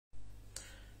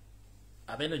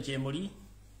abeno gye muli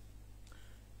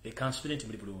confident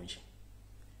muli bulungi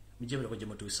mujebera ko gye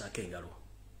mutuusaako engalo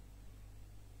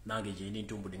nange gye ndi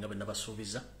ntumbudde nga bwe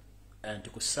nabasuubiza anti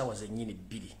ku ssaawa zennyini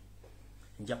 2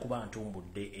 nja kuba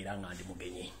ntumbudde era nga ndi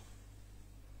mugenyi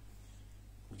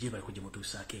mujebera ko gye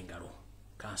mutuusaako engalo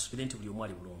confident buli omu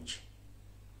ali bulungi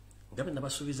nga bwe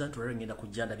nabasuubiza nti olwalero ngenda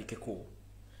kujja ndabikeko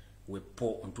wepo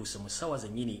ntuuse mu ssaawa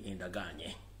zennyini endagaanye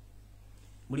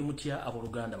muli mutya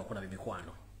abooluganda bakona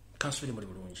b'emikwano confident muli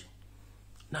bulungi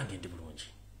nange ndi bulungi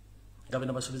nga bwe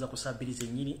nabasuubiza ku ssaabbiri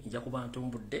zennyini nja kuba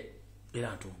ntumbudde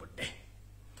era ntumbudde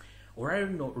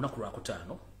olwalero luno lunaku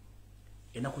lwakutaano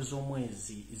ennaku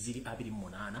z'omwezi ziri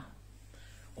 28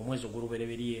 omwezi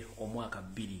ogw'olubereberye omwaka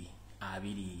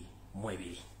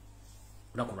 2022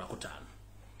 lunaku lwakutaano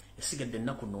esigadde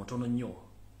ennaku ntono nnyo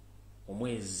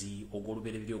omwezi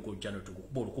ogw'olubereberye ogw'January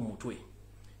tugukuba oluku mutwe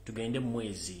tugende mu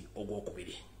mwezi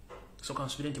ogwokubiri so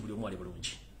confident buli omu ali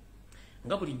bulungi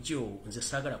nga bulijjo nze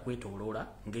saagala kwetooloola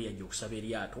ng'eyajja okusaba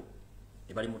eryato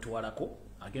ne bali mutwalako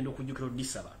agenda okujjukira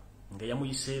Oddisaba nga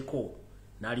yamuyiseeko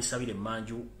n'alisabira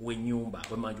emmanju w'ennyumba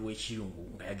w'emmanju w'ekiyungu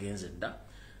nga yagenze dda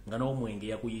nga n'omwenge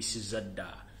yakuyisizza dda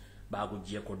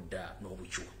baaguggyeko dda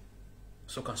n'obucu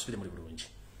so kansubire muli bulungi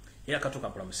era katuuka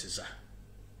mpulamusiza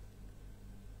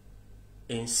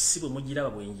ensi bwe mugiraba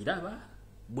bwe njiraba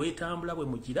bwetambula bwe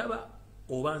mugiraba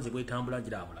oba nze bwetambula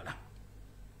njiraba bulala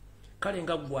kale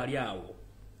nga gwali awo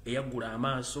eyaggula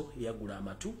amaaso eyaggula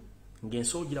amatu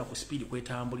ng'ensi ogira ku sipiidi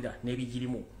kwetambulira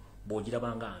n'ebigirimu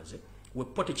bw'ogiraba nga nze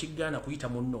wepo tekigaana kuyita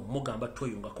munno mugamba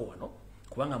tweyungako wano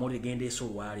kubanga amawulire gendeesa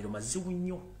olwaliro mazibu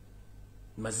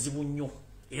nnyo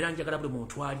era njagala buli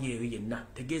muntu ali eyo yenna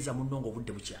tegeeza munno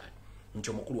ng'obudde bukyali nti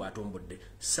omukulu atumbudde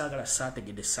saagala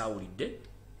saategedde saawulidde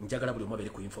njagala buli omu abeere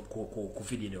ku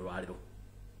vidiyo olwaliro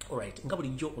alright nga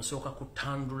bulijjo nsooka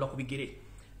kutandula ku bigere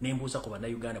nembuuza ku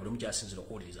bannayuganda buli omu gy'asinzira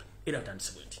okuwuliriza era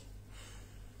atandisibwe nti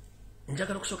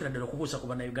njagala okusookera ddala okubuuza ku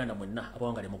bannayuganda mwenna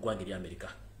abawangali mu ggwanga erya Amerika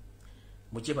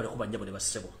mujje bale kuba nnyabo ne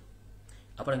bassebo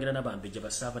abalangira n'abambejja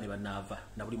basaava ne bannaava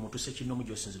na buli muntu sekinoomu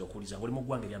gy'osinzira okuwuliriza ng'oli mu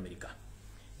ggwanga erya Amerika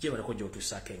gye baleko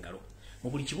gy'otuusaako engalo mu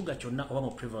buli kibuga kyonna oba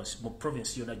mu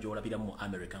province yonna gy'olabiramu mu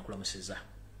America nkulamusizza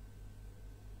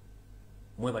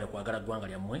mwebale kwagala ggwanga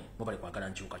lyammwe mwebale kwagala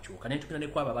nkyukakyuka naye ntumira ne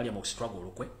kwabo abalya mu struggle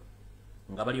olukwe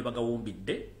nga baliyo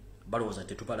bagawumbidde balowooza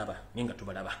nti tetubalaba naye nga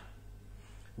tubalaba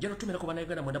njala otumira ku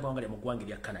bannayuganda mwenda bawanga lya mu ggwanga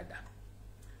erya Canada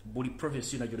buli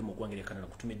province yonna gy'oli mu ggwanga erya Canada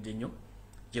kutumidde nnyo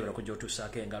gye baleko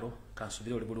gy'otuusaako engalo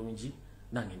kansubire oli bulungi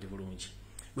nange ndi bulungi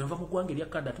bwe nva mu ggwanga erya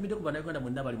Canada tumidde ku bannayuganda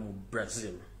mwenna bali mu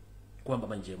Brazil kubamba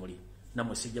manyi gye muli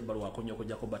nammwe sijja bbaluwaako nnyo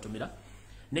okujjako batumira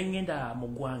ne ŋŋenda mu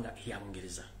ggwanga erya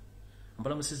Bungereza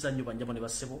mbalamusizza nnyo banjabo ne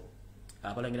bassebo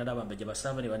abalangira n'abambejja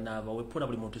basaava ne bannaava wepola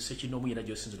buli muntu sekinoomu yenna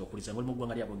gy'osinzira okuwuliriza ng'oli mu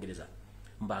ggwanga lya Bungereza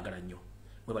mbaagala nnyo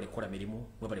mwebale kukola mirimu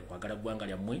mwebale kwagala ggwanga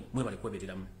lyammwe mwebale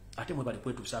kwebereramu ate mwebale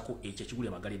kwetuusaako ekyo ekiguli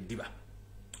amagala eddiba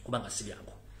kubanga si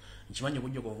byangu nkimanyi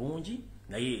obujjogo bungi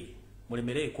naye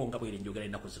mulemereeko nga bwere njogera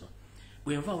ennaku zino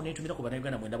bwe nvaawo nentumira ku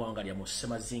bannayuganda mwenda bawanga lya mu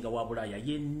Ssemazinga wa Bulaaya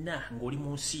yenna ng'oli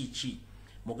mu nsi ki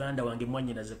muganda wange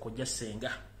mwannyinaze kojja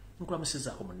ssenga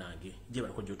nkulamusizaako munnange gye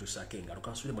baleko gy'otuusaako engalo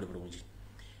kansubire muli bulungi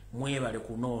mwebale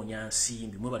kunoonya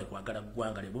nsimbi mwebale kwagala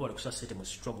ggwanga lye mwebale kusa ssente mu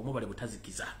struggle mwebale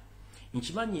butazikiza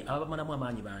nkimanyi ababamalamu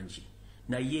amaanyi bangi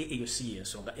naye eyo si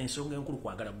y'ensonga enkulu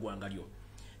kwagala ggwanga lyo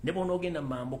ne bw'onoogenda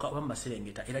mu mambuka oba mu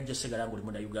Maserengeta era jja segala ng'oli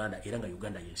munnayuganda era nga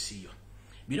Uganda y'ensi yo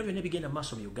bino byonna bigenda mu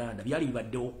maaso mu Uganda byali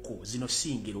bibaddewoko zino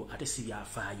si ngero ate si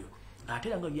byafaayo ate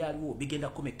era nga byaliwo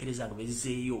bigenda kukomekkereza nga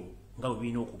bezizeeyo nga bwe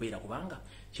birina okubeera kubanga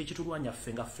kyekitulwanya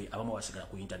ffe nga ffe abamu abasigala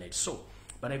ku internet so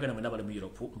bannayuganda mwenna bali mu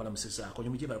Europe mbalamusizaako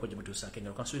nyumugye baleko gye mutuusaako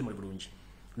engalo kansubire muli bulungi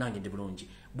nange ndi bulungi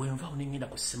bwe nvaawo ne ŋŋenda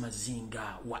ku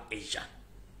Ssemazinga wa Asia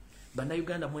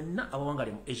bannayuganda mwenna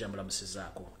abawangali mu Asia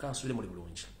mbalamusizaako kansubire muli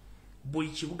bulungi buli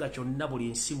kibuga kyonna buli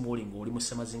nsi mwoli ng'oli mu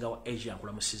Ssemazinga wa Asia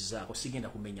nkulamusizaako sigenda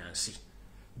kumenya nsi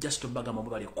just obagamba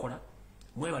mwebale kukola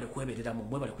mwebale kwebereramu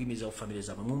mwebale kuyimirizawo famire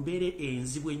zammwe mu mbeere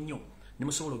enzibu ennyo ne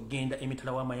musobola okugenda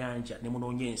emitala w'amayanja ne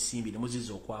munoonya ensimbi ne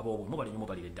muziza okwaba obwo mwebale nnyo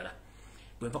mubalire ddala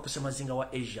bwe nva ku Ssemazinga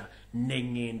wa Asia ne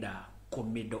ŋŋenda ku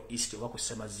Middle East oba ku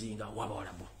Ssemazinga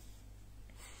w'Abawarabu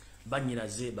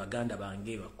bannyinaze baganda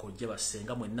bange bakojja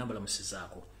bassenga mwenna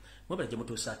mbalamusizaako mwebale gye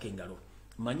mutuusaako engalo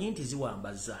manyi nti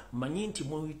ziwambaza manyi nti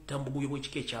muyita mu bubuyo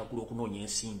bw'ekika ekyagula okunoonya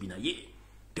ensimbi naye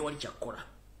tewali kyakkola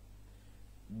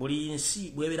buli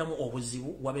nsi bwebeeramu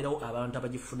obuzibu wabeerawo abantu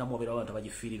abagifunamu wabeerawo abantu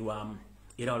abagifiirirwamu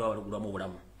era waliwo abalugulwamu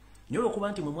obulamu naye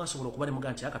olwokuba nti mwe mwasobola okuba ne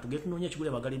mugaa nti akatugende tunoonya ekiguli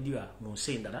amagala eddiba mu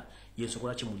nsi endala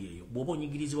yensobola kimuli eyo bw'oba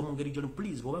onyigirizibwa mu ngeri gyoni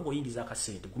please bw'oba nga oyingiza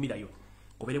akasente gumirayo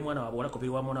kubeere mwana wa buwala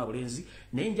kubeere wa mwana wa bulenzi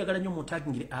naye njagala nnyo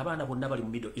muntagingire abaana bonna bali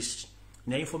mu Middle East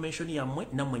na information yammwe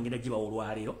nammwe ngenda gibawa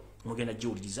olwaleero mugenda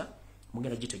jiwuliriza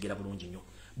mugenda jitegera bulungi nnyo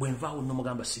bwe nvaawo nno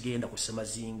mugamba sigenda ku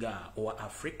ssemazinga owa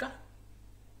Africa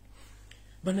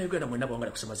bannayuganda mwenna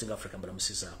bwangala ku ssemazinga Africa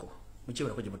mbalamusizaako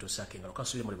mukibalako gye mutuusaako engalo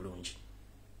kansubire muli bulungi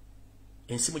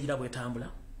ensi mugira bwetambula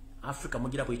Africa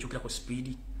mugira bwekyukirako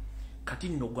sipiidi kati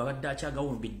nno gwe abadde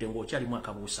akyagawumbidde ng'okyalimu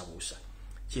akabuusabuusa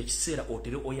kyekiseera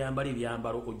otere oyambala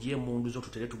ebyambalo ogye emundu zo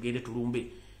tutere tugende tulumbe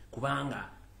kubanga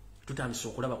tutandise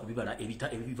okulaba ku bibala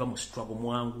ebiva mu struggle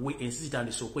mwanguwe ensi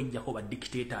zitandise okwejjako ba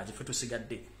dictators ffe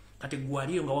tusigadde kati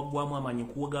gwaliyo nga waggwamu amaanyi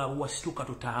nkuwegaabuwa situka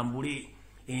tutambule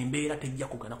embeera tejja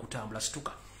kugana kutambula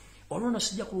situka olwono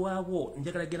sijja kulwabwo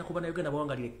njagala genda ku bannayuganda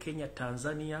bawangalire Kenya,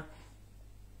 Tanzania,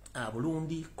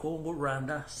 Burundi, Congo,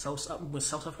 Rwanda,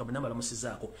 South Africa bwe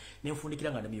nambalamusizaako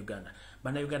nenfundikira nga ne mu Uganda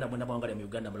bannayuganda mwenna bawangalire mu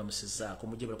Uganda mbalamusizaako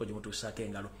mujje balako gye mutuusaako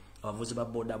engalo abavuzi ba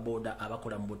boda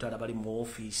abakola mu butala bali mu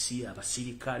ofiisi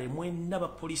abasirikale mwenna ba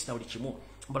poliisi na buli kimu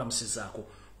mbalamusizaako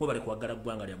mwe bali kuwagala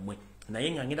ggwanga lyammwe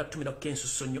naye nga ngenda kutumira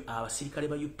kensuso nnyo abasirikale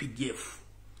ba UPDF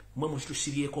mwe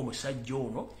mukitusibyeko omusajja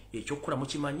ono ekyokukola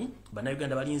mukimanyi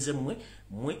bannayuganda balinze mmwe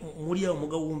muli awo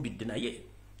mugawumbidde naye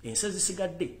ensi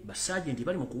ezisigadde basajenti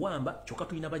bali mu kuwamba kyokka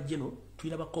tulina bajeno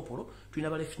tulina bakopolo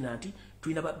tulina baleftinanti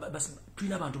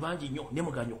tulina abantu bangi nnyo ne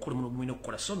muganya okukola mulina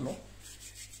okukola so nno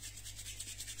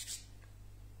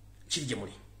kiri gye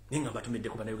muli naye nga mbatumidde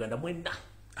ku bannayuganda mwenna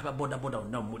ababodaboda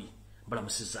wonna muli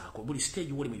mbalamusizaako buli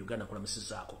stage woli mu Uganda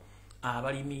nkulamusizaako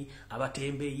abalimi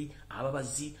abatembeeyi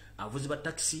ababazi abavuzi ba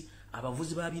taxi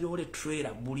abavuzi ba biroole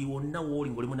trailer buli wonna woli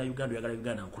ng'oli munnayuganda oyagala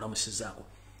Uganda nkulamusizaako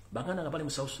baganda nga bali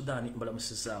mu South Sudan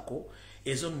mbalamusizaako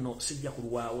ezo nno sijja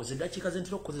kulwawo ze dakiika ze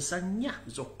ntera okukozesa nnya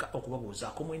zokka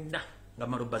okubabuuzaako mwenna nga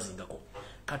mmala obbazingako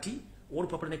kati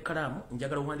olupapula n'ekkalaamu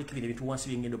njagala owandiikirira ebintu wansi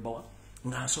byengendo bawa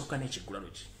nga nsooka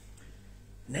n'ekiggulalogi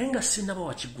naye nga sinaba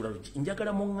wa kiggulalogi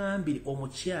njagala muŋŋambire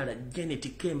omukyala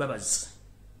Janet Kembabazi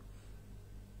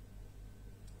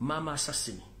mama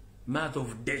assassin mother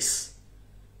of death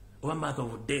oba mother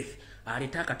of death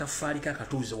aleeta akataffaali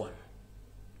kakatuuze wano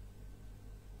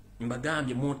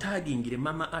mbagambye muntagingire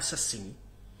mama assassin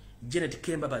Janet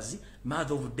Kembabazi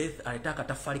mother of death aleeta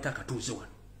akataffaali kakatuuze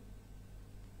wano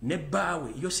ne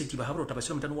bbaawe Yoseti Bahabura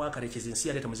otabasira mutani wakarekeza ensi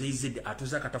yaleeta muzeyizidde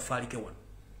atuuze akataffaali ke wano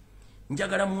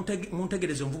njagala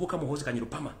muntegereze omuvubuka Muhoozi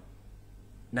Kanyirupama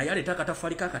naye aleeta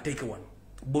akataffaali kakateeke wano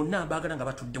bonna mbaagala nga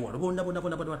batudde wano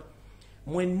bonna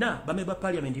mwenna bame ba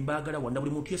parliament mbaagala wano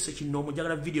buli muntu yesse kinoomu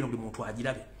njagala video buli muntu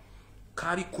agirabe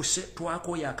kabikuse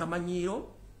twakooya akamanyiiro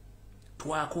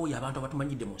twakooya abantu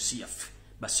abatumanyidde mu nsi yaffe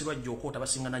basirwajja okwota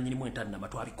basingana nnyinimu entannama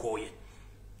twabikooye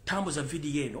tambuza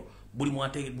video eno buli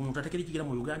muntu atekera ekigira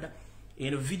mu Uganda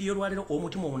eno video lwalero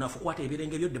omutima omunafu kwata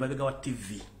ebirenge byodde babega wa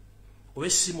TV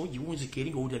owessimu giwunzika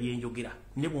eri ng'owulira byenjogera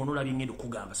ne bw'onoolabye ngendo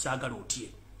kugamba saagala otye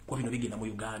kwa bino bigenda mu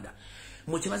Uganda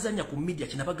mwe kyebazannya ku media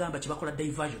kinabagamba kyebakola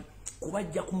diversion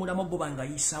kubajja ku mulamwa bo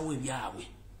bangayisaawo ebyabwe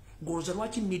ng'olowooza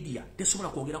lwaki media tesobola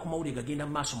kwogera ku mawulire gagenda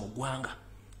mu maaso mu ggwanga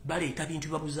baleeta bintu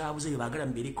bibabuzaabuza bye baagala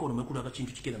mbereko ono mwekulaga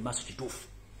kintu kigenda mu maaso kituufu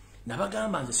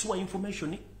nabagamba nze siwa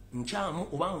information nkyamu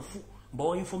oba nfu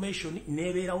mbawa information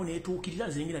neebeerawo neetuukirira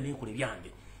nzengira nenkola ebyange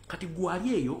kati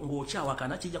gwali eyo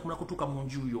ng'okyawakana kijja kumala kutuuka mu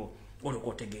nju yo olyoka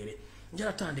otegeere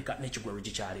njala tandika n'ekigulalo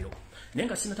gikyaliyo naye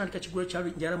nga sinatandika ekigulalo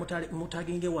kyaliyo njala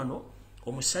mutaginge wano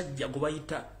omusajja gwe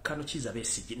bayita Kano Kiza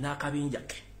Besigye n'akabinja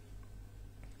ke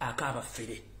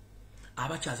akaabafere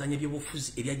abakyazanya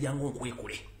ebyobufuzi ebyajjangu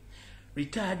nkwekule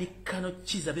retired Kano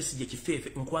Kiza Besigye kifeefe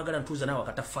nkwagala ntuuza naawe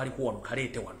akataffaali ku wano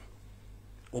kaleete wano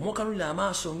omwokanulira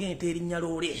amaaso ng'ente erinnya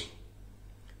loole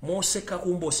mwoseka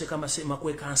kumbooseka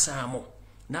makwekansaamu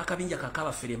n'akabinja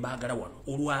kakaabafere mbaagala wano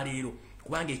olwaleero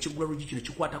kubanga ekigulalo kino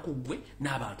kikwata ku ggwe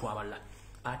n'abantu abalala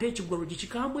ate ekigulalo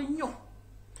kikambwe nnyo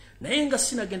naye nga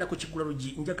sinagenda ku kigulalo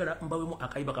njagala mbawemu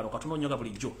akayiba kano katunoonyoga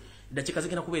bulijjo eddakiika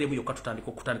zigenda kubeeremu yokka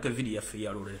tutandika vidiyo yaffe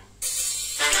eyalolere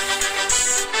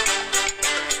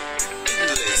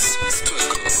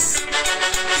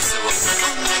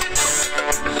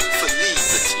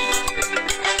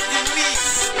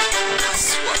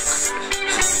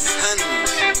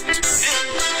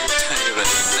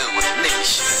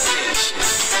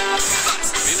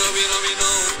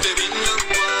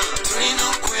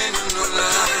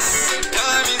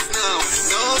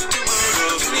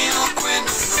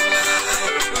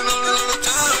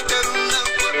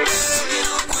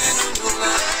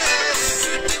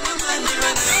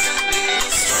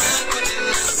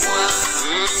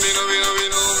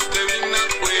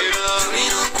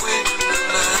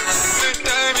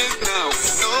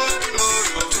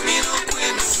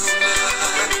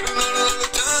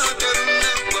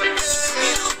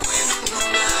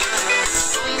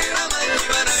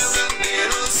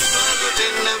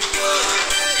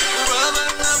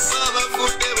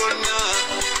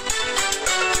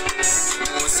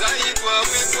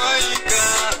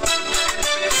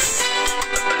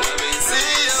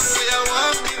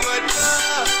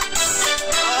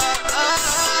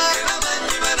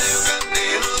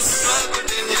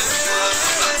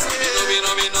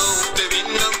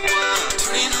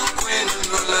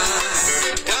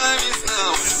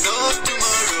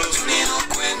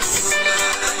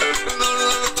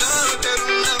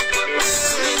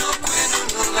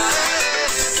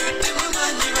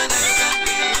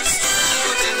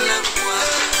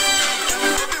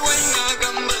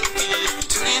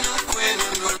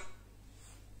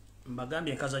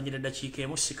mbagambye nkazanyira eddakiika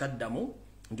emu sikaddamu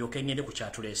ndyoke ngende ku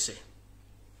kyatulese.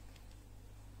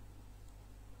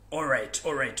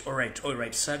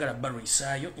 Alright. Saagala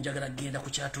balwisaayo njagala genda ku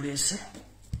kyatulese.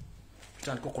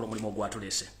 Tutandika okukola omulimu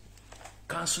ogwatulese.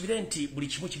 Kansubire nti buli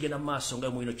kimu kigenda mu maaso nga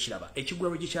mwino kiraba.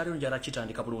 Ekiguliro gikyaliyo njala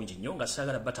kitandika bulungi nnyo nga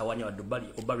saagala batawanya wadde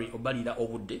obalira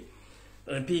obudde.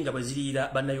 Empinga bwe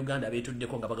ziriira bannayuganda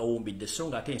beetuddeko nga bagawumbidde so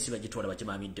nga ate ensi bagitwala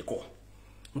bagimamiddeko.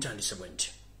 Ntandise bwe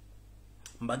nti.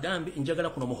 Mbagambi njagala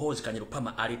kuno Muhoozi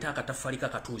Kanyerupama aleta akatafali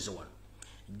kakatuuze wano.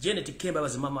 Janet Kemba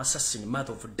bazimama assassin month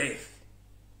of death.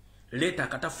 Leta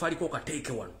akatafali ko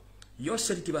kateeke wano.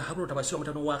 Yoseriti bahabula tabasiwa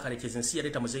mutano wakalekeza ensi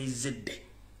yaleta muzeyizedde.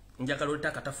 Njagala leta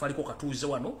akatafali ko katuuze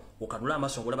wano okanula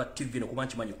amaso ngolaba TV no kuba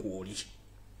nkimanyi kuoli.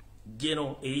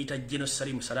 Geno eyita Geno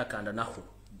Salim Sarakanda nahu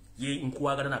ye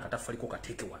nkuwagala n'akatafali ko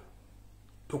kateeke wano.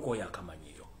 Tokoya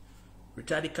akamanyiyo.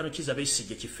 Retired Kano Kiza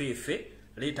Besigye kifeefe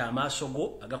leta amaso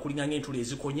go agakulinganya entule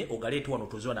ezikonye ogaleeta wano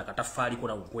tuziwa n'akatafali ko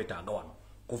nawe kwetaaga wano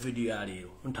ku video ya leero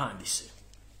ntandise.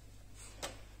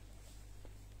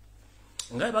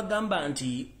 Ngaye bagamba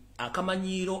nti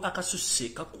akamanyiiro akasusse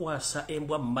kakwasa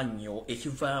embwa mmannyo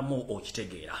ekivaamu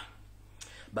okitegeera.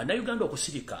 Bannayuganda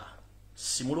okusirika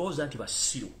simulowooza nti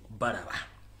basiru balaba.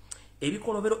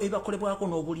 Ebikolobero ebibakolebwako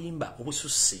n'obulimba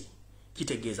obususse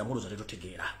kitegeeza mulowooza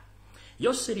tetutegeera.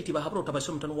 Yoseriti bahabula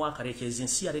otabasiwa mutano wakalekeza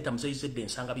ensi yaleeta muzeyizedde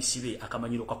ensanga bisibe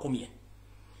akamanyiiro kakomye.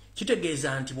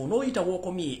 Kitegeeza nti bw'onooyita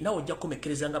w'okomye nawe ojja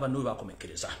kukomekkereza nga banno bwe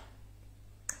bakomekkereza.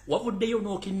 Wavuddeyo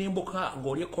n'okinnemboka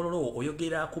ng'oli ekololo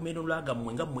oyogera ku menolwaga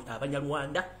mmwe nga mmwe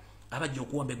Abanyarwanda abajja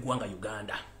okuwamba eggwanga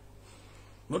Uganda.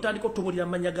 N'otandika okutubulira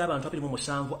amannya g'abantu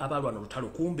 27 abalwana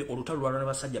olutalo kumbe olutalo lwalwana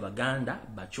basajja Baganda,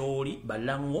 Bachooli,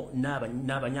 Balango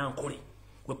n'Abanyankole.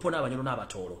 Wepona Abanyoro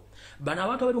n'Abatoolo. Bano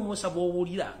abantu abali mu nsabo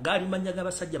owulira gaali mannya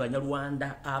g'abasajja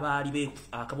Banyarwanda abaali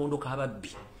akabondo k'ababbi.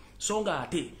 So nga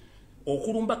ate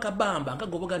okulumba Kabamba nga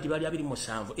goboga nti bali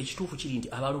 27 ekituufu kiri nti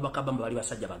abalumba Kabamba bali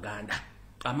basajja Baganda.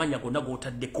 Amanya gonna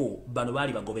gotaddeko bano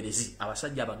baali bagoberezi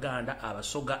abasajja Abaganda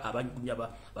abasoga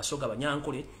basoga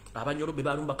Abanyankole Abanyoro be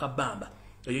balumba Kabamba.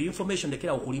 Eyo information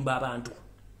dekera okulimba abantu.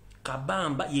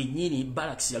 Kabamba yennyini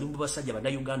barracks yalumba basajja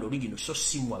Bannayuganda origino so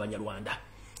simu Abanyarwanda.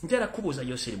 Ntera kubuuza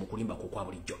Yoseri mu kulimba kwa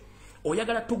bulijjo.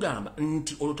 Oyagala tugamba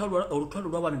nti olutalo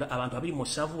lw'abantu abantu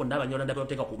 27 bonna Abanyarwanda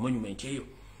bateeka ku monument eyo.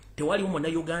 Tewali mu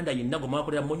Uganda yenna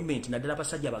gomwakolera monument naddala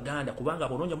basajja Baganda kubanga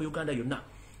bononja mu Uganda yonna.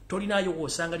 Tolinayo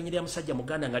osanga linnya lya musajja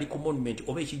Muganda ngali ku monument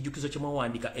oba ekijjukizo kye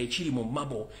mwawandika ekiri mu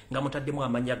mabo nga mutaddemu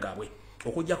amannya gaabwe.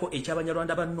 Okujjako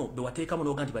eky'Abanyarwanda banno be wateekamu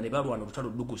n'oga nti bane balwana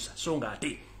olutalo lugusa. So nga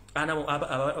ate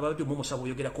ababbi mu musabo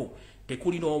oyogerako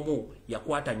tekuli n'omu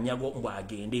yakwata nnyago mbw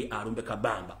agende alumbe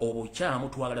Kabamba. Obukyamu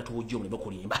twagala tubujje omulimu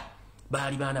kulimba.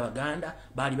 Baali baana Baganda,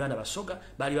 baali baana Basoga,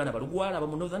 baali baana Balugwala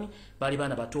abamu Northern, baali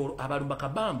baana Batoolo abalumba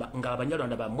Kabamba nga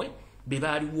Abanyarwanda bamwe be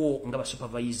baaliwo nga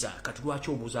basupervisor. Kati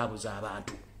lwaki obuzaabuza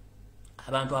abantu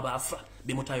abafa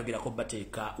bemutayogerako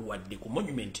bateeka wadde ku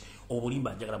monument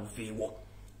obulimba njagala buveewo.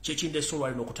 Kyekindese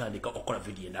olwali n'okutandika okukola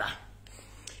video endala.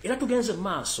 Era tugenze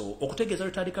maaso okutegeeza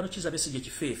Retired Kano Kiza Besigye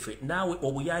kifeefe naawe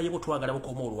obuyaaye bwe twagala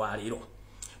bukoma olwaleero.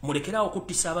 Mulekerawo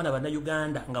okuttisa abaana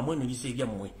Bannayuganda nga mwenunyiza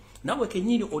ebyammwe. Naawe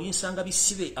kennyini oli nsanga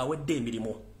bisibe awedde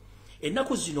emirimu.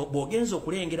 Ennaku zino bw'ogenza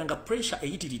okulengera nga pressure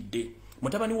eyitiridde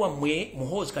mutabani wammwe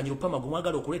Muhoozi Kanyerupama gwe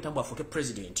mwagala okuleeta mbu afuuke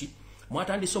pulezidenti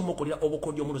mwatandise omukolera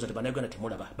obukodyo omuluza te Bannayuganda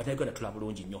temulaba. Bannayuganda tulaba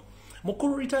bulungi nnyo.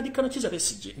 Mukulu Retired Kano Kiza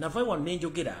Besigye navayo wano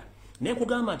n'enjogera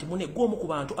nenkugamba nti mune gw'omu ku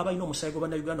bantu abalina omusaayi gwa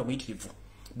Bannayuganda omuyitirivu.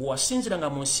 Bw'asinzira nga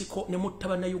mu nsiko ne mutta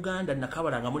Bannayuganda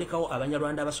nakabala nga mulekawo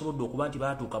Abanyarwanda abasobodde okuba nti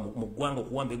baatuuka mu ggwanga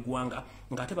okuwamba eggwanga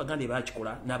ng'ate Baganda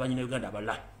bakikola n'Abanyayuganda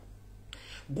abalala.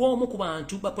 Gw'omu ku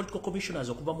bantu ba political commissioners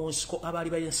okuva mu nsiko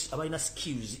abalina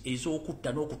skills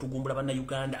ez'okutta n'okutugumbula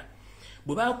Bannayuganda.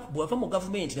 Bw'ava mu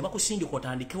gavumenti ne bakusindika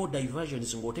otandikewo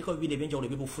diversions ng'oteekawo ebibiina ebyenjawulo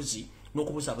eby'obufuzi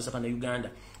n'okubuzaabuza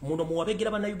Bannayuganda. Muno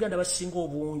muwabegera Bannayuganda basinga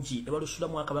obungi ne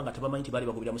balusulamu akabanga tebamanyi nti baali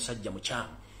bagobera musajja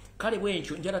mukyamu. Kale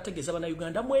bwentyo njala tegeeza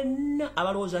Bannayuganda mwenna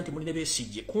abalowooza nti mulina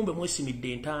Besigye kumbe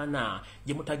mwesimidde entaana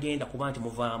gye mutagenda kuba nti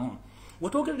muvaamu.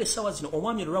 Wetwogerera essaawa zino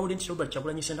omwami Laurent Robert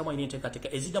Kyagulanyi Ssentamu alina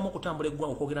enteekateeka eziddamu okutambula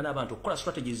eggwanga okwogera n'abantu okukola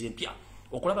strategies empya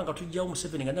okulaba nga tujjawo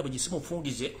Museveni nga nabo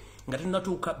gisimufungize nga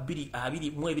tunatuuka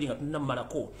 2022 nga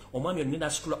tunammalako. Omwami ono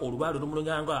n'asitula olubaalo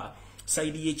lumulunganga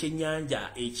saidi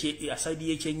y'ekyennyanja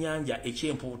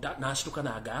eky'empuuta n'asituka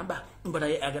n'agamba mba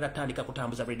naye agala tandika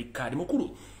kutambuza red card.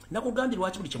 Mukulu nakugambye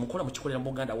lwaki buli kyemukola mukikolera mu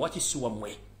Buganda wakisiwa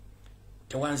mmwe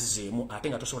tewanzizeemu ate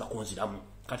nga tosobola kunziramu.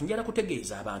 Kati njala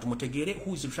kutegeeza abantu mutegeere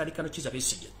who's Retired Kano Kiza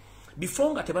Besigye.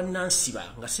 Before nga tebannansiba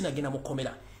nga sinagenda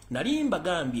mukomera nali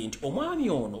mbagambye nti omwami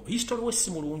ono history we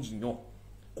si mulungi nnyo.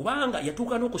 kubanga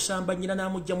yatuuka n'okusamba nnyina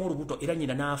n'amugyamu olubuto era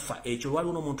nnyina n'afa. Ekyo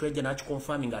lwaliwo n'omuntu yajja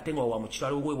n'akikonfaminga ate nga wa mu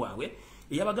kitalo we waabwe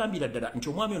eyabagambira ddala nti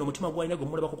omwami ono omutima gwalina gwe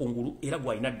mulabako ku ngulu era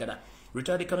gwalina ddala.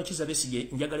 Retired Colonel Kizza Besigye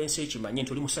njagala ensi ekimanye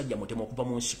nti oli musajja mutemu okuva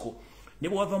mu nsiko. Ne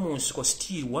bwe wava mu nsiko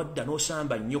still wadda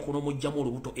n'osamba nnyoko n'omugyamu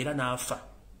olubuto era n'afa.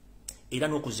 Era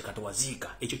n'okuzika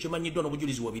tewaziika. Ekyo kimanyiddwa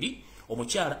n'obujulizi bubiri.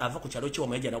 Omukyala ava ku kyalo kye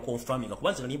wamuyajja n'akonfaminga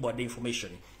kubanza nimba wadde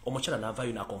information. Omukyala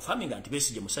n'avaayo n'akonfaminga nti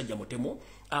Besigye musajja mutemu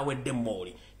awedde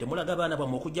mooli. Temulaga abaana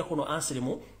bamwe okuggyako no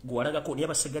Anselmu gwe walagako niye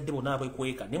abasigadde bonna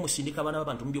abwekweka ne musindika abaana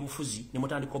b'abantu mu by'obufuzi ne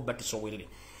mutandika obatisa owerere.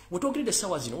 Wetwogeredde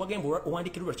essaawa zino wagamba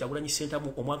owandiikirwa Kyagulanyi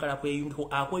Ssentamu omwagala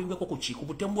akweyungeko ku ki ku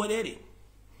butemu bwereere.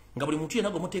 Nga buli muntu yenna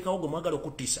gwe muteekawo gwe mwagala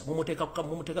okuttisa mumuteeka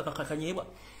kakakanyebwa.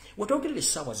 Wetwogeredde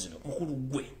essaawa zino mukulu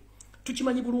gwe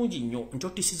tukimanyi bulungi nnyo nti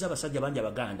ottisiza abasajja bangi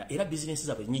Abaganda era bizinensi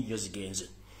zaabwe nnyingi nnyo zigenze.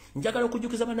 Njagala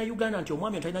okujjukiza bannayuganda nti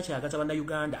omwami talina kyayagaza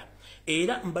bannayuganda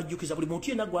era mbajjukiza buli muntu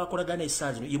yenna gwakolagana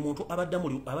essaawa zino ye muntu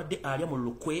abadde alya mu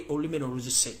lukwe olulimi eno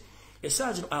oluzise.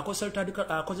 Essaawa zino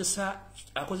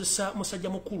akozesa musajja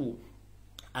mukulu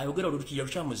ayogera olutujja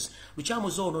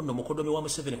Lukyamuzi ono nno mukoddomi wa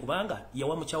Museveni kubanga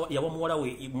yawa muwala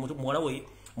we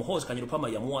Muhoozi Kanyirupama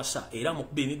yamuwasa era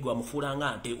mukuba emiggo amufuula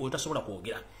nga nte oyo tasobola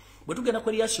kwogera. Bwe tugenda ku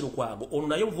Erias Lukwago ono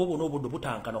naye obuvo n'obudde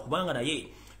butankana kubanga naye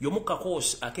y'omukka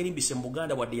koosi akerimbise mu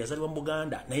Buganda wadde yazalibwa mu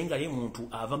Buganda naye nga ye muntu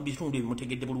ava mu bitundu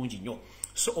ebimutegedde bulungi nnyo.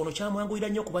 So ono kyamwanguyira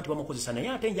nnyo kuba nti bamukozesa naye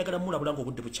ate njagala mulabula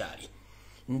ng'obudde bukyali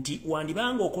nti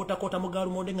wandibanga okootakoota mu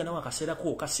gaalumonde nga nawe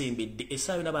akaseerako kasembedde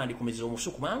essaawa n'abandikumiza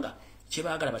omusu kubanga kye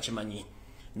baagala bakimanyi.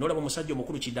 N'olaba omusajja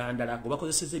omukulu Kidandala gwe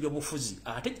bakozesezza ebyobufuzi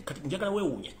ate kati njagala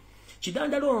weewuunya.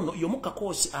 Kidandala ono y'omukka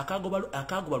koosi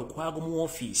akaagoba Lukwago mu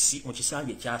ofiisi mu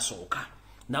kisanja ekyasooka.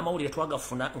 N'amawulire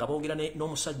twagafuna nga boogera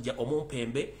n'omusajja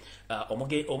omumpembe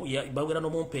boogera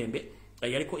n'omumpembe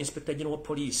yaliko Inspector General wa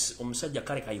Police omusajja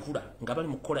Kale Kayihura nga bali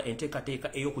mu kukola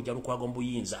enteekateeka ey'okujja Lukwago mu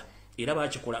buyinza. Era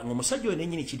bakikola ng'omusajja oyo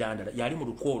nennyini Kidandala yali mu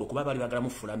lukolo kuba baali baagala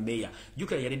mufuula meeya.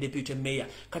 Jjukira yali deputy meeya.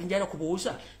 Kati njala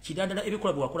kubuuza Kidandala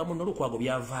ebikola bye wakola muno Lukwago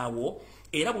byavaawo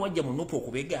era bwe wajja mu Nuupu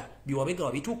okubega bye wabega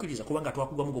wabituukiriza kubanga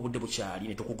twakugwamu ng'obudde bukyali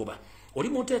ne tukugoba. Oli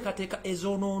mu nteekateeka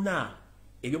ezoonoona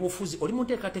ebyobufuzi, oli mu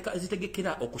nteekateeka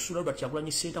ezitegekera okusuula Robert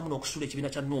Kyagulanyi Ssentamu n'okusuula ekibiina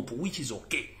kya Nuupu which is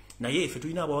okay. Naye ffe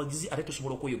tulina abawagizi ate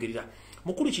tusobola okweyogerera.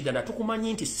 Mukulu Kidandala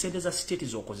tukumanyi nti ssente za state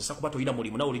z'okozesa kuba tolina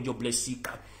mulimu nawe oli jobless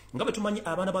seeker. Nga bwe tumanyi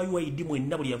abaana ba UID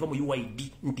mwenna buli yava mu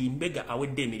UID nti mbega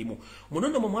awedde emirimu.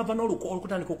 Munono mwe mwava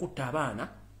olukutandika okutta abaana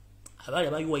abaali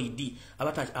aba UID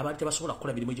abaali tebasobola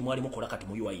kukola mirimu gye mwali mukola kati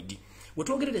mu UID. Bwe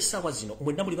twogerera essaawa zino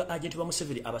mwenna muli ba agenti ba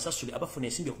Museveni abasasule abafuna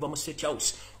ensimbi okuva mu State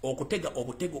House okutega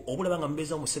obutego obulaba nga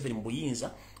mbeeza mu Museveni mu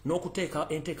buyinza n'okuteeka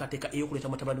enteekateeka ey'okuleeta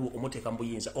mutabani we omuteeka mu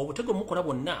buyinza. Obutego mukola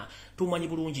bwonna tumanyi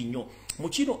bulungi nnyo. Mu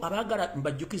kino abaagala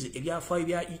mbajjukize ebyafaayo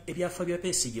bya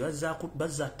Besigye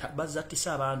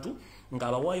bazattisa abantu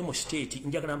ng'abawaayo mu state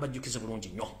njagala mbajjukize bulungi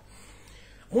nnyo.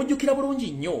 Mujjukira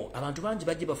bulungi nnyo abantu bangi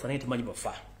bajje bafa naye tumanyi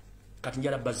bafa. Kati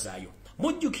njala bazzaayo.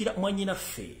 Mujjukira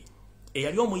mwannyinaffe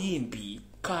eyali omuyimbi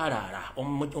Kaalaala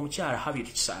omukyala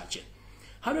Harriet Kisaache.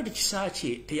 Harriet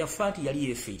Kisaache teyafa nti yali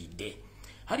yeefiiridde.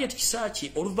 Harriet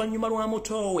Kisaache oluvannyuma lwa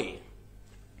mutowe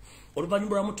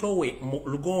mu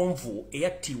Lugonvu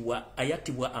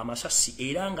ayattibwa amasasi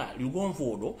era nga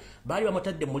Lugonvu ono baali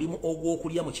bamutadde mulimu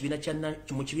ogw'okulya mu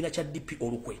kibiina kya DP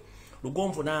olukwe.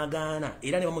 Lugonvu n'agaana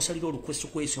era ne bamusalira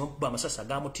olukwesukwesi bamukuba amasasi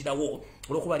agamuttirawo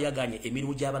olw'okuba yali agaanye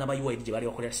emirimu gy'abaana ba UID gye baali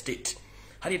bakolera state.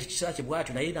 Harriet Kisaache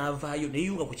bw'atyo naye n'avaayo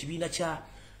neyunga ku kibiina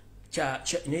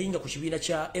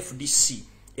kya FDC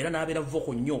era n'abeera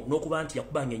voko nnyo n'okuba nti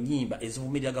yakubanga ennyimba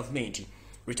ezivumirira gavumenti.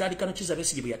 Retired Colonel Kizza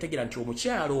Besigye bwe yategera nti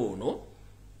omukyalo ono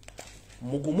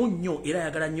mugumu nnyo era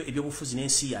ayagala nnyo ebyobufuzi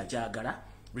n'ensi yagyagala.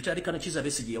 Retired Colonel Kizza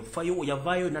Besigye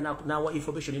yavaayo n'awa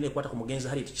information eneekwata ku mugenzi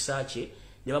Harriet Kisaache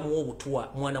ne bamuwa obutwa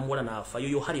mwana muwala n'afa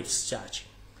yo Harriet Kisaache.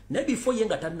 Ne before ye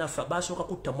nga tannafa basooka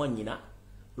kutta mwannyina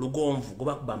Lugonvu gwe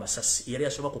bakuba amasasi yali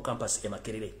asooka ku campus e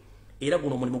Makerere. Era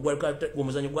guno omulimu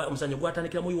omuzannyo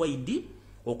gwatandikira mu UID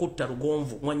okutta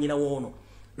Lugonvu mwannyina woono.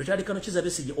 Retired Colonel Kizza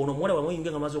Besigye ono muwala bamuyinga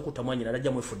nga amaze okutta mwannyina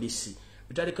alajja mu FDC.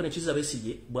 Retired Colonel Kizza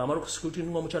Besigye bw'amala okusecurity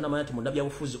ng'omukyala n'amanya nti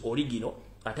munnabyabufuzi oli gino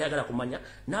atayagala kumanya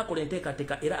n'akola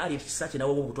enteekateeka era Harriet Kisaache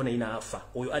nawe obuto naye n'afa.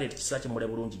 Oyo Harriet Kisaache mulala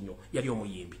bulungi nnyo yali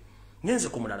omuyimbi. Ngenze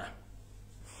ku mulala.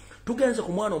 Tugenze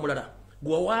ku mwana omulala.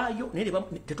 Gwawaayo naye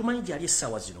tetumanyi gyali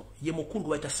essaawa zino ye mukulu gwe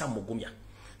bayita Sam Mugumya.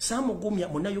 Sam Mugumya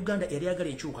Munnayuganda yali ayagala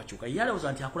enkyukakyuka.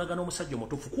 Yalowooza nti akolagana omusajja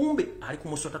omutuufu kumbe ali ku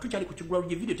musota tukyali ku kigula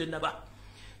lugye video tennaba.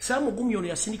 Sam Mugumya ono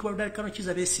yasindikibwa Retired Colonel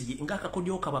Kizza Besigye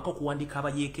ng'akakodyo kabako okuwandiika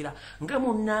abayeekera nga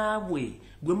munnaabwe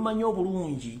gwe mumanyi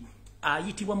obulungi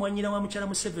ayitibwa mwannyina wa mukyala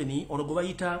Museveni ono gwe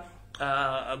bayita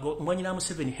mwanyina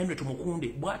Museveni Henry Tumukunde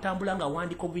bwatambula nga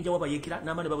wandika obubinja wabayekera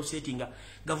n'amane babusetinga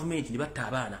government ni batta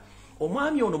abaana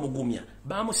omwami ono mugumya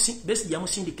Besigye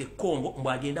yamusindika Kongo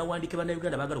mbwagenda wandike bana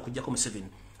Uganda bagala kujjako Museveni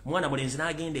mwana mulenzi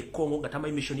n'agenda e Kongo nga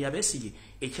tamayi mission ya Besigye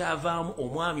ekyavaamu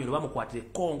omwami ono bamukwatire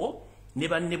Kongo ne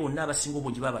banne bonna abasinga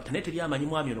obungi babata naye teryamanyi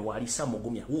mwami ono waali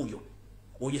Samugumya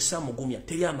oyo Samugumya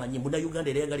teryamanyi muna Uganda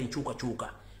era yagali nkyukakyuka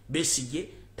Besigye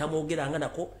tamwogeranga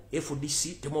nako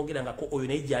FDC temwogerangako oyo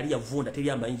naye gyali yavunda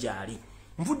teryamanyi gyali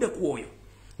nvudde ku oyo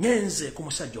nyenze ku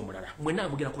musajja omulala mwenna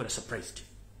mugenda kubeera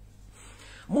surprised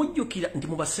mujjukira nti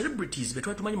mu ba celebrities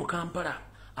betwali tumanyi mu Kampala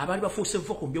abaali bafuuse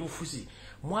vo ku byobufuzi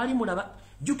mwali mulaba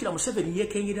jjukira Museveni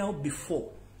yeekengerawo before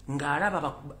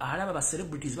ng'alaba ba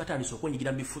celebrities batandise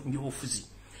okwenyigira mu byobufuzi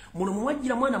muno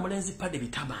muwajjira mwana mulenzi Padde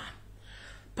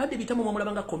Bitama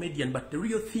mwamulabanga comedian but the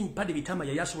real thing Padde Bitama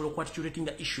yayasobola okwatitulating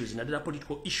issues naddala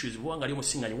political issues bwanga ali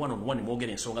omusinganyi one on one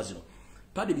mwogera ensonga zino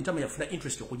Padde Bitama yafuna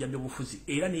interest okujja mu byobufuzi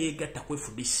era ne yeegatta ku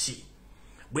FDC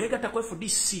bwe yeegatta ku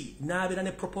FDC n'abeera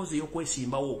ne proposal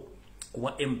y'okwesimbawo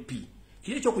kuwa MP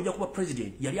kiri ekyokujja kuba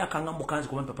president yali akanga mukanzi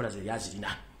kuba mpapula ze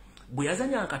yazirina bwe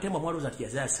yazanya akatemba mwaloza ati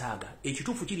yazasaaga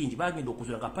ekituufu kiri nti bagenda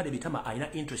okuzula nga Padde Bitama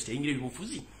alina interest eyingira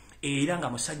ebyobufuzi era nga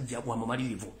musajja wa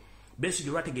mumalirivu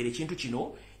Besigye lwategeera ekintu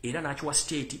kino era n'akiwa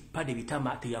state Padde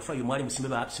Bitama teyafayo mwali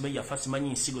musimbe yafa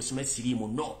simanyi nsigo simanyi siriimu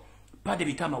no Padde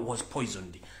Bitama was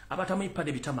poisoned abatamanyi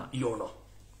Padde Bitama yono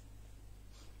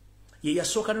ye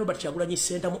yasooka ne Robert Kyagulanyi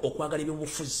sentamu okwagala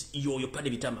ebyobufuzi yoyo Padde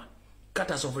Bitama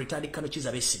cutters of return Kano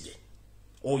Kiza Besigye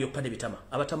oyo Padde Bitama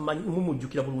abatamanyi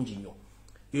mumujjukira bulungi nnyo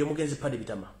yoyo mugenzi Padde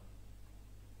Bitama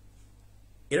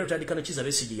era return Kano Kiza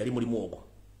Besigye yali mulimu ogwo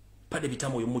Padde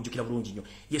Bitama oyo mujjukira bulungi nnyo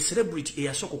ye celebrity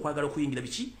eyasooka okwagala okuyingira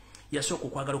biki yasooka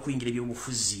okwagala okuyingira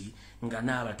ebyobufuzi nga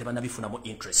n'abala tebanabifunamu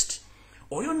interest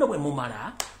oyo nno bwe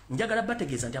mumala njagala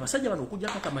bategeeza nti abasajja bano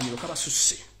okujjako akamanyiro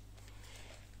kabasusse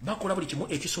bakola buli kimu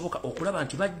ekisoboka okulaba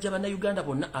nti bajja bannayuganda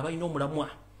bonna abalina omulamwa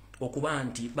okuba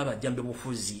nti babajja mu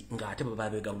byobufuzi ng'ate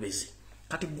bababeega bubezi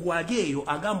kati gwage eyo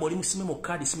agamba oli musime mu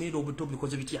kaadi simirira obuto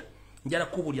bikoze bitya njala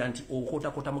kubulya nti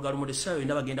okootakota mugalo mulesayo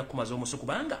nabagenda kumaza omusu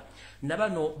kubanga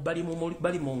nabano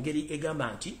bali mu ngeri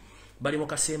egamba nti bali mu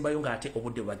kasembayo ng'ate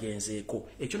obudde bagenzeeko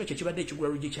ekyo no kye kibadde ekigula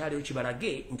lugi kyaleero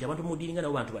kibalage nti abantu mudiringa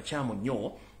nabo bantu bakyamu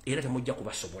nnyo era temujja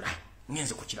kubasobola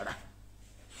ngenze ku kirala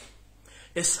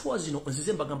essaawa zino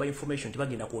nzize mbagamba information nti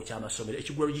bagenda kwokya amasomero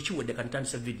ekigula lugi kiwedde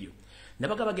kanitandisa video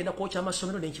nabaga bagenda kwokya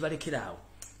amasomero nenkibalekerawo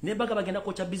nembaga bagenda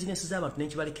kwokya bizinesi z'abantu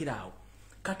nenkibalekerawo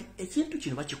kati ekintu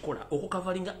kino bakikola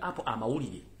okukavalinga apo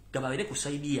amawulire gababeere ku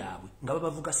saidi yaabwe nga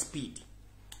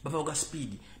bavuga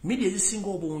speed media ezisinga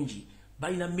obungi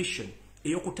balina mission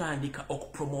ey'okutandika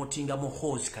okupromotinga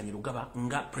Muhoozi Kanyirugaba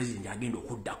nga president agenda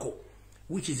okuddako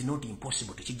which is not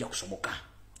impossible tekijja kusoboka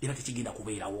era tekigenda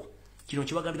kubeerawo kino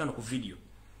kibagambira no ku video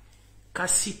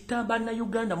kasita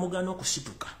bannayuganda mugana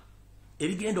okusituka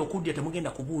ebigenda okuddya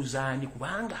temugenda kubuuzaani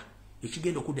kubanga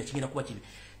ekigenda okuddya kigenda kuba kibi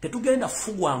tetugenda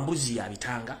fugwa mbuzi ya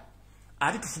bitanga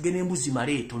ate tufuge n'embuzi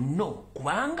maleeto no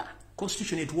kubanga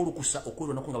constitution etuwa olukusa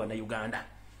okwelonako nga bannayuganda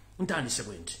ntandise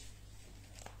bwe nti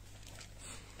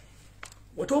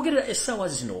wetwogerera essaawa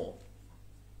zino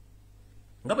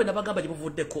nga bwe nabagamba gye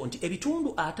buvuddeko nti ebitundu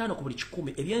 5 ku buli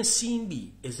 100 ebyensimbi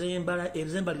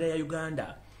ez'embalira ya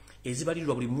Uganda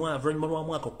ezibalirirwa buli luvannyuma lwa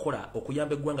mwaka okukola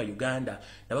okuyamba eggwanga Uganda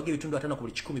nabaga ebitundu 5 ku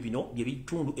buli 100 bino bye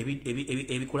bitundu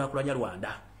ebikulaakulanya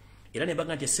Rwanda era ne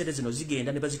baga nti essente zino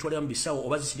zigenda ne bazitwalira mu bisawo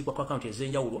oba zisirikwa ku akaunti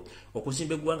ez'enjawulo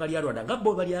okuzimba eggwanga lya Rwanda nga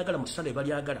bo balyagala mu sitanda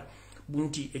balyagala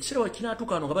nti ekiseera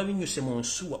kinaatuuka wano nga babinyuse mu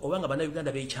nsuwa oba nga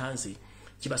bannayuganda beekyanze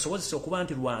kibasobozesa okuba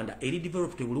nti Rwanda eri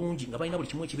developed bulungi nga balina buli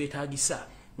kimu ekibeetaagisa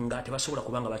nga tebasobola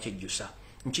kubanga bakyejjusa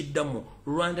nkiddamu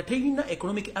Rwanda terina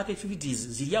economic activities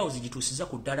ziriawo zigituusiza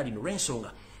ku ddala lino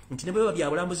lw'ensonga nti ne bweba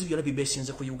byabulambuzi byonna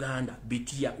bibeesinze ku Uganda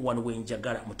bitya wano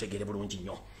wenjagala mutegere bulungi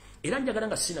nnyo era njagala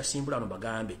nga sinasimbula no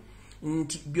bagambe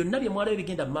nti byonna bye mwala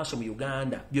bigenda mu maaso mu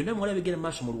Uganda byonna mwala bigenda mu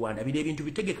maaso mu Rwanda bire ebintu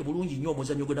bitegeke bulungi nnyo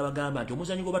omuzannyo gwe nabagamba nti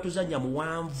omuzannyo gwe batuzannya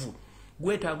muwanvu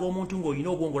gwetaaga omuntu ng'olina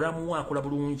obwongo olamuwa akola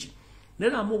bulungi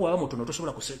nera mu bwaba mutono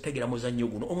tosobola kutegera muzannyo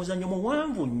guno omuzannyo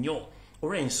muwanvu nnyo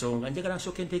olw'ensonga njagala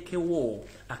nsooke nteekewo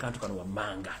akantu kano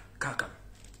wammanga kaka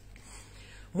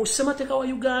mu ssemateeka wa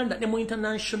Uganda ne mu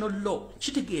international law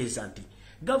kitegeeza nti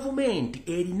gavumenti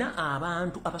erina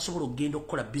abantu abasobola okugenda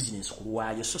okukola bizinesi ku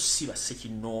lwayo so si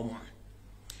bassekinnoomu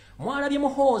mwalabye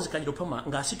Muhoozi Kanyirugaba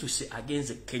ng'asituse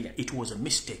agenze Kenya it was a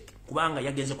mistake kubanga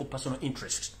yagenze ku personal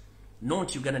interest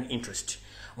not Ugandan interest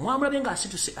mwamulabye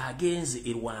ng'asituse agenze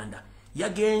e Rwanda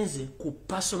yagenze ku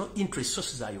personal interest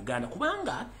sources za Uganda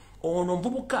kubanga ono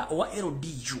mvubuka owa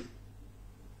LDU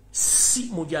si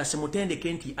mujase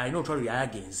mutendeke nti alina otwalo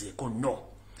yagenzeeko no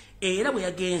era bwe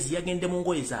yagende mu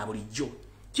ngoye za bulijjo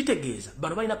kitegeeza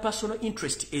bano balina personal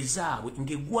interest ezaabwe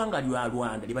ng'eggwanga lya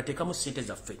Rwanda libateekamu ssente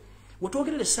zaffe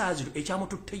wetwogerere essaawa zino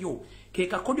ekyamututteyo ke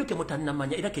kakodyo ke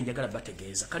mutannamanya era ke njagala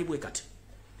bategeeza kali bwe kati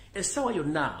essaawa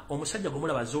yonna omusajja gwe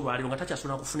mulaba olwaleero nga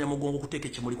takyasobola kufunira mugongo kuteeka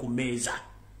ekimuli ku mmeeza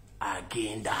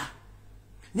agenda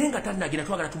naye nga tannagenda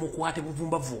twagala tumukwate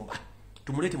buvumbavumba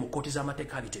tumuleete mu kkooti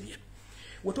z'amateeka abitebye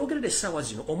wetwogerere essaawa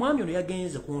zino omwami ono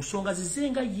yagenze ku nsonga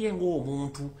zizenga ye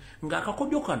ng'omuntu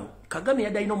ng'akakodyo kano Kagame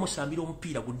yadde omusambira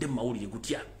omupiira gudde mu mawulire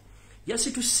gutya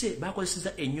yasituse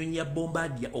bakozeseza ennyonyi ya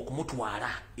Bombardier okumutwala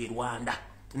e Rwanda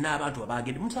n'abantu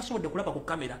abagende mutasobodde kulaba ku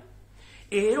kamera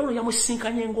era ono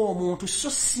yamusinkanye ng'omuntu so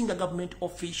singa government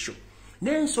official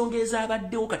n'ensonga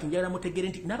ezabaddewo kati njagala mutegere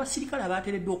nti n'abasirikale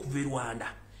abateereddwa okuva e Rwanda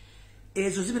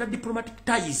ezo zibira diplomatic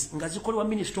ties nga zikolebwa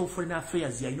Minister of Foreign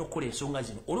Affairs yalina okukola ensonga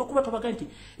zino olw'okuba twabaga nti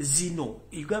zino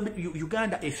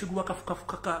Uganda efigurwa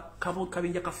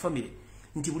kabinja ka family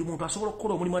nti buli muntu asobola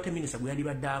okukola omulimu ate minisita gwe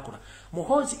yandibadde akola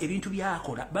Muhoozi ebintu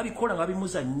byakola babikola nga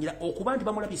babimuzannyira okuba nti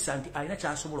bamulabisa nti alina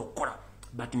kyasobola okukola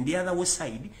but on the other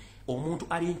side omuntu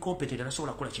ali incompetent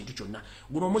atasobola kukola kintu kyonna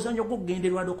guno omuzannyo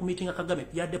gw'okugenderwa n'okumiitinga Kagame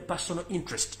yadde personal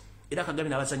interest era Kagame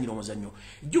n'abazannyira omuzannyo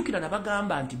jjukira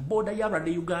nabagamba nti booda ya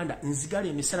Rwanda Uganda nzigala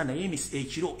emisana naye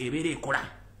ekiro ebeera ekola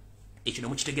ekyo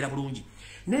nemukitegera bulungi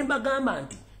ne mbagamba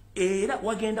nti era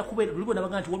wagenda kubeera lulibo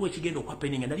nabaga nti waliwo ekigenda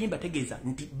okwapeninga nali mbategeeza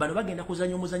nti bano bagenda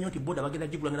kuzannya omuzannyo nti booda bagenda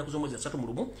gigulangana kuza omwezi 3 mu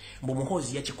lumu mbu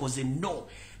Muhoozi yakikoze no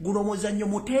guno omuzannyo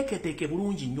muteeketeeke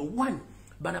bulungi nnyo one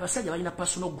bano abasajja balina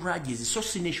personal grudges so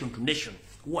si nation to nation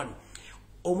one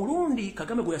omulundi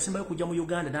Kagame gwe yasembayo kujja mu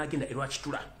Uganda n'agenda e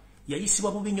Rwakitula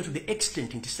yayisibwa bubi nnyo to the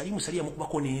extent nti Salimu Sali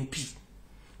yamukubako n'empi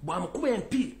bw'amukuba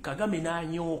empi Kagame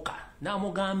n'anyooka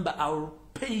n'amugamba I'll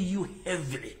pay you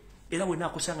heavily era we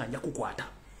naakusanga nja kukwata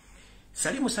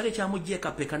Salimu Sali ekyamujja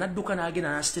ekapeka n'adduka n'agenda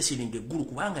n'asitesiringa eggulu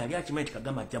kubanga yali akimanyi nti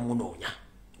Kagame ajja munoonya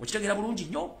okitegeera bulungi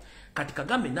nnyo kati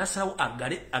Kagame n'asalawo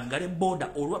aggale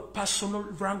border olwa personal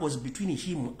wrangles between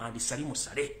him and Salimu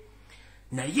Sale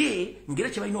naye ngera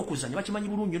kye balina okuzanya bakimanyi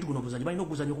bulungi nti guno obuzanyi balina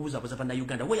okuzanya okubuzaabuza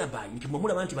bannayuganda whereby nti mwe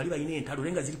mulaba nti bali balina entalo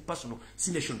naye nga ziri personal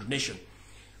si nation to nation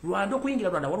Rwanda okuyingira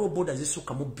Rwanda waliwo border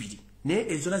zisukka mu 2 naye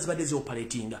ezona zibadde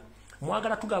zioperatinga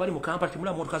mwagala tuga abali mu Kampala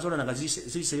temula motoka zona nga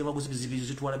zisebe maguzi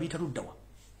zitwala biyita luddawa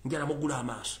njala mugula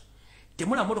amaaso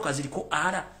temula motoka ziriko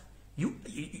ara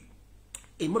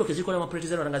emotoka ziriko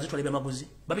n'amapuletizano nga zitwala ebyamaguzi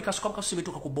babikasuka bakasusi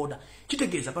bituuka ku boda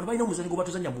kitegeeza bano balina omuzannyo gwe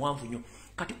batuzannya muwanvu nnyo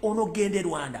kati ono gende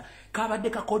Rwanda kabadde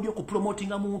kakodyo ku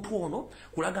promotinga muntu ono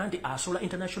kulaga nti asola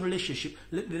international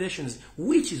relations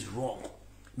which is wrong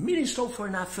Minister of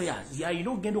Foreign Affairs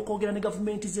yalina okugenda okwogera ne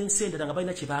gavumenti z'ensendera nga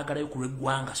balina kye baagalayo ku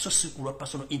lw'eggwanga so si ku lwa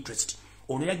personal interest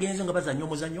ono yagenze nga bazannya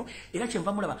omuzannyo era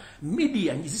kyenva mulaba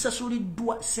media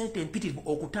zisasuliddwa ssente empitirivu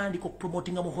okutandika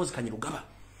okupromotinga Muhoozi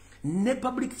Kanyarugaba ne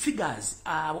public figures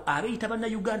abeeyita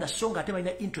bannayuganda so nga ate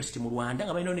balina interest mu Rwanda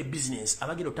nga balina ne business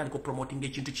abagenda okutandika okupromotinga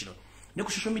ekintu kino ne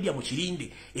ku social media mu kirinde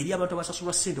eri abantu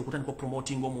abasasulwa ssente okutandika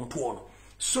okupromotinga omuntu ono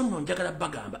so nno njagala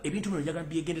bagamba ebintu bino njagala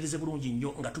byegendereze bulungi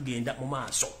nnyo nga tugenda mu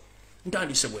maaso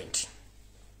ntandise bwe nti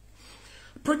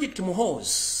Project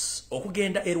Muhoozi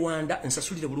okugenda e Rwanda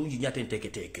nsasulire bulungi nnyo ate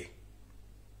nteeketeeke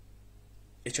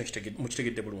ekyo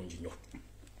mukitegedde bulungi nnyo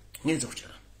ngenze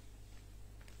kukyala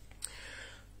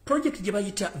project gye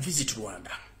bayita Visit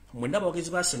Rwanda mwenna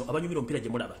abawagezi baaseno abanyumira omupiira gye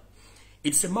mulaba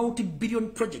it's a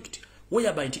multi-billion project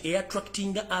whereby nti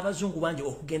attracting abazungu bangi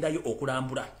okugendayo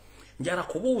okulambula njala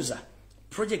kubuuza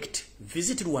project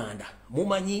Visit Rwanda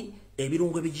mumanyi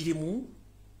ebirungo ebigirimu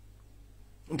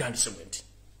ntandise bwe nti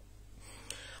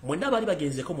mwenna abaali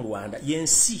bagenzeko mu Rwanda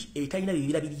yensi etalina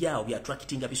bibira biryawo bya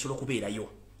attracting bisolo kubeerayo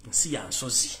nsi ya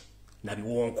nsozi na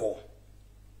biwonko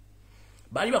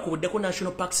baali bakubuddeko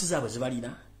national parks zaabwe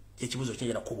zebalina ekibuzo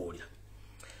kyenjala kubuulira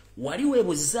wali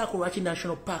weebuuzizaako lwaki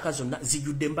national park zonna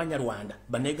zijjudde mbanya Rwanda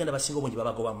bannayuganda basinga obungi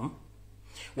babagobamu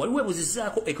wali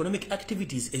weebuuzizaako economic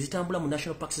activities ezitambula mu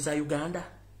national parks za Uganda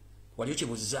waliyo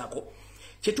kyebuuzizaako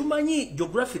kyetumanyi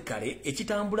geographically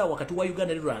ekitambula wakati wa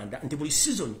Uganda ne Rwanda nti buli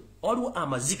season waliwo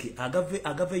amazike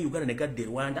agava Uganda ne gadde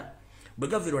Rwanda bwe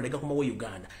gava Rwanda gakomawo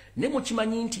Uganda ne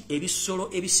mukimanyi nti ebisolo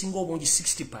ebisinga obungi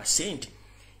 60%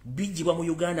 bijibwa mu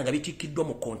Uganda nga bitikiddwa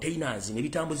mu containers ne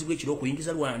bitambuzibwa ekiro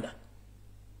okuyingiza Rwanda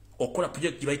okola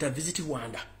project gye bayita Visit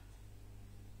Rwanda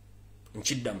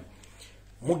nkiddamu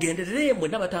mugenderere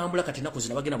mwenna batambula kati naku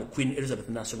zina bagenda mu Queen Elizabeth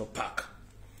National Park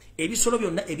ebisolo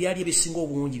byonna ebyali ebisinga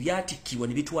obungi byatikkibwa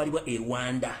ne bitwalibwa e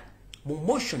Rwanda mu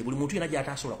motion buli muntu yena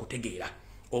gy'atasobola kutegeera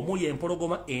omuli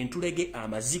empologoma entulege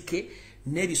amazike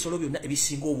n'ebisolo byonna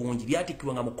ebisinga obungi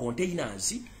byatikkibwa nga mu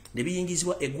containers ne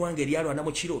biyingizibwa eggwanga eryalwana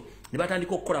mu kiro ne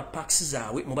batandika okukola parks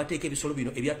zaabwe mu bateeka ebisolo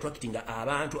bino ebyattractinga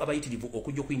abantu abayitirivu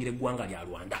okujja okuyingira eggwanga lya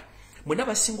Rwanda. Mwenna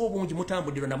basinga obungi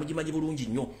mutambudde na mugimanyi bulungi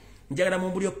nnyo. Njagala mu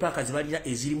mbulyo paaka zibalira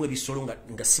ezirimu ebisolo nga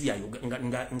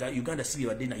Uganda si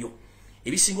byebadde nayo.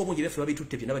 Ebisinga obungi beffe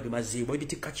babitutte byonna babimazeewo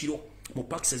babitikka kiro mu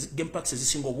game parks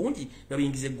ezisinga obungi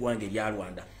babiyingiza eggwanga erya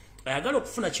Rwanda. Ayagala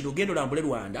okufuna kiro gendo lambule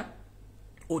Rwanda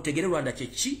otegere Rwanda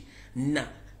kyeki na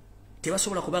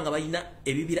tebasobola kubanga bayina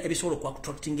ebibira ebisobola ku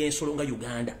attracting ensolo nga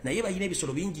Uganda naye bayina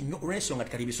ebisolo bingi nnyo olw'ensonga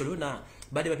kati ebisolo na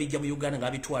bade babijja mu Uganda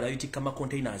nga babitwala bitikka ma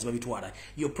containers babitwala.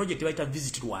 Yo project bayita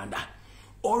Visit Rwanda.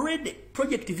 Already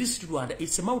project Visit Rwanda,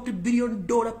 it's a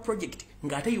multi-billion-dollar project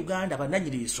nga ate Uganda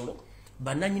bananyiri bisolo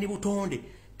bananyiri butonde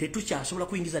tetukyasobola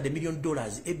kuyingiza $1 million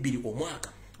ebbiri omwaka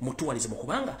mu tourism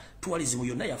kubanga tourism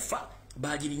yonna yafa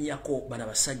bagirinyako bana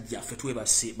basajja ffe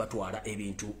twebase batwala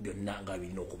ebintu byonna nga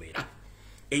birina okubeera.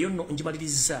 Eyo nno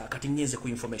njimaliriza kati ngenze ku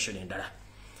information endala.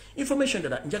 Information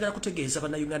endala njagala kutegeeza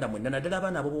bana Uganda mwenna naddala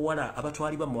abaana ab'obuwala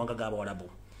abatwalibwa mu mawanga g'abawalabu.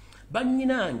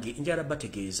 Bannyinange njagala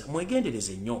bategeeza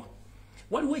mwegendereze nnyo.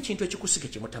 Waliwo ekintu ekikusike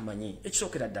kye mutamanyi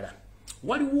ekisookera ddala.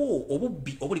 Waliwo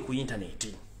obubbi obuli ku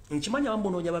internet. Nkimanyi abamu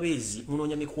munoonya babeezi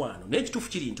munoonya mikwano naye ekituufu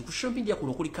kiri nti ku social media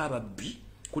kuno kuliko ababbi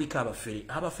kuliko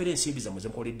abafere ensimbi zammwe ze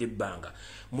mukoledde ebbanga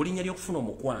mu linnya ly'okufuna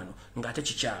omukwano ng'ate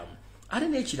kikyamu. Ate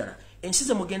n'ekirala ensi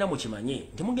ze mugenda mukimanye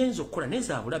nti mugenza okukola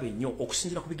n'ezaabulabe nnyo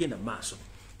okusinziira ku bigenda mu maaso.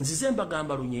 Nzize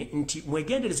mbagamba lunye nti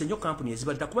mwegendereze nnyo kampuni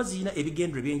ezibalira kuba zirina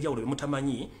ebigendero eby'enjawulo bye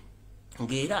mutamanyi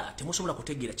ng'era temusobola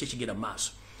kutegeera ki ekigenda mu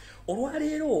maaso.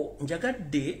 Olwaleero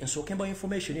njagadde nsooke mbawo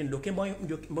information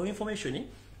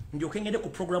ndyoke ngende ku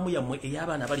programu yammwe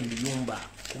ey'abaana bali mu biyumba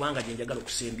kubanga gye njagala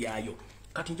okusembyayo.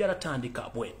 Kati njala tandika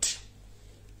bwet.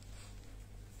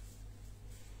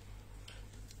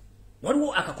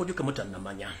 Waliwo akakodyo ke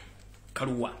mutannamanya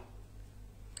kaluwa.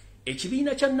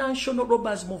 Ekibiina kya National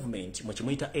Robbers Movement mu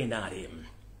kimuyita NRM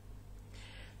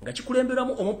nga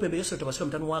kikulemberwamu omupembereso Tabasira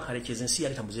mutano wa Kalekezi ensi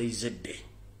yali tambuzeyizedde.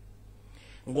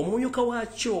 Ng'omumyuka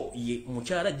waakyo ye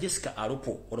mukyala Jessica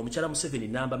Alupo ono mukyala Museveni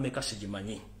namba meka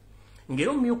sigimanyi.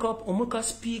 Ngero omumyuka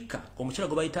speaker omukyala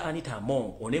gwe bayita Anita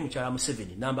Among one mukyala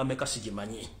Museveni namba meka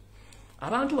sigimanyi.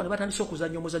 Abantu bano batandise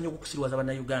okuzannya omuzannyo gw'okusirwaza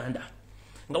bannayuganda.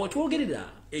 Nga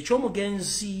wetwogerera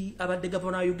ekyomugenzi abadde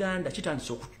gavana wa Uganda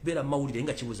kitandise okubeera mu mawulire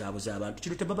nga kibuzaabuza abantu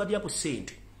kino tebababyako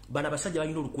ssente bana abasajja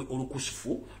balina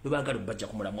olukusufu lwe baagala bajja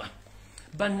ku mulamwa.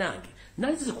 Bannange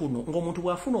nazize kuno ng'omuntu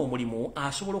bw'afuna omulimu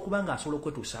asobola okuba nga asobola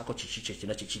okwetuusaako kiki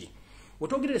kyekina kikiri.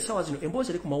 Wetwogerera essaawa zino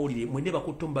emboozi eri ku mawulire mwenne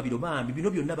bakutta mu babiro bambi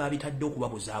bino byonna baabitadde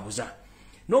okubabuzaabuza.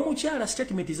 N'omukyala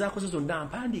statement zaakoze zonna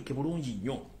mpandiike bulungi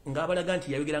nnyo ng'abalaga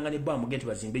nti yayogeranga ne bamugge nti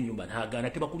bazimbe ennyumba n'agaana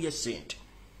tebakulya ssente.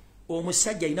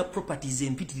 Omusajja alina properties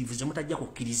empitirivu ze mutajja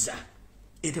kukkiriza.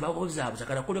 Tebabuzaabuza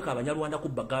kanakolyo k'Abanyarwanda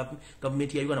kubba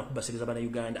gavumenti ya Uganda kubbasereza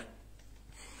Bannayuganda.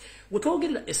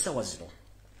 Wetwogerera essaawa zino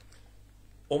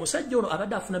omusajja ono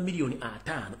abadde afuna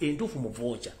 $5,000,000 entuufu mu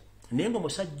voucher naye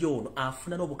ng'omusajja ono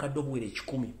afuna n'obukadde obuwera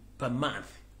 10 per month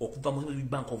okuva mu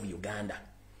Bank of Uganda.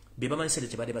 Be bamanyi sente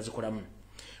kye badde bazikolamu.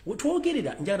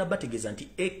 Wetwogerera njagala bategeeza nti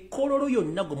ekkololo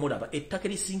yonna gwe mulaba ettaka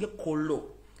erisinga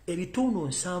ekkololo ebitundu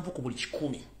 7 ku buli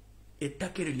 100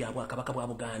 ettaka eryo lya Bwakabaka bwa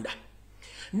Buganda.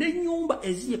 N'ennyumba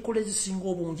eziri ekkololo ezisinga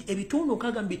obungi ebitundu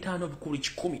 65 ku buli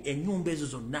 100 ennyumba ezo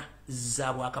zonna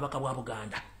za Bwakabaka bwa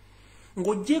Buganda.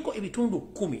 Ng'oggyeko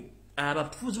ebitundu 10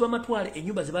 abafuzi b'amatwale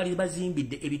ennyumba ze baali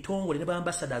bazimbidde ebitongole ne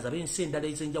bambasadaza ab'ensi endala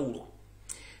ez'enjawulo.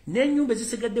 N'ennyumba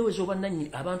ezisigaddewo ez'obwannannyini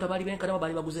abantu abaali benkanamu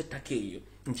baali baguze ettaka eyo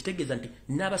nkitegeeza nti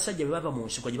n'abasajja be bava mu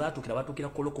nsiko gye batuukira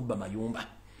kkolo kubba mayumba.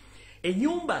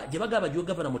 Ennyumba gye bagaba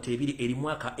gavana Muteebire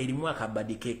erimu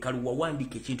akabadike kaluwa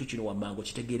wandiika ekintu kino wamangu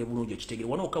kitegeere bulungi okitegeere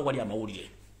wanooka wali amawulire.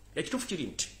 Ekituufu kiri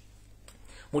nti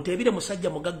Muteebire musajja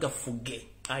mugagga fugge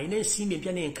alina ensimbi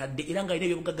empya n'enkadde era ng'alina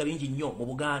ebyobugagga bingi nnyo mu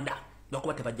Buganda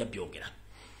lwakuba tebajja byogera.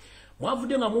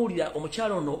 Mwavudde nga muwulira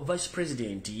omukyala ono Vice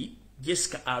President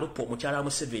Jessica Alupo mukyala wa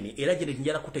Museveni era gye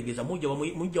njala kutegeeza mujja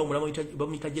omulamu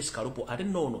bamuyita Jessica Alupo ate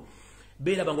noono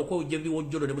beeraba ng'okwewujja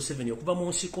ebiwojjolo ne Museveni okuva mu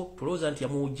nsiko tulowooza nti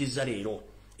yamuwujjiza leero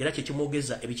era kye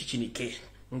kimwogeza ebikikinike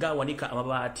ng'awanika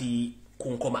amabaati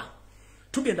ku nkoma.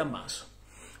 Tugenda mu maaso.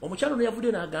 Omukyala ono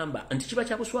yavudde n'agamba nti kiba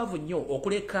kya buswavu nnyo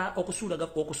okuleka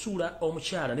okusuula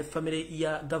omukyala ne famire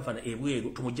ya gavana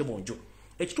ebweru tumujje bonjo.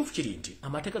 Ekituufu kiri nti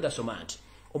amateeka gasoma nti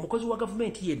omukozi wa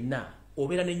gavumenti yenna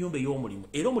obeera n'ennyumba ey'omulimu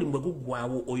era omulimu bwe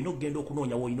guggwaawo olina okugenda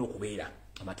okunoonya w'olina okubeera.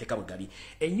 Amateeka bwe gali.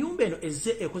 Ennyumba eno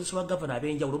ezze ekozesebwa gavana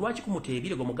ab'enjawulo lwaki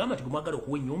kumuteebire gwe mugamba nti gumwagala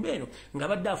okuwa ennyumba eno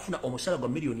ng'abadde afuna omusala gwa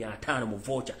 $5,000,000 mu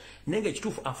voucher naye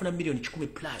ng'ekituufu afuna $10,000,000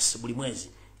 plus buli mwezi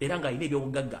era ng'alina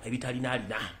ebyobugagga ebitalina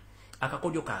alina.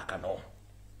 Akakodyo kaakano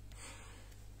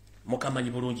mukamanyi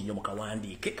bulungi nnyo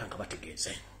mukawandiike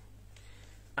kankabategeeze.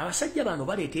 abasajja bano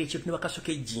baleeta ekintu ne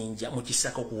bakasoka ejjinja mu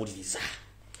kisaka okuwuliriza.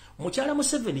 Mukyala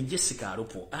Museveni Jessica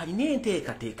Alupo alina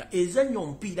enteekateeka ezannya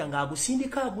omupiira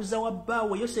ng'agusindika aguza wa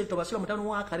bbaawe Yoseri Tobasula mutano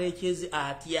wa Kareekyezi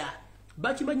atya.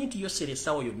 Bakimanyi nti Yoseri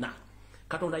essaawa yonna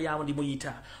Katonda yawo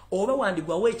ndimuyita oba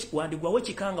wandigwawo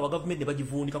ekikanga wa gavumenti ne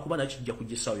bagivuunika kuba nakyo kijja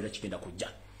kujja essaawa yonna kigenda kujja.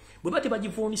 Bwe bate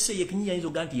bagivuunise ye kinyinya yinza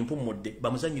oga nti mpummudde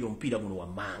bamuzannyira omupiira guno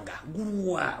wammanga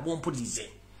gulwa bwompulirize.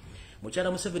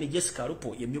 Mukyala Museveni Jessica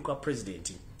Alupo yemmyuka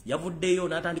pulezidenti yavuddeyo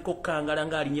n'atandika okukangala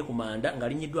ng'alinye ku manda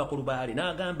ng'alinyiddwako lubaale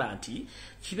n'agamba nti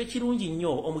kibe kirungi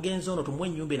nnyo omugenzi ono tumuwe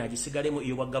ennyumba n'agisigalemu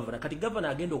ey'obwa gavana kati gavana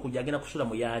agenda okujja agenda kusula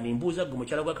mu yaani mbuuza gwe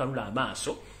mukyala gwa Kanula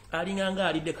amaaso alinga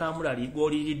ng'alidde kamulali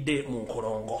gw'oliridde mu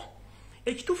nkolongo.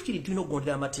 Ekituufu kiri tulina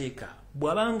okugondera amateeka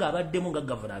bw'abanga abaddemu nga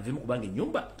gavana aveemu kubanga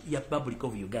ennyumba ya Republic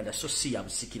of Uganda so si ya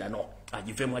busikirano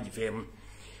agiveemu.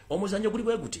 Omuzannyo guli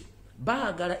bwe guti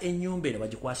baagala ennyumba eno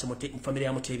bagikwase mu famire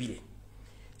ya Muteebire.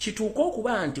 Kituuka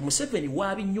okuba nti Museveni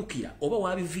waabinyukira oba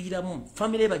waabiviiramu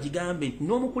famire bagigambe nti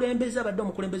n'omukulembeze abadde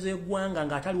omukulembeze w'eggwanga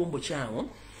ng'ataliwo mu bukyamu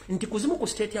nti kuzimu ku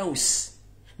State House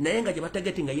naye nga gye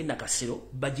bategeti nga ye Nakasero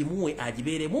bagimuwe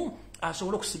agibeeremu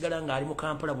asobole okusigala ng'ali mu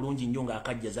Kampala bulungi nnyo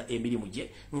ng'akajjaza emirimu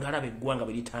gye ng'alaba eggwanga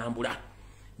bwe litambula.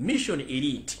 Mission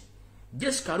Elite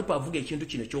Jessica Alupo avuga ekintu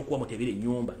kino ky'okuwa Muteebire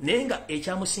ennyumba naye nga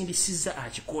ekyamusindisizza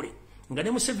akikole. Nga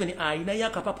ne Museveni ayina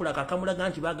yakapapula kakamulaga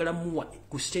nti baagala muwa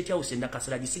ku State House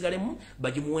Nakasero agisigalemu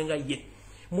bagimuwenga ye.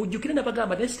 Mujjukire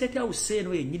nabagamba ne State House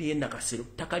eno yennyini ye Nakasero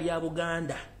ttaka lya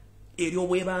Buganda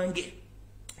ery'obwebange.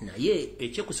 Naye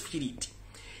ekyekusifu kiri nti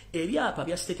ebyapa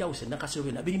bya State House Nakasero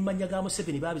byonna biri mu mannya ga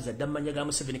Museveni baabizadda mu mannya ga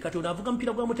Museveni kati ono avuga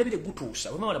mupiira gwa Muteebire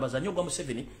gutuusa bwe bamala bazannyo gwa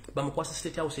Museveni bamukwasa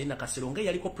State House Nakasero nga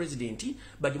yaliko pulezidenti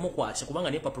bagimukwase kubanga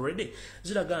ne papurede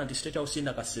ziraga nti State House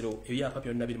Nakasero ebyapa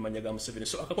byonna biri mu mannya ga Museveni.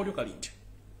 So akakodyo kali nti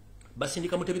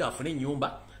basindika Muteebire afune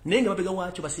ennyumba naye nga babega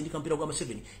waakyo basindika mupiira gwa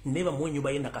Museveni naye bamuwe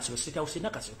ennyumba ye Nakasero State House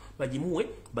Nakasero bagimuwe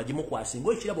bagimukwase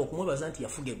ng'ekirabo okumwebaza nti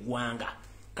yafuga eggwanga.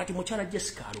 Kati mukyala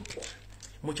Jessica Alupo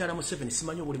mukyala Museveni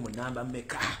simanyi obuli mu namba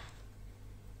mmeka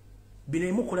bino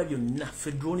emukola byonna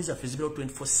federoni zaffe zibiro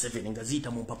 24/7 nga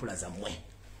ziyita mu mpapula zammwe.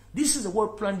 This is a well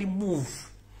planned move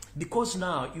because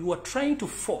now you are trying to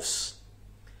force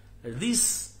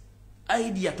this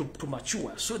idea to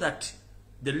mature so that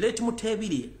the late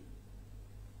Muteebire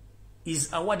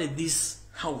is awarded this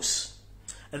house.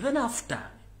 And then after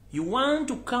you want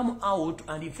to come out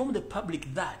and inform the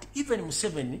public that even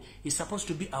Museveni is supposed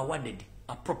to be awarded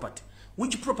a property.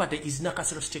 Which property is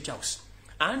Nakasero State House?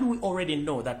 And we already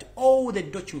know that all the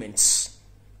documents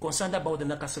concerned about the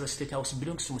Nakasero State House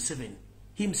belongs to Museveni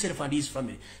himself and his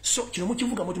family. So kino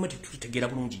mukivuga mutimati tutegeera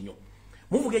bulungi nnyo.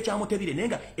 Muvuga ekya Muteebire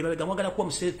nenga ebabega mwagala kuwa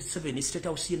Museveni State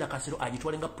House ye Nakasero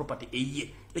agitwalenga property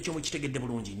eye. Ekyo mukitegedde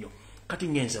bulungi nnyo. Kati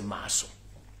ngenze maaso.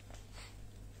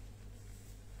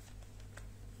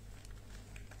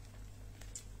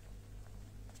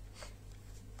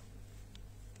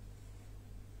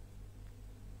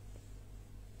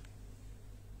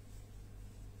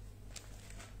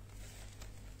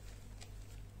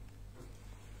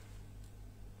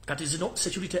 Kati zino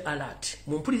security alert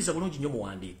mumpuliriza bulungi nnyo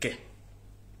muwandiike.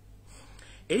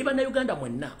 Eri bannayuganda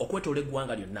mwenna okwetoola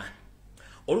eggwanga lyonna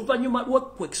oluvannyuma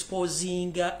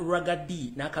lw'okuexposinga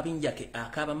Ragadi n'akabinja ke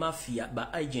akaba mafia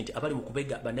ba agent abali mu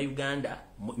kubega bannayuganda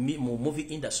mu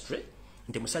movie industry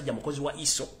nti musajja mukozi wa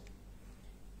ISO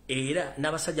era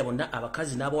n'abasajja bonna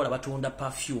abakazi n'abawala batunda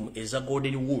perfume eza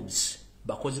Golden Woods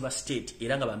bakozi ba state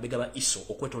era nga bambega ba ISO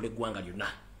okwetoola eggwanga lyonna.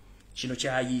 Kino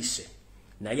kyayiise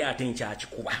naye ate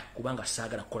nkyakikuba kubanga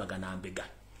saagala kukolagana mbega.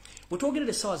 Bwetwogerera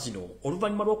essaawa zino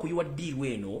oluvannyuma lw'okuyiwa ddiiru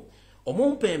eno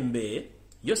omumpembe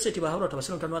Yoseti Bahawula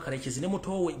Tobasula mutano wa Kareekyezi ne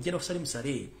mutowe Gen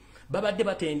Muhoozi babadde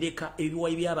batendeka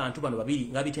ebiwayi by'abantu bano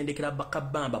babiri nga bitendekera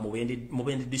Bakabamba mu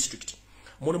Bende district.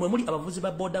 Muno mwe muli abavuzi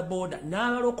ba boda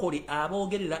n'abalokole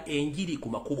aboogerera enjiri ku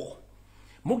makubo.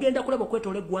 Mugenda kulaba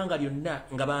okwetoola eggwanga lyonna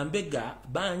nga bambega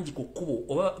bangi ku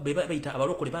kkubo oba bayita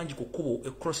abalokole bangi ku kkubo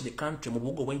across the country mu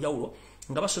bubuga obw'enjawulo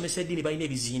nga basomesa eddiini balina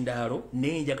ebizindaalo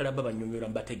n'enjagala babannyonnyola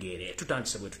mbategeere.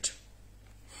 Tutandise bwe tuti.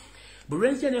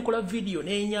 Bulenzi nekola video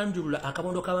n'enyanjulula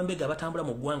akabondo k'abambega batambula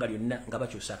mu ggwanga lyonna nga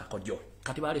bakyusa akakodyo.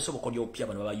 Kati baleese obukodyo obupya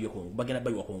bano bagenda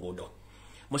bayiwa ku nguudo.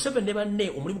 Museveni ne banne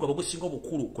omulimu gwabwe gusinga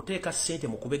obukulu kuteeka ssente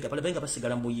mu kubega balabenga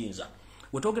basigala mu buyinza.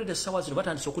 Wetwogeredde essaawa zino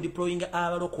batandise okudeployinga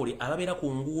abalokole ababeera ku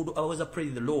nguudo abaweza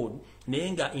pray the Lord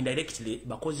naye nga indirectly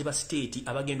bakozi ba state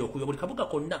abagenda okuyiwa buli kabuga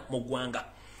konna mu ggwanga.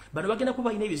 Bano bagenda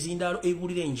kuba balina ebizindaalo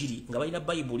ebibuulira enjiri nga balina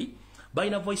Bayibuli,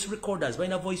 balina voice recorders,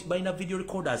 balina video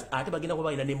recorders ate bagenda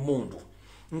kuba balina n'emmundu.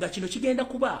 nga kino kigenda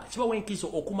kuba kibawa enkizo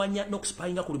okumanya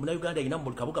n'okusipayinga ku buli Uganda ina mu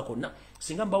buli kabuga konna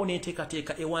singa mbawo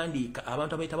n'enteekateeka ewandiika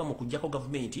abantu abayitaba mu kujjako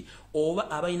gavumenti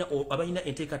oba abayina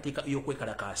enteekateeka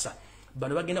y'okwekalakaasa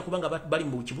bano bagenda kuba nga bali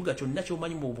mu kibuga kyonna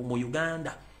ky'omanyi mu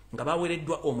Uganda nga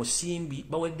bawereddwa omusimbi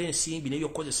baweredde ensimbi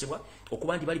n'ebyokukozesebwa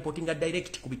okuba nti balipotinga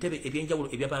direct ku bitebe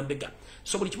ebyenjawulo ebyabambega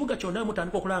so buli kibuga kyonna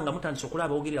mutandika okulaba nga mutandise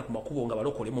okulaba abawogerera ku makubo nga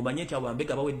balokole mumanye nti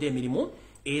abambega bawedde emirimu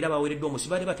era bawereddwa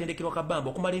omusibaale batendekerwa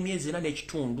kabamba okumala emyezi 4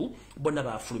 n'ekitundu bonna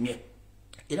bafulumye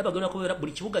era bagenda kubeera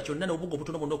buli kibuga kyonna n'obugo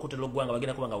butono bonna okutera oggwanga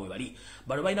bagenda kuba nga we bali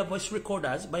bano balina voice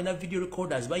recorders balina video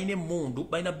recorders balina emmundu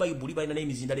balina bayibuli balina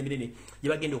n'emizindalo eminene gye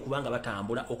bagenda okuba nga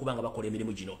batambula okuba nga bakola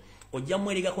emirimu gino ojja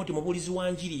mweregako nti mubulizi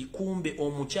wa njiri kumbe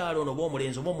omukyalo ono oba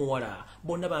omulenzi oba omuwala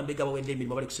bonna bambega bawedde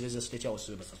emirimu bali kusereza state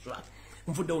house basasula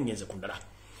nvuddewo ngenze ku ndala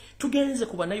tugenze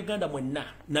ku bannayuganda mwenna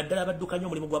naddala abaddukanya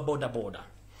omulimu gwa boda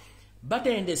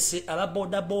batendese aba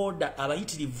boda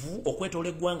abayitirivu okwetoola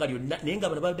eggwanga lyonna naye nga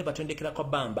bano babadde batendekera kwa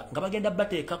bamba nga bagenda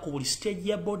bateeka ku buli stage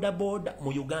ya boda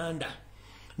mu Uganda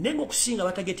naye ng'okusinga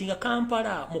batagetinga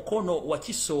Kampala Mukono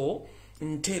Wakiso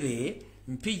Ntebe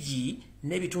Mpigi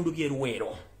n'ebitundu by'e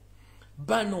Luweero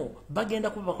bano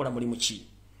bagenda kuba bakola mulimu ki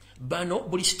bano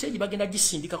buli stage bagenda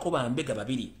gisindikako bambega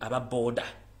babiri aba boda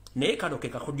naye kano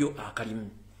ke kakodyo akalimu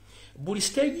buli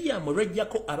stage ya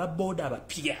mulwejjako aba boda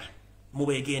abapya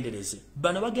mubegendereze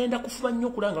bano bagenda kufuba nnyo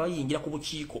okulanga bayingira ku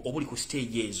bukiiko obuli ku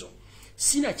stage ezo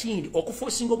sina kindi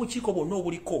okuforcinga obukiiko bwonna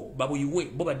obuliko babuyiwe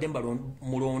bo badde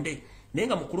mulonde naye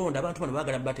nga mu kulonda abantu bano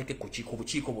baagala bateeke ku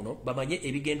bukiiko buno bamanye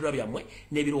ebigendera byammwe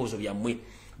n'ebirowoozo byammwe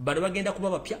bano bagenda kuba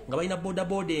bapya nga balina boda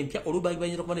empya oluba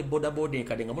bayinza kuba ne boda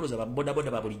enkadde nga mulooza boda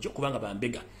ba bulijjo kubanga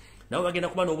bambega nabo bagenda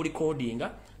kuba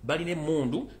n'obulikodinga balina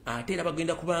emmundu ate era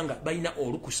bagenda kubanga balina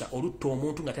olukusa olutta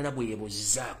omuntu nga talina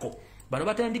bweyebuuzizaako bano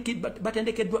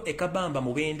batendekeddwa ekabamba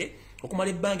mubende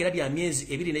okumala ebbanga lya myezi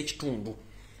 2 n'ekitundu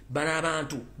bano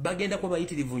abantu bagenda kuba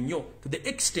bayitirivu nnyo to the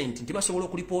extent nti basobola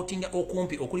okulipotinga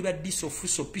okumpi okuli ba diso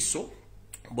fuso piso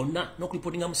bonna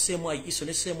n'okulipotinga mu semwayi iso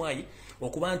ne semwayi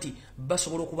okuba nti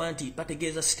basobola okuba nti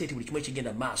bategeeza state buli kimu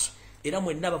ekigenda maaso era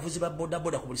mwenna abavuzi ba boda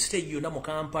ku buli stage yonna mu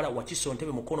Kampala Wakiso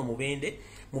Ntebe Mukono mubende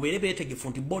mubeere beetegefu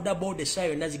nti boda essaawa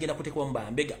yonna zigenda kuteekwa mu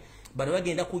bambega bano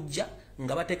bagenda kujja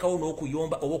nga bateekawo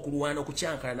n'okuyomba oba okulwana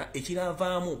okukyankalana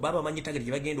ekiravaamu baba bamanyi tageti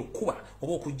gye bagenda okukuba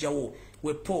oba okugjawo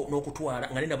wepo n'okutwala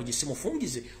nga nena bugisi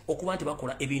mufungize okuba nti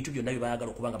bakola ebintu byonna bye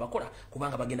baagala okuba nga bakola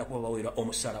kubanga bagenda kuba baweerwa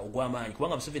omusala ogw'amaanyi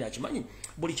kubanga Museveni akimanyi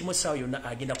buli kimu essaawa yonna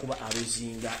agenda kuba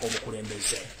aluzinga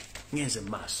omukulembeze ngenze mu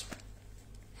maaso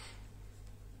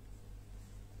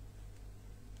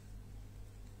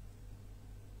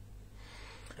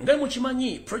Ngai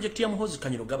mukimanyi project ya Muhoozi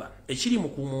Kanyirugaba ekiri mu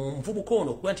nvubuko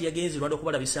ono kuba nti yagenze Rwanda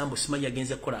okubala bisambo simanyi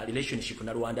yagenze kola relationship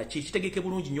na Rwanda kitegeke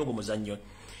bulungi nnyo muzannyo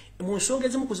mu nsonga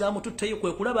ezimu kuzaamu tutteyo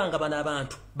kwe kulabanga bana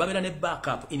abantu babeera ne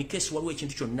backup in case waliwo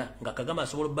ekintu kyonna nga Kagama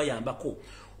asobola bayambako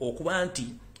okuba nti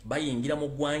bayingira mu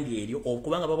ggwanga eryo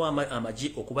okubanga baba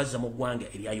amaji okubazza mu ggwanga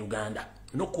erya Uganda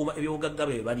n'okuuma ebyobugagga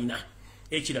bye balina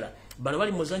ekirala bano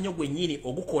bali muzannyo gwennyini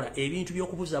ogukola ebintu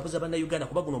by'okubuzaabuza banna Uganda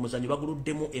kuba guno omuzannyo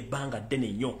baguluddemu ebbanga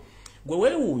ddene nnyo gwe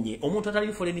weewuunye omuntu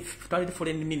atali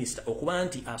foreign minister okuba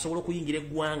nti asobola okuyingira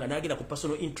eggwanga n'agenda ku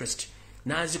personal interest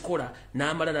n'azikola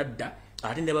n'amala nadda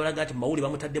ate ne balaga nti mawuli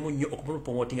bamutaddemu nnyo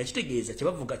okupromotinga kitegeeza kye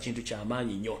bavuga kintu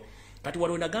ky'amaanyi nnyo kati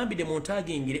waliwo nagambidde mu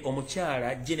ntaagingire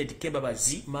omukyala Janet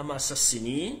Kembabazi Mama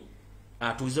Assasini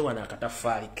atuuze wano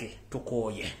akataffaali ke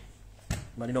tukooye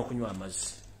balina okunywa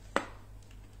amazzi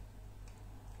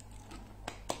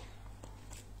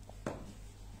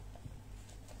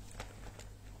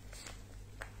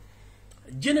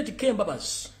Janet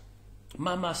Kembabazi,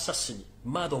 Mama Assassin,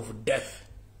 Mother of Death.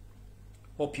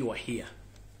 Hope you are here.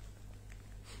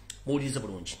 Mulize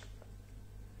bulungi.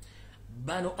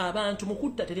 Bano abantu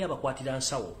mukutta teri abakwatira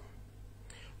nsawo.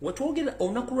 Wetwogera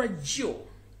olunaku lwa jjo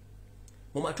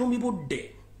mu matumbi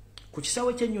budde ku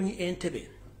kisaawe ky'ennyonyi Entebbe.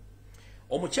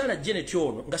 Omukyala Janet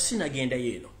ono nga sinagenda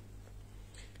yeeno.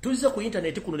 Tuzza ku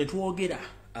internet kuno ne twogera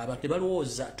abantu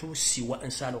balowooza tusiwa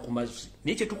ensaano ku mazzi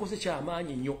naye kye tukoze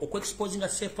ky'amaanyi nnyo okuexposinga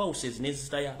safe houses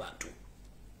n'enzita y'abantu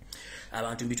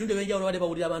abantu mbitundu ebyenjawulo badde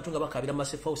bawulira abantu nga bakabira mu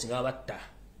safe house nga babatta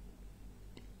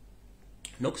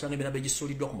n'okusanga emirembe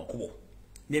egisuuliddwa ku makubo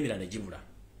n'emirala ne gibula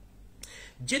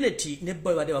Janet ne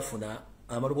Boy badde bafuna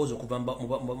amaloboozi okuva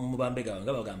mu bambega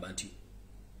nga bagamba nti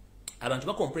abantu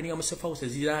bakomplaininga mu safe house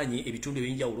eziraanye ebitundu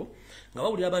ebyenjawulo nga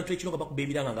bawulira abantu ekiro nga bakuba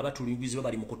ebiranga nga batulingizibwa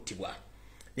bali mu kuttibwa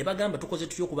ne bagamba tukoze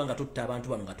tutyo kubanga tutta abantu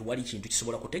bano nga tuwali kintu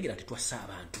kisobola kutegera tetwassa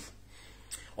abantu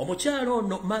omukyalo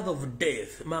ono Mother of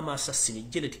Death Mama Assassin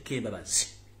Janet Kembabazi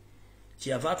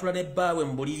kyava atula ne bbaawe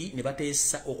mu buliri ne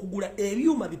bateesa okugula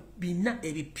ebyuma bina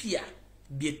ebipya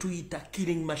bye tuyita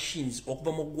killing machines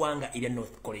okuva mu ggwanga erya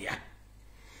North Korea.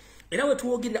 Era we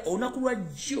tuwogerera olunaku lwa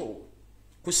jjo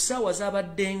ku ssaawa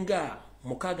z'abaddenga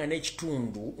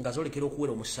 6:30 nga zoolekera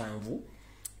okuwera 7,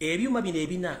 ebyuma bino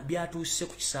ebina byatuuse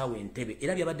ku kisaawe Entebbe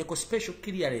era byabaddeko special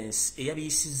clearance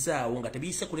eyabiyisizaawo nga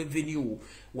tebiyise ku revenue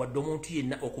wadde omuntu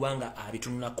yenna okubanga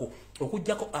abitunulako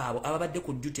okujjako abo ababadde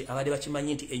ku duty abadde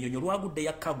bakimanyi nti ennyonyo lwagudde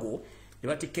ya cargo ne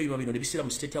batikka ebyuma bino ne bisiira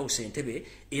mu State House Entebbe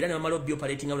era ne bamala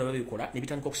operating abo babikola ne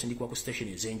bitandika okusindikibwa ku station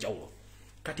ez'enjawulo.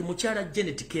 Kati mukyala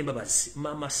Janet Kembabazi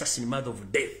mama assassin mother of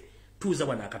death tuuza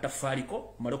bwana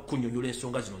akatafaaliko mala okunyonyola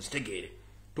ensonga zino zitegeere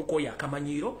tukoya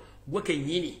akamanyiiro gwe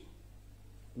kennyini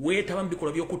weetaba mu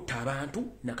bikolwa by'okutta abantu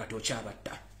nakati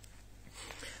okyabatta.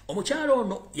 Omukyala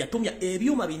ono yatumya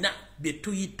ebyuma bina bye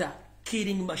tuyita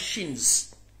killing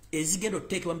machines ezigenda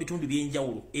okuteekebwa mu bitundu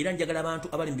by'enjawulo era njagala abantu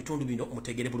abali mu bitundu bino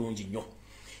mutegere bulungi nnyo.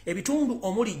 Ebitundu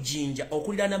omuli Jinja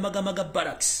okuliraana Magamaga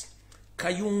Barracks,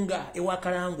 Kayunga ewa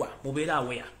Kalangwa mubeera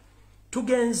aweya,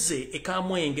 tugenze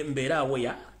Ekamwenge mbeera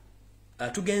aweya,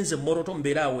 tugenze Moroto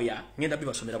mbeera aweya, ngenda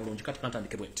bibasomera bulungi kati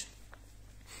kantandike bwenti.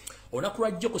 Olunaku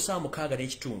lwa jjo ku ssaawa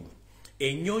 6:30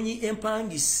 ennyonyi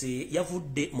empangise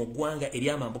yavudde mu ggwanga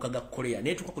ery'amambuka ga Korea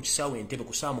n'etuuka ku kisaawe Entebbe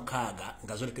ku ssaawa 6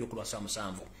 nga zoolekera ku lwa ssaawa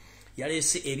 7.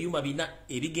 Yaleese ebyuma bina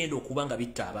ebigenda okuba nga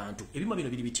bitta abantu. Ebyuma bino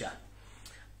biri bitya?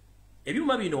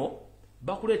 Ebyuma bino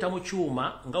bakuleeta mu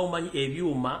kyuma nga omanyi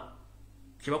ebyuma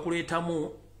kye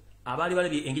bakuleetamu abaali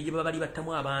balabye engeri gye babali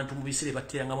battamu abantu mu biseera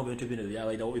batterangamu ebintu bino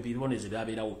ebiboneze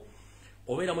byabeerawo.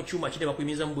 Obeera mu kyuma kide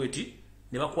bakuyimiza mu bweti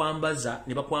ne bakwambaza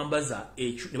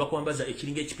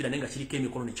ekiringa ekipira nenga kiriko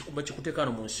emikono ne kikuba kikuteeka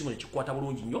no mu nsimu ne kikwata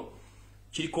bulungi nnyo.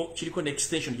 Kiriko ne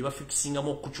extension gye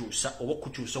bafikisingamu okukyusa oba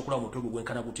okukyusa okulaba omutwe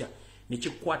gwenkana gutya ne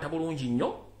kikwata bulungi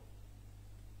nnyo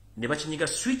ne bakinyiga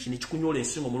switch ne kikunyola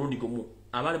ensingo mulundi gumu.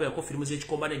 Abaana bayako firimu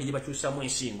z'ekikombane gye bakyusamu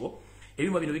ensingo.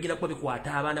 Ebyuma bino bigenda kuba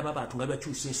bikwata abaana b'abantu nga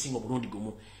bakyusa ensingo mulundi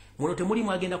gumu. Muno temuli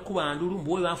mwagenda kuba ndulu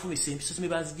mbuwe banfumisa empiso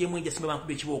bazigyemu enja sime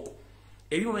bankuba ekibooko.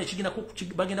 Ebyuma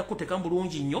bagenda kuteeka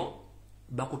bulungi nnyo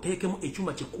bakuteekemu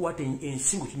ekyuma kikwata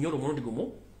ensingo kinyola omulundi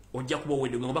gumu ojja kuba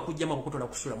owedde nga bakuggyama okutola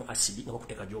kusula mu asidi nga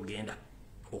bakuteeka gy'ogenda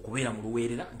okubeera mu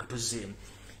luweerera nga tozzeemu.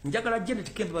 Njagala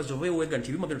Janet Kembabazi obeewega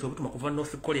nti ebyuma bino tubituma kuva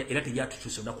North Korea era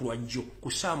tebyatukyuse olunaku lwa jjo ku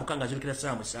ssaawa 6 nga zolekera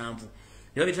ssaawa 7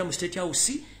 ne babireeta mu State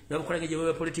House ne bakola ng'egye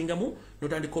babapolitingamu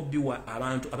n'otandika obbiwa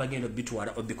abantu abagenda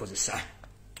obbitwala obbikozesa.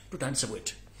 Tutandise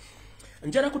bwete.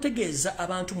 Njala kutegeeza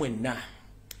abantu mwenna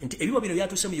nti ebyuma bino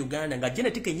byatuuse mu Uganda nga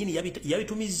Janet kennyini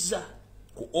yabitumizza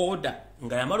ku order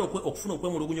nga yamala okufuna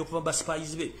okwemulugunya okuva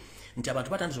baspies be nti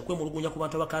abantu batandise okwemulugunya ku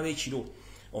bantu abakaaba ekiro.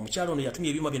 Omukyalo ono yatumya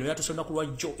ebyuma bino byatuuse olunaku lwa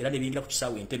jjo era ne biyingira ku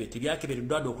kisaawe Entebbe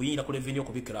tebyakebereddwa dda okuyingira ku revenue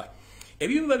okubikira.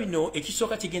 Ebyuma bino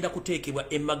ekisooka kigenda kuteekebwa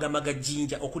Magamaga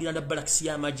Jinja okuliraana Barracks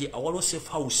y'amagye awaliwo safe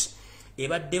house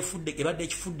ebadde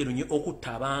ekifudde nnyo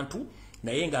okutta abantu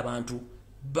naye ng'abantu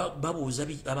babuuza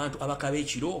abantu abakaaba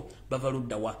ekiro bava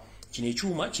luddawa. Kino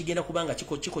ekyuma kigenda kubanga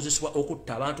kikozesebwa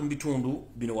okutta abantu mu bitundu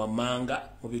bino wammanga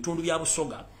mu bitundu bya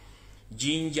Busoga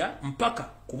Jinja mpaka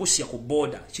kubusya ku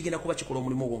border kigenda kuba kikola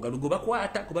omulimu ogwo nga lugo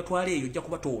bakwata kubatwala eyo ojja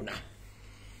kubatoona.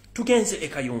 Tugenze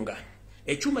Ekayunga.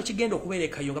 Ekyuma kigenda okubeera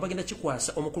Ekayunga bagenda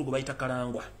kikwasa omukulu gwe bayita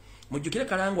Kalangwa. Mujjukire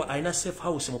Kalangwa alina safe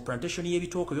house mu plantation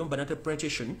y'ebitooke by'omu Banana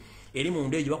plantation eri mu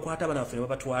ndeeji bakwata abana baffe ne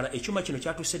babatwala. Ekyuma kino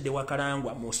kyatuusedde wa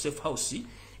Kalangwa mu safe house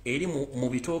eri mu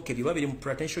bitooke bye babiri mu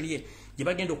plantation ye gye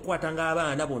bagenda okukwata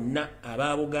ng'abaana bonna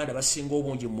aba Buganda basinga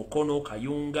obungi mu Mukono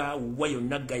Kayunga wa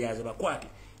yonna Gayaza bakwate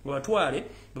nga batwale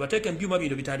babateeke mu byuma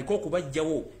bino bitandika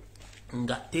okubajjawo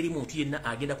nga teri muntu yenna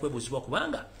agenda kwebuuzibwa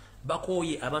kubanga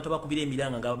bakooye abantu abakubira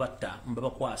emiranga nga babatta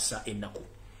mbabakwasa ennaku.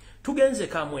 Tugenze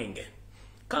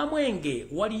Kamwenge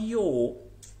waliyo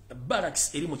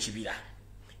Barracks eri mu kibira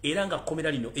era nga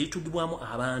kkomera lino eritugibwamu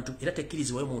abantu era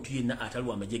tekkirizibwayo muntu yenna atali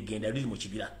w'amagye genda liri mu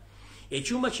kibira.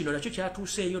 Ekyuma kino nakyo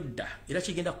kyatuuseeyo dda era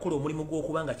kigenda kukola omulimu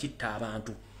gw'okubanga kitta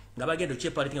abantu nga bagenda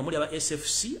okyepalitinga muli aba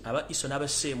SFC aba ISO n'aba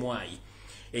CMY.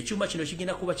 Ekyuma kino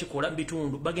kigenda kuba kikola mu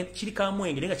bitundu kiri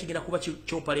Kamwenge naye nga kigenda kuba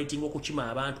kyopalating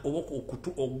okukima abantu oba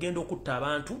okugenda okutta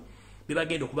abantu be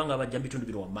bagenda okubanga bajja mu bitundu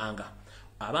bino wammanga.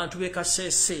 Abantu b'e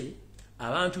Kasese,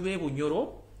 abantu b'e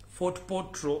Bunyoro, Fort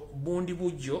Potro, Bundi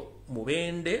Bujjo,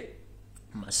 Mubende,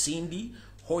 Masindi,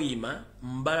 Hoima,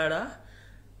 Mbalala,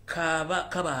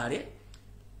 Kabale,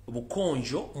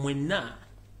 Bukonjo, mwenna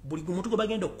buli muntu gwe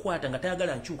bagenda okukwata nga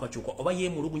tayagala nkyukakyuka oba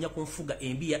yeemulugunya ku nfuga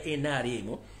embi ya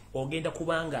NRM ogenda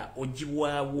kubanga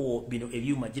ogibwawo bino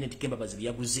ebyuma Janet Kembabazi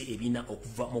byaguze ebina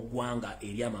okuva mu ggwanga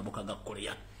ery'amambuka ga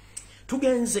Korea.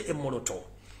 Tugenze Moroto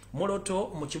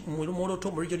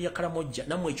mu region ya Karamoja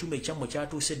namwe ekyuma ekyammwe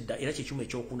kyatuuse dda era kyekyuma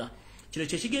ekyokuna. kino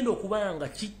kye kigenda okubanga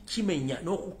kimenya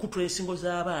n'okukutura ensingo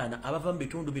z'abaana abava mu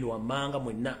bitundu bino wammanga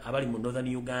mwenna abali mu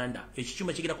Northern Uganda.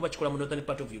 Ekikyuma kigenda kuba kikola mu Northern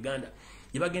part of Uganda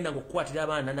gye bagenda ng'okukwatira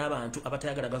abaana n'abantu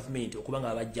abatayagala gavumenti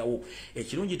okubanga abajjawo.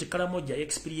 Ekirungi ti Karamoja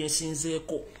experience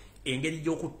nzeeko engeri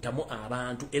gy'okuttamu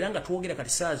abantu era nga twogera kati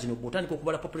saa zino bw'otandika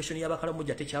okubala population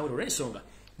y'Abakaramoja tekyawera olw'ensonga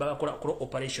babakola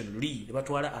operation Lee ne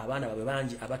batwala abaana babe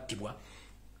bangi abattibwa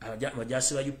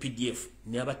abajasi ba UPDF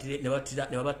ne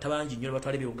babatta bangi nnyo ne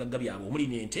batwala ebyobugagga byabwe omuli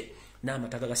n'ente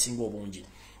n'amataka gasinga obungi.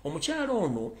 Omukyalo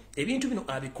ono ebintu bino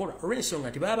abikola olw'ensonga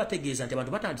nti baba bategeeza nti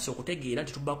abantu batandise okutegeera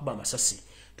nti tuba kuba amasasi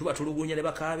tuba tulugunya ne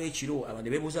bakaaba ekiro abantu ne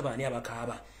beebuuza baani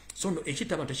abakaaba. So no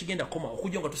ekitama tekigenda koma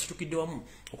okujja nga tusitukidde wamu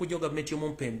okujja gavumenti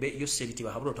y'omumpembe yoseriti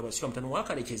bahabula otabasika mutano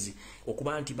wakalekezi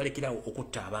okuba nti balekerawo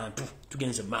okutta abantu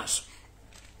tugenze maaso.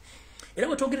 Era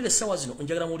bwe twogerera essaawa zino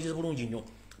njagala muwulirize bulungi nnyo.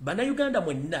 Bannayuganda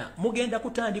mwenna mugenda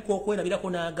kutandika okwerabirako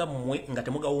n'agammwe nga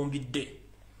temugawumbidde.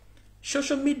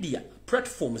 Social media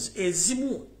platforms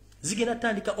ezimu zigenda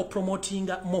tandika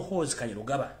opromotinga Muhoozi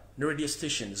Kanyarugaba ne radio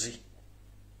stations.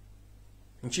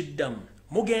 Nkiddamu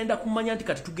mugenda kumanya nti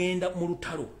kati tugenda mu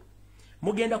lutalo.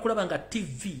 Mugenda kulaba nga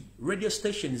TV, radio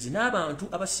stations n'abantu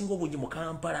abasinga obungi mu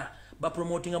Kampala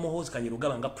bapromotinga Muhoozi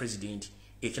Kanyarugaba nga president.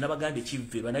 Ekyo nabaganda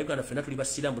kive Bannayuganda ffenna tuli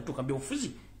basiraamu tutuuka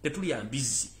byobufuzi tetuli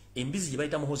ambizi. Embizi gye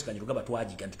bayita Muhoozi Kanyarugaba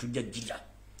twagiga nti tujja gira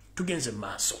tugenze mu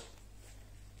maaso.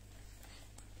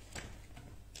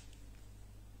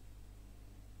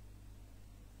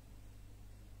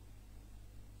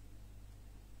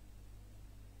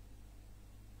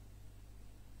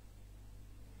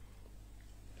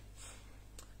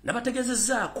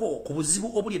 Nabategezezzaako ku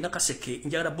buzibu obuli Nakaseke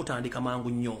njagala butandika mangu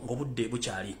nnyo ng'obudde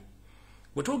bukyali.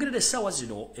 Bwe twogerera essaawa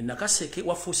zino Nakaseke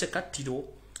wafuuse kattiro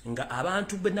nga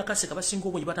abantu be Nakaseke abasinga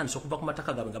obungi batandise okuva ku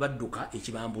mataka gaabwe nga badduka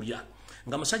ekibambulira.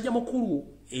 Nga musajja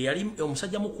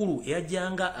mukulu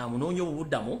eyajjanga amunoonya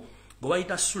obubuddamu gwe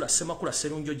bayita Sula Ssemakula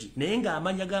Sserunjogi naye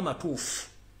ng'amanya g'amatuufu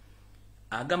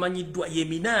agamanyiddwa ye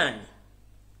Minaani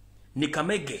ne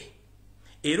Kamege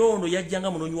era ono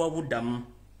yajjanga munoonyi wa buddamu.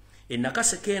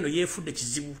 Nakaseke eno yeefudde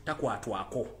kizibu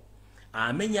takwatwako.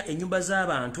 Amenya ennyumba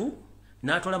z'abantu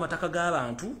n'atwala amataka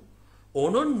g'abantu.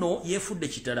 Ono nno yeefudde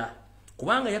kitala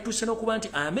kubanga yatuuse n'okuba nti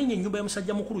amenya ennyumba ya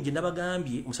musajja mukulu gye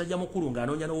nabagambye musajja mukulu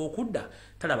ng'anoonya n'owokudda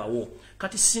talabawo.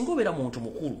 Kati singa obeera muntu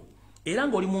mukulu era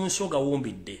ng'oli mu nsi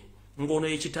ogawumbidde ng'ono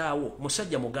yekitaawo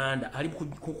musajja muganda ali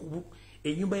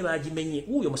ennyumba ye baagimenye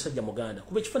wuuyo musajja muganda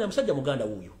kuba ekifaananyi musajja muganda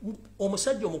wuuyo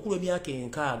omusajja omukulu emyaka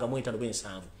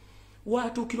 65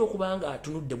 watuukira okubanga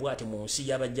atunudde bw'ati mu nsi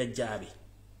y'abajjajjaabe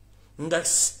nga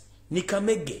ni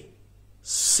Kamege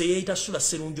seyeeyita Sula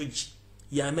Sserunjogi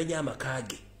yamenya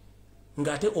amakaage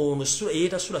ng'ate ono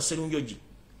yeeyita Sula Sserunjogi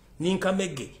ni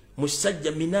Kamege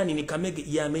musajja Minaani ni Kamege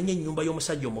yamenya ennyumba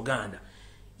y'omusajja omuganda.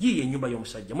 Yiyo ennyumba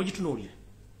y'omusajja mugitunuulire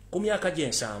ku myaka gye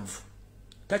 7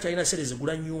 takyalina ssere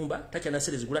zigula nnyumba takyalina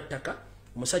ssere zigula ttaka.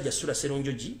 Omusajja Sula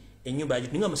Sserunjogi ennyumba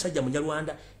yagitunga musajja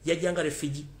Munyarwanda yajjanga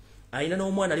refugee ayina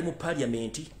n'omwana ali mu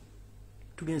parliamenti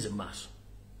tugenze mu maaso.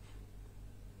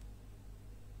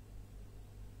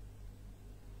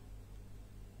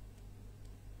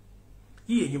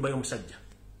 Yiyo ennyumba y'omusajja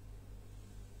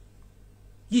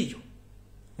yiyo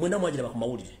mwena mwagiraba ku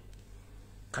mawulire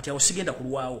kati awo sigenda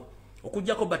kulwawo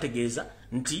okujjako bategeeza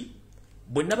nti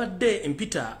bwe nabadde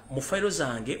empita mu fayiro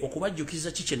zange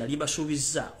okubajjukiza kikye nali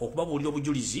mbasuubizza okubabuulira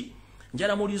obujulizi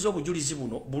njala muwuliriza obujulizi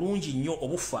buno bulungi nnyo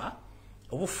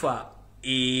obufa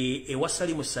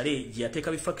ewasali musale gye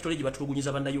yateeka bifactory gye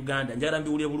batulugunyiza Bannayuganda njagala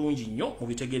mbiwulire bulungi nnyo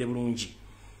mubitegeere bulungi.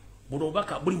 Buno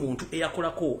obubaka buli muntu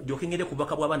eyakolako gyokengere ku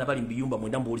bubaka bw'abaana bali mu biyumba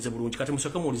mwenda muwulize bulungi kati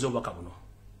musooke muwulize obubaka buno.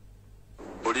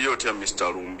 Oliyo otya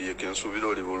Mr. Lumbuye kensuubira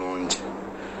oli bulungi.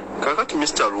 Kakati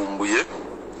Mr. Lumbuye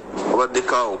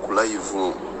obaddeko awo ku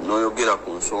live n'oyogera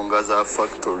ku nsonga za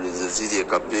factories eziri e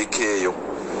Kapeeka eyo.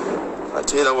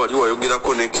 Ate era wali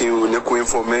wayogerako ne ku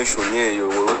information eyo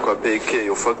ku Kapeeka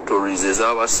eyo factories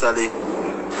ez'abasale.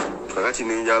 Kakati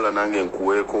nenjala nange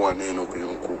nkuweeko waneeno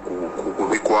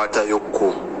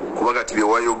kubikwatayokko. Kuba kati bye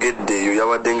wayogedde eyo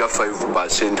yabadde nga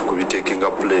 5% ku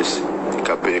bitekinga place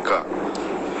Kapeeka.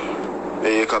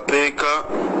 Kapeeka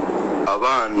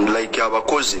abaana like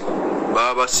abakozi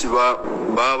babasiba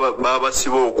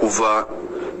okuva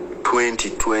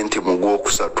 2020 mu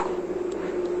Gwokusatu.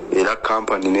 Era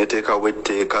kampani neteekawo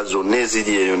etteeka zonna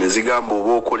eziri eyo ne zigamba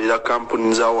oba okolera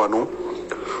kampuni za wano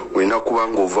olina kuba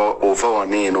nga ova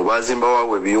wano eno. Baazimba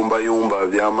waawe ebiyumbayumba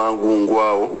by'amangungu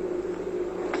awo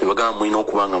ne bagamba mulina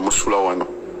okuba nga musula wano.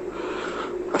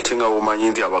 Ate nga bwomanyi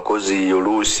nti abakozi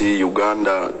oluusi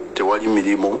Uganda tewali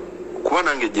mirimu. Kuba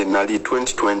nange gye nali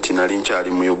 2020 nali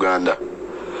nkyali mu Uganda.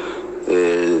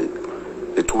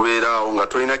 etubeeraawo nga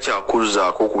tolina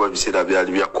kyakuzaako okuba biseera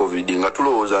byali bya covid nga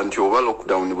tulowooza nti oba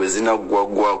lockdown bwe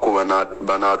zinaggwaggwako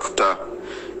banaatuta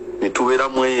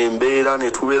netubeeramu eyo embeera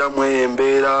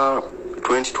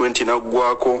 2020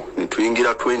 naggwako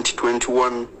netuyingira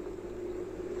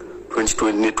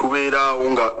 2021 netubeeraawo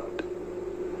nga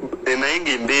naye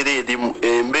ngaembeera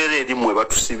erimu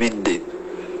ebatusibidde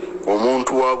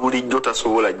omuntu wa bulijjo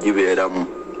tasobola gibeeramu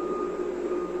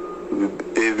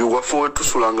ebiwafo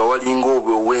wetusula nga walinga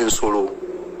ow'ensolo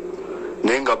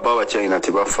naye nga bba Abachina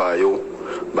tebafaayo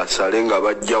basale nga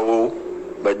bajjawo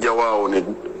awo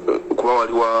kuba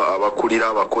waliwo abakulira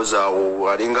abakozi awo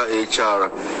alinga HR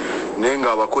naye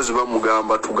nga abakozi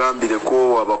bamugamba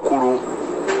tugambireko abakulu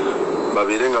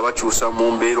babeere nga bakyusa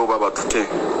mu mbeera oba batute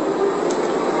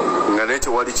nga naye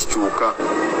tewali kikyuka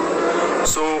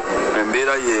so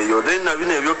embeera yeeyo then na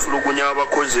bino ebyotulugunya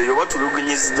abakozi eyo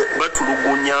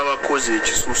batulugunya abakozi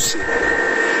ekisusse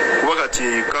kuba kati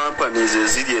companies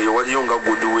eziri eyo waliyo nga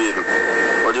goodwill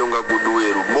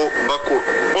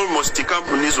almost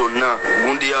companies zonna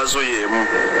gundi yazo yemu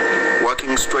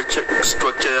working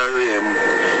structure yayo yemu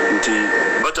nti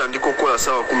batandika okukola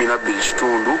ssaawa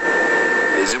 12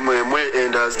 ezimu emwe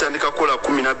endala zitandika kukola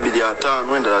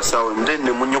 12:05 endala ssaawa emu then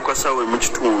nemunyuka ssaawa emu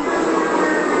kitundu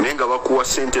naye nga bakuwa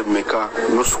ssente mmeka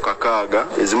nusu kakaaga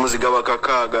ezimu zigaba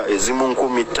kakaaga ezimu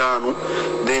 15,000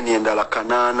 then endala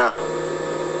 8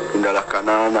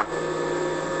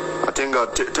 ate nga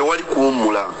tewali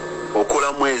kuwummula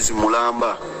okola mwezi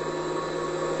mulamba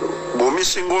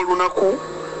bw'omisinga olunaku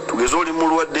tugeze oli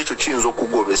mulwadde ekyo kiyinza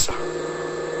okugobesa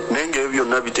naye ngaebyo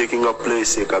byonna bitakinga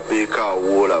place ekapeeka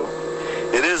awo olaba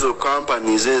era ezo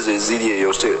companies ezo eziri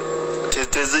eyo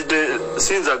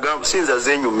sinza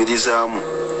zenyumirizaamu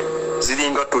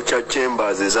ziringa tocha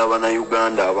chambers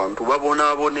ez'abannayuganda abantu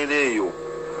babonaabonereyo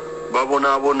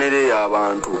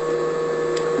abantu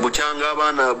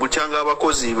bukyanga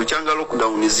abakozi bukyanga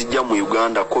lockdown zijja mu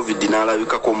Uganda covid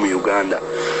n'alabikako mu Uganda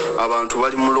abantu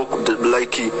bali mu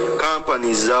like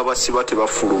companies z'abasiba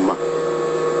tebafuluma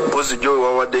mpozi jo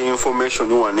wawadde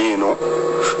information waneeno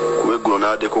kubeggulo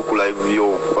n'addeko ku live yo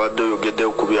wadde oyogedde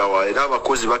okubyawa era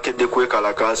abakozi bakedde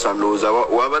kwekalakaasa ndowooza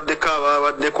wabaddeko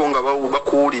ababaddeko nga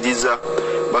bakuwuliriza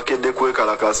bakedde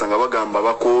kwekalakaasa nga bagamba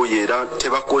bakooye era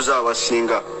tebakoze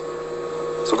abasinga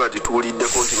so kati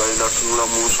tuwuliddeko nti balenda tunula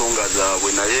mu nsonga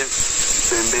zaabwe naye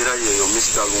embeera yeeyo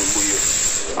Mr. Lumbuye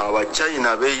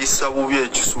Abachina beeyisa bubi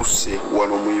ekisusse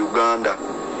wano mu Uganda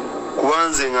kuba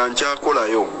nze nga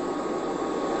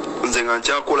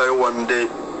nkyakolayo wande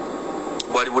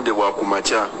bwali budde bwa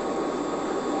kumakya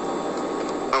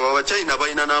Abachina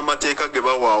balina n'amateeka ge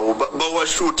bawaawo bawa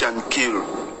shoot and kill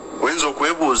oyinza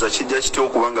okwebuuza kijja kitya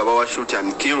okuba nga bawa shoot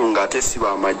and kill ng'ate si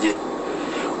bamagye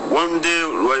wande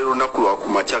lwali lunaku lwa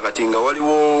kumakya kati nga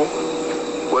waliwo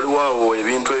awo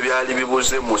ebintu ebyali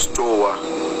bibuze mu store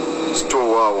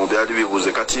awo byali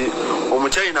bibuze kati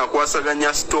Omuchina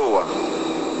akwasaganya store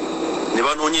ne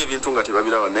banoonya ebintu nga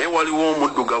tebabiraba naye waliwo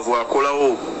omuddugavu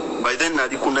akolawo by then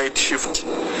nali ku night shift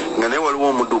nga naye waliwo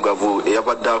omuddugavu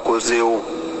eyabadde akozeewo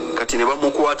kati ne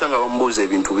bamukwata nga bamubuuza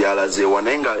ebintu byalazeewa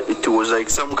naye nga it was like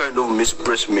some kind of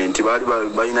misplacement baali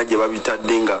balina gye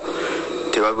babitadde nga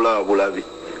tebabulaba bulabi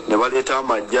ne baleeta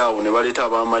amajje awo ne baleeta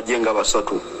ab'amagye nga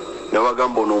 3 ne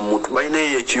bagamba ono omuntu balina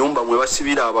eyo ekiyumba mwe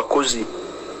basibira abakozi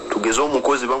tugeze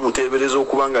omukozi bamuteebereza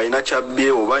okuba nga alina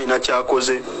kyabbye oba alina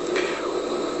kyakoze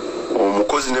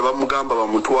omukozi ne bamugamba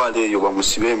bamutwale eyo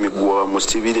bamusibe emiguwa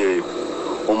bamusibire eyo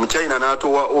Omuchina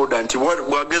n'atowa order nti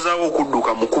bwagezaawo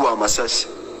okudduka mukuba amasasi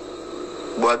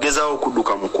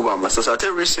ate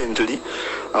recently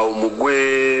awo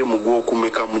mugwe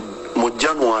okumeka mu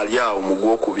January awo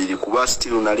mugwe okubiri kuba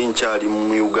still nali nkyali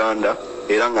mu Uganda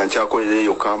era nga nkyakolera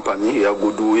eyo company eya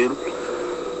goodwill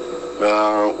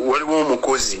waliwo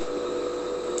omukozi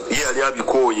ye yali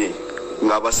abikooye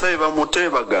ng'abasabe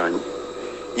bamuteebaganye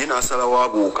ye n'asalawo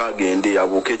abuuka agende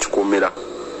abuuka ekikomera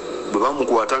bwe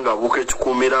bamukwata ng'abuuka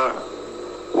ekikomera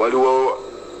waliwo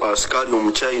asikali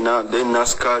Omuchina then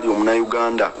n'asikali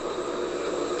Omunayuganda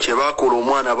kyebakola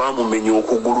omwana bamumenya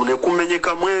okugulu ne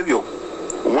kumenyekamu ebyo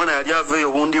omwana yali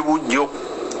aveeyo bundi bujjo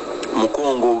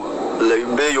mukongo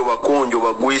beeyo bakonjo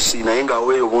bagwisi naye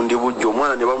ng'aweeyo bundi bujjo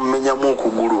omwana ne bamumenyamu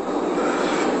okugulu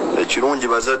ekirungi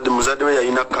muzadde we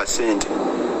yalina kasente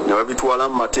ne babitwala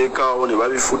mu mateeka awo ne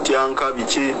babifutyanka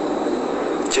biki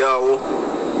kyawo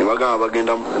ne bagamba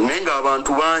bagenda naye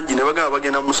ng'abantu bangi ne bagamba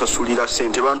bagenda musasulira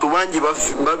ssente abantu bangi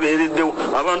babeereddewo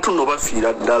abantu nno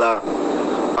bafiira ddala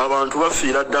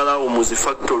mu zi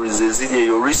factories eziri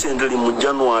eyo recently mu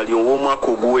January ow'omwaka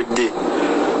oguwedde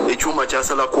ekyuma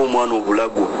kyasalako omwana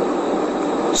obulago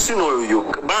sino yo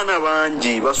baana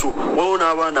bangi baso waona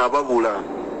abaana ababula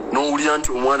n'owulira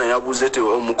nti omwana yabuze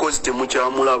omukozi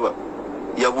temukyamulaba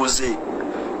yabuze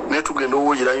ne tugenda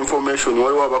owulira information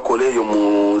waliwo abakola eyo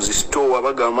mu zisitowa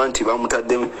bagamba nti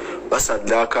bamutadde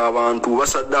basaddaaka abantu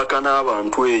basaddaaka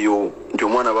n'abantu eyo nti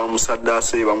omwana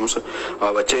bamusaddaase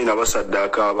abachina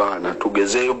basaddaaka abaana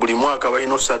tugeze buli mwaka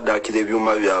balina osaddaakira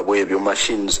ebyuma byabwe ebyo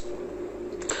machines.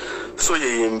 So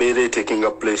ye embeera taking a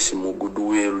place mu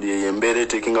goodwill ye embeera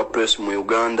taking a place mu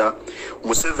Uganda.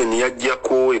 Museveni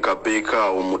yajjako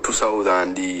ekapeeka mu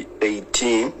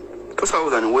 2018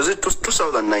 was it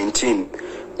 2019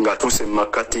 nga tuse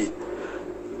makati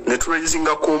ne raising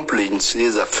complaints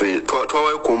ezaffe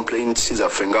twawayo complaints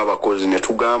ezaffe ng'abakozi ne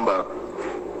tugamba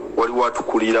waliwo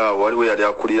atukulira waliwo yali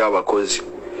akulira abakozi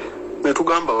ne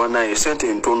tugamba banaye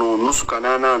sente ntono nusu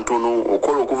kanaana ntono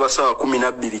okola okuva ssaawa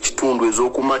 12 kitundu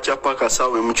ez'okumakya paka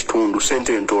ssaawa emu kitundu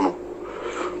sente ntono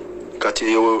kati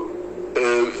eyo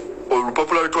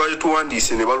olupapula lwetwali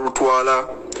tuwandiise ne balutwala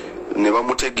ne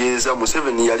bamutegeeza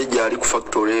Museveni yali gyali ku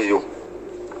factory eyo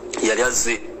yali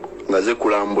azze ngaze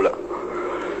kulambula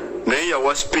naye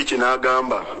yawa speech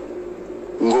n'agamba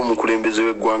ng'omukulembeze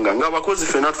w'eggwanga ng'abakozi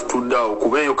ffenna tutudde awo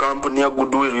kuba eyo kampuni ya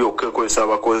goodwill yokka ekozesa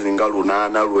abakozi nga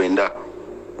 8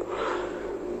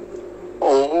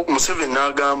 Museveni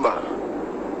n'agamba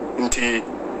nti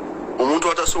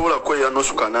omuntu atasobola kweya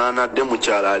nusu kanaana adde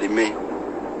mukyala alime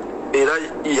era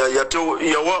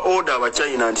yawa order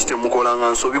abachina nti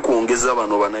temukolanga nsobi kwongeza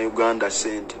bano bannayuganda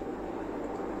sente.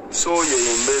 So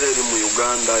ye embeera eri mu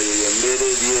Uganda ye embeera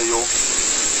eri eyo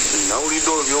nawulidde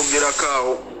obyogerako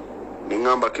awo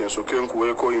neŋŋamba kensoke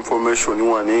nkuweeko information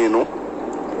wano eno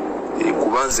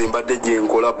kuba nze mbadde gye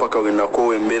nkola paka we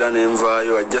nakoowa embeera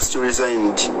n'envaayo I just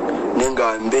resigned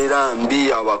nenga mbeera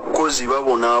mbi abakozi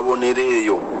babonaabonera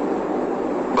eyo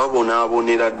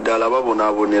babonaabonera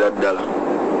ddala.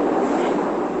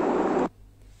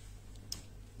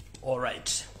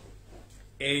 Alright.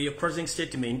 Your closing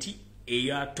statement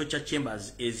eya torture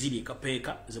chambers eziri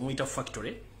kapeeka zemuyita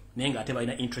factory nenga ate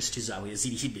balina interest zaabwe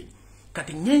eziri hidden.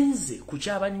 Kati nyenze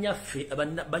kukyabanyaffe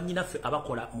banyinaffe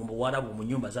abakola mu Buwarabu mu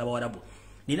nyumba z'Abawarabu.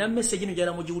 Nina message eno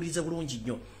njagala mugiwulirize bulungi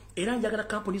nnyo. Era njagala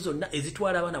kampuni zonna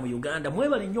ezitwala abaana mu Uganda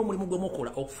mwebale nnyo omulimu gwe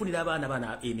mukola okufunira abaana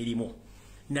bana emirimu.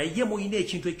 Naye muyina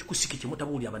ekintu ekikusiki kye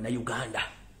mutabuulira Abannayuganda.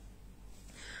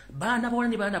 Baana bawala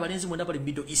ne baana balenzi mwena bali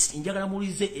Middle East njagala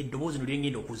mulize eddoboozi no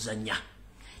lyengenda okuzannya.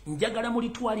 Njagala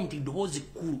mulitwali nti eddoboozi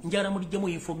kkulu njagala mulijjemu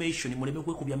information muleme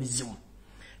kwekubya mizimu.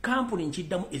 Kampuni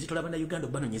nkiddamu ezitola Bannayuganda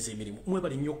banonyeza emirimu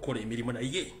mwebale nnyo okukola emirimu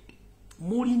naye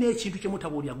mulina ekintu kye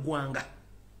mutabuulira ggwanga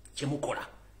kye mukola.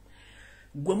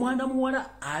 Gwe mwana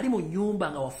muwala ali mu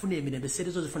nnyumba nga wafuna emirembe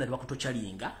serezo zifuna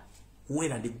tebakutokyalinga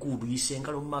weera ndi gudu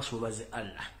yisengalo mu maaso webaze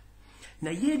Allah.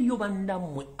 Naye eriyo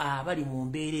bannammwe abali mu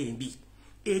mbeera embi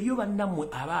eriyo bannammwe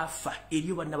abaafa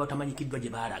eriyo banna batamanyikiddwa gye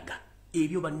baalaga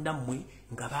eriyo bannammwe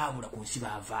nga baabula ku nsi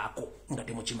baavaako nga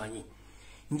temukimanyi.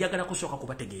 Njagala kusooka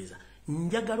kubategeeza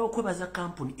njagala okwebaza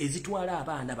kampuni ezitwala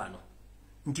abaana bano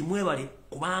nti mwebale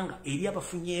kubanga eri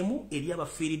abafunyeemu eri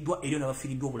abafiiriddwa eriyo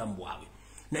n'abafiiriddwa obulamu bwabwe.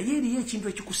 Naye eriyo ekintu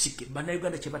ekikusike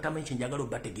Bannayuganda kye batamanyi kye njagala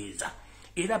obategeeza.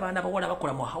 Era abaana bawala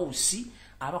abakola mu hausi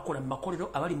abakola mu makolero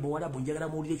abali mu Buwarabu njagala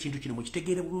muwulire ekintu kino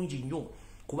mukitegeere bulungi nnyo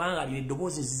kubanga alina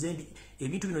eddoboozi zembi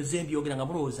ebintu bino zembyogera nga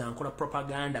mulowooza nkola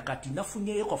propaganda. Kati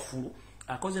nafunyeyo kafulu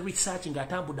akoze research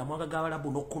ng'atambudde amawanga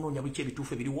g'Abarabu n'okunoonya biki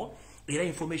ebituufu ebiriwo era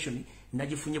information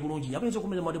nagifunye bulungi nnyo. Abayinza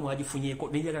okumeza mwade mwagifunyeeko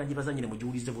nenjagala ngibazanyire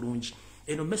mugiwulize bulungi.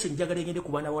 Eno message njagala egende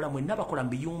ku baana bawala mwenna abakola mu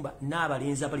biyumba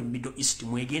n'abalenzi abali mu Middle East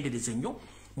mwegendereze nnyo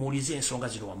muwulize ensonga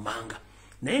zino wammanga.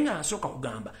 Naye nga nsooka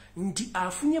kugamba nti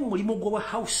afunye mu mulimu gw'obwa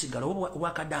house galo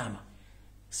obwa Kadaama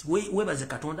weebaze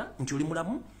Katonda nti oli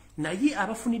mulamu. Naye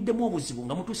abafuniddemu obuzibu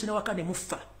nga mutuuse n'awaka ne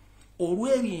mufa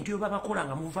olw'ebintu bye babakola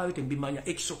nga muvaayo tembimanya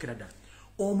ekisookera ddala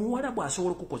omuwala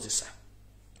bw'asobola okukozesa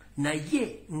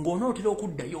naye ng'onootera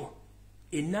okuddayo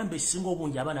ennamba esinga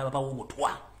obungi abaana babawa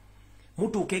obutwa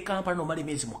mutuuka e Kampala n'omala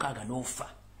emyezi 6 n'ofa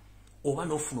oba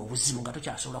n'ofuna obuzibu nga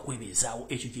tokyasobola kwebeezaawo.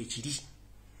 Ekyo gye kiri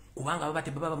kubanga baba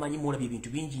tebaba bamanyi mulabye ebintu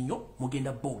bingi nnyo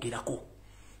mugenda boogerako.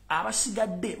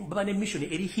 Abasigadde baba ne mission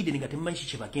eri hidden nga temumanyi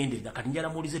kye bagenderera. Kati njala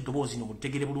muwulize eddoboozi no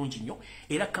mutegeere bulungi nnyo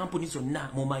era kampuni zonna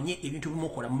mumanye ebintu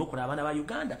bimukola abaana ba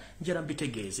Uganda njala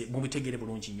mubitegeere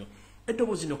bulungi nnyo.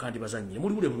 Eddoboozi no kandi bazannyire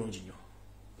muliwule bulungi nnyo.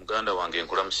 Muganda wange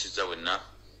nkulamusizza wenna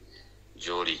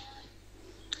gy'oli.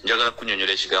 Njagala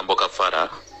kunyonyola ekigambo kafara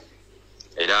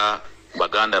era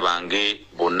baganda bange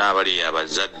bonna abali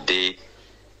abazadde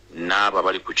n'abo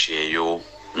bali ku kyeyo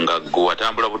nga gwe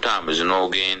watambula butambuzi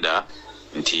n'ogenda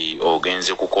nti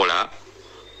ogenze kukola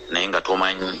naye nga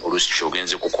tomanyi oluusi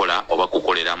kyogenze kukola oba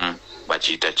kukoleramu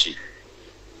bakiyita ki.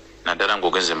 Naddala naddala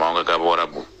ng'ogenze mawanga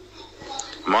g'Abawarabu.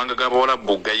 Amawanga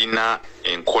g'Abawarabu gayina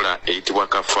enkola eyitibwa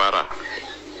kafara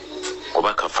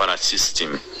oba kafara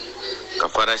system.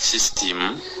 Kafara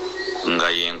system nga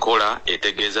yenkola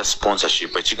etegeeza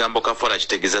sponsorship. Ekigambo kafara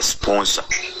kitegeeza sponsor.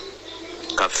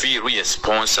 Kafiru ye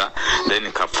sponsor,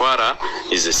 then kafara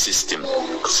is a system.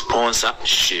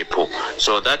 Sponsorship.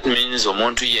 So that means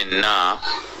omuntu yenna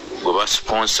goba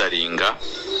sponsoringa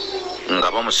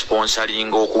nga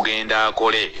bamusponsoringa okugenda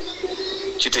akole,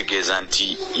 kitegeeza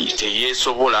nti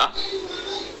teyeesobola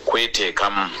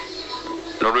kweteekamu.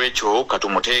 Nolwekyo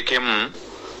katumuteekemu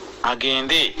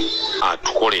agende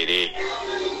atukolere.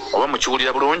 Oba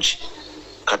mukiwulira bulungi?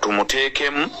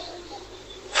 Katumuteekemu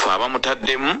fe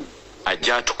abamutaddemu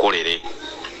ajja atukolere.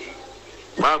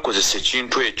 Baakozesa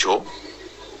ekintu ekyo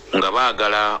nga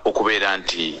baagala okubeera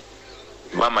nti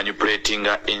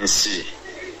bamanipulatinga ensi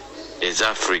eza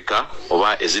Africa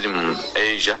oba eziri mu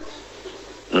Asia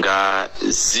nga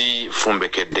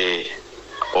zifumbekedde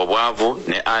obwavu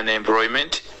ne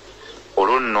unemployment.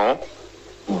 Olwo nno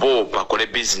bo bakole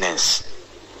business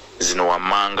zino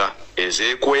wammanga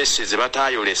ezeekwese ze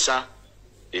bataayolesa,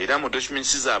 era mu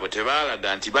documents zaabwe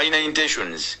tebaalaga nti balina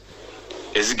intentions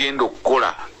ezigenda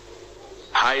okukola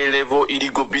high level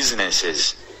illegal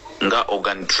businesses nga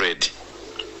organ trade.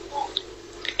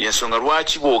 Yensonga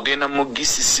lwaki bw'ogenda mu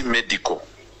GCC medical,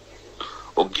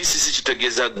 GCC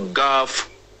kitegeeza Gulf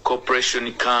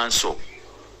Corporation Council,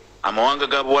 amawanga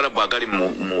g'Abawarabu agali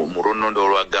mu lunondo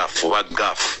olwa Gulf oba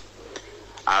Gulf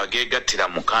ageegattira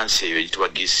mu kansi eyo eyitibwa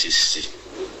GCC,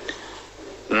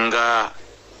 nga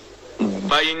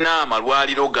balina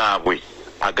amalwaliro gaabwe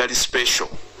agali special.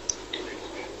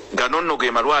 Gano nno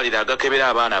ge malwaliro agakebera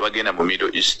abaana abagenda mu Middle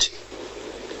East.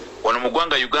 Wano mu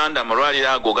ggwanga Uganda amalwaliro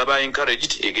ago gaba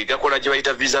encouraged ege gakola gye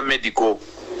bayita visa medical,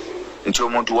 nti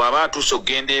omuntu waba atuuse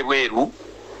okugenda ebweru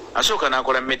asooka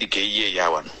n'akola medical eyiye eya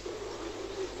wano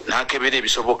n'akebera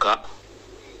ebisoboka,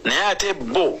 naye ate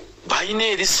bo balina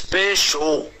eri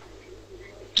special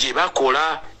gye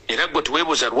bakola, era gwe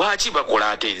tuweebuuza lwaki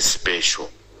bakola ate eri special.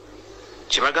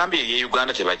 Kye bagambye eri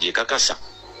Uganda tebagyekakasa.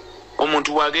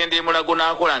 Omuntu wagenda e Mulago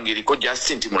n'akola ng'eriko just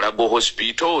nti Mulago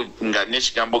hospital nga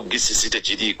n'ekigambo GCC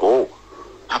tekiriiko,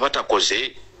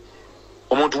 abatakoze.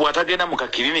 Omuntu bw'atagenda mu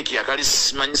kakiriniki akali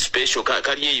simanyi special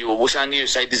kali eyo obusanga eyo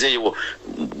side zeeyo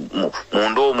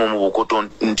munda omwo mu Bukoto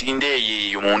ntinde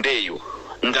eyo munda eyo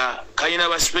nga kalina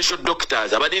ba special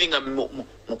doctors abadiri nga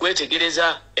mu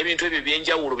kwetegereza ebintu ebyo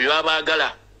ebyenjawulo bye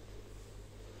babaagala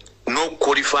no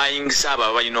qualifying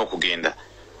saba balina okugenda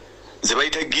ze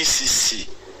bayita GCC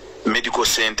medical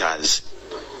centers,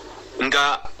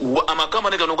 nga amakama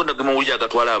negano gonda gemawulira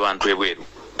agatwala abantu ebweru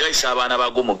gayisa abaana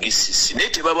bago mu GCC naye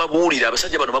tebababuulira.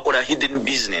 Abasajja bano bakola hidden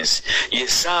business.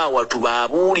 Yesaawa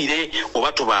tubabuulire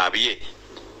oba tubaabye.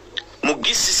 Mu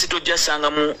GCC tojja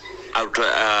sangamu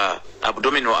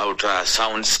abdominal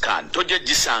ultrasound scan, tojja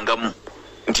gisangamu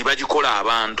nti bagikola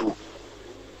abantu,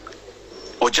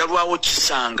 ojja lwawo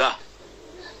kisanga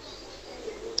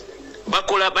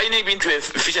bakola balina ebintu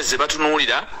features ze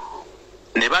batunuulira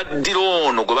ne baddira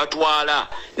ono gwe batwala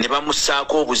ne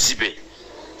bamusaako obuzibe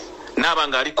n'aba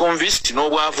ng'ali convinced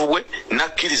n'obwavu bwe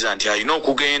nakkiriza nti alina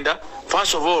okugenda.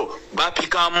 First of all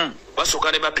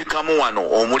basooka ne bapikamu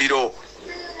wano omuliro.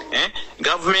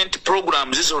 Government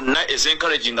programs zonna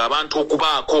ezencouraging abantu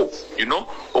okubaako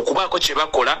okubaako kye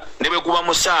bakola ne bwe kuba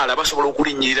musaala basobola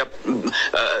okulinnyirira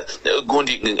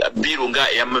gundi biru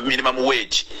nga eya minimum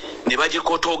wage ne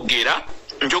bagikotogera.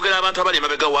 Njogera abantu abali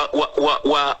emabega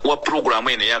wa programu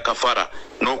eno eya kafara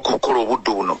n'okukola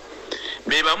obudde buno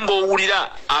be bamu b'owulira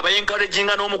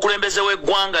abayencouraginga n'omukulembeze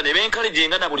w'eggwanga ne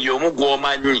bencouraginga na buli omu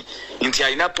gw'omanyi nti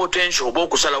alina potential oba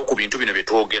okusalawo ku bintu bino bye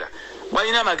twogera.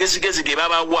 Balina amagezigezi ge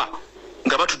babawa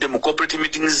nga batudde mu corporate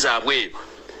meetings zaabwe eyo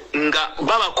nga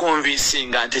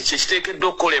babakonvinsinga nti kyekiteekeddwa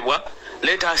okukolebwa.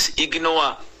 Let us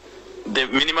ignore the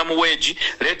minimum wage,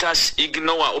 let us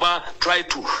ignore oba try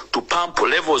to pump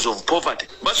levels of poverty.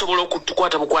 Basobola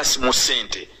okutukwata bukwasi mu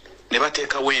ssente ne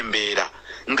bateekawo embeera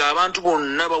ng'abantu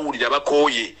bonna bawulira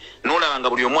bakooye n'olaba nga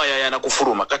buli omu ayayaana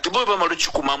kufuluma. Kati bo bamala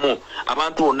okikumamu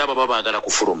abantu bonna baba baagala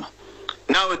kufuluma.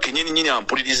 Naawe kenyini nyini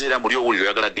ampuliriza era muli owulira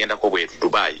oyagala gendako bweru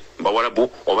Dubai,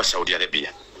 Bawarabu oba Saudi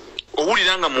Arabia,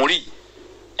 owulira nga muli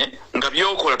nga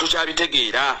byokola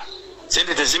tokyabitegeera,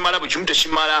 sente tezimala, buli kimu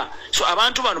tekimala. So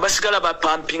abantu bano basigala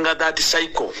bapampinga that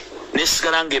cycle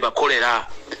nesigala ng'ebakolera.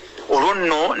 Olwo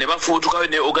nno ne bafuutukayo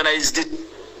ne organized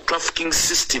trafficking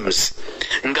systems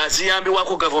nga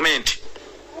ziyambibwako government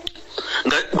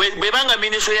nga bwebanga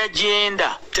ministry ya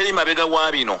gender teri mabega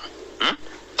wa bino.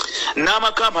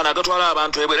 N'amakampani agatwala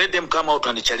abantu ebweru, let them come out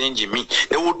and challenge me.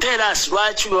 They will tell us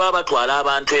lwaki bwe baba batwala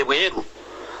abantu ebweru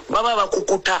baba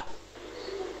bakukuta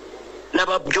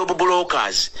naba job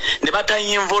brokers ne bata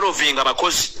involving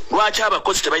abakozi lwacha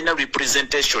abakozi tebalina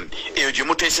representation eyo gye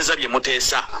muteeseza bye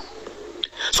muteesa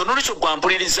so nolicho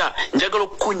gwampuliriza njagala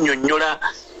okunyonnyola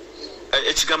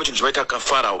ekigambo kino kibaita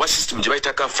kafara oba system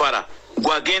kibaita kafara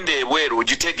gwagende ebweru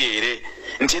ogitegeere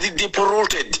nti eri deep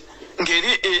rooted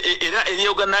ngeri era eri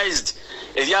organized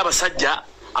eri abasajja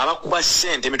abakuba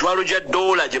ssente emitwalo gya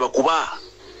dola gye bakuba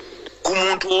ku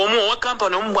muntu omu owa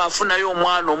kampani omu bw'afunayo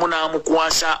omwana omu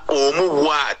n'amukwasa omu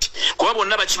bw'ati kuba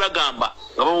bonna bakibagamba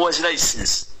nga babawazi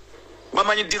license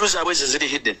bamanyi ddiru zaabwe ezo ziri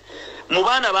hidden mu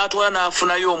baana baatwala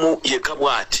n'afunayo omu yekka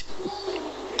bw'ati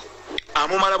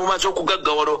amumala bumaze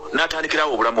okugaggawalo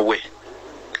n'atandikirawo obulamu bwe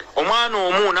omwana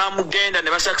omu n'amugenda ne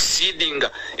basaksidinga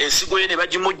ensigo ye ne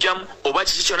bagimugjamu oba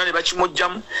kiki kyonna ne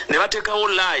bakimugjamu ne bateekawo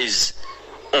lies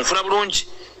onfuna bulungi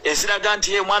eziraga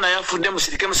nti ye omwana yafudde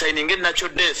musirike musayininga enakyo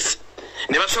death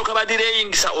ne basooka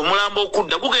badireyingisa omulambo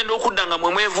okudda gugenda okudda nga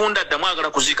mwe mwevunda dda mwagala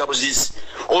kuziika buziisi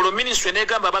olwo minisitule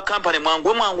n'egamba abakampani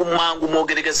mwangu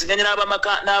mwogeregeziganye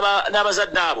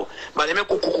n'abazadde abo baleme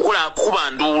kukuba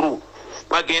nduulu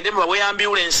bagende mubawe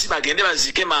ambulensi bagende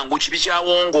baziike mangu kibi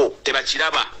kyawongo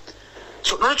tebakiraba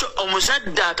so nolwekyo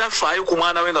omuzadde atafaayo ku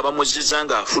mwana we nga bamuzizza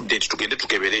nga afudde nti tugende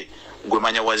tukebere gwe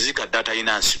manya waziika dde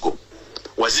atalina nsigo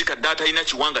waziika dde atalina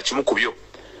kiwanga kimu ku byo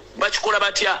bakikola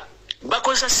batya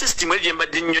bakozesa system eri gye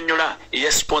mbadde nnyonnyola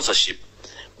eya sponsorship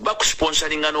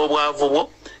bakusponsoringa n'obwavu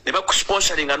bwo ne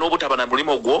bakusponsoringa n'obutaba na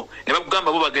mulimu gwo ne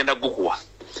bakugamba bo bagenda gukuwa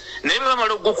naye bwe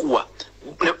bamala okugukuwa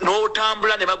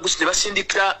n'otambula ne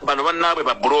basindikira bano bannaabwe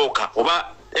babroka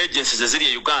oba agencies eziri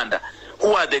e Uganda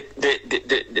who are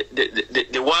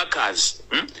the workers,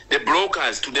 the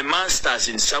brokers to the masters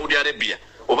in Saudi Arabia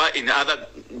or in other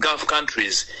Gulf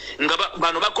countries.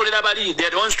 Bano bakolera bali, they are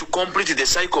the ones to complete the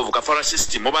cycle of kafara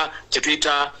system oba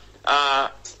kyetuyita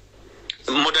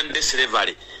modern day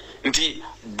slavery. Nti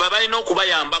babalina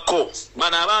okubayambako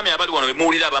bano abaami abali wano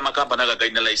bemuwulira abamakampani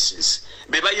agagalina license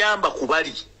bebayamba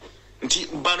kubali nti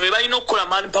bano bebalina okukola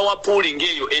manpower pooling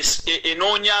eyo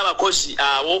enoonya abakozi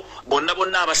abo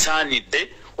bonna abasaanidde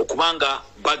okubanga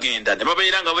bagenda ne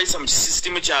babeera nga bayisa mu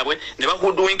kisisitimu kyabwe ne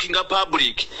bahoodwinkinga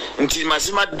public nti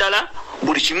mazima ddala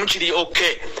buli kimu kiri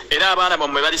okay era abaana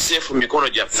bamwe bali safe mu mikono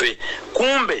gyaffe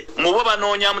kumbe mubo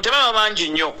banoonyamu tebaba bangi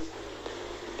nnyo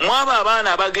mwaba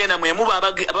abaana abagenda mwemu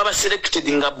baba selected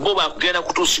nga bo bakugenda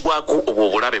kutuusibwako obwo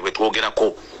obulabe bwe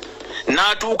twogerako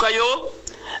n'atuukayo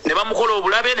ne bamukola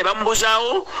obulabe ne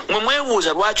bamubuzaawo mwe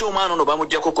mwebuuza lwaki omwana ono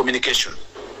bamuggyako communication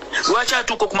lwaki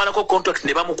atuuka okumalako contract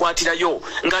ne bamukwatirayo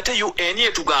ng'ate UN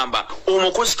etugamba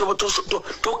omukozi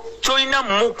tolina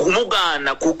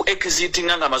kumugaana ku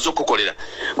exitinga nga amaze okukolera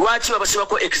lwaki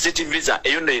babasibako exit visa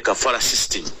eyo nno ye kafara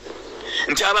system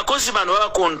nti abakozi bano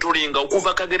babakontrolinga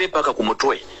okuva kagere paka ku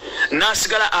mutwe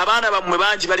nasigala abaana bamwe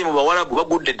bangi bali mu bawalabu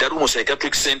bagudde eddalu mu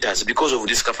psychiatric centers because of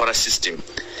this kafara system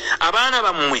abaana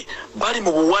bamwe bali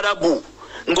mu buwalabu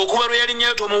ng'okuba lwe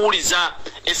yalinyayo tomuwuliza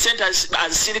esente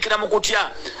azisirikira mu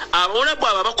kutya abawalabu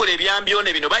abo bakola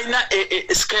ebyambyone bino balina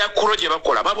scarecrow gye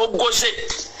bakola babogoze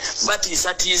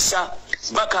batiisatiisa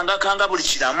bakangakanga buli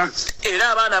kiramu era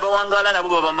abaana abawangaala nabo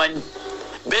babamanyi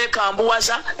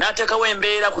bekambuwaza n'ateekawo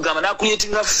embeera kugamba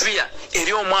n'akuyetinga fear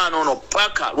eri omwana ono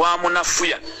paka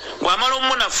lwamunafuya bw'amala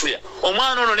omunafuya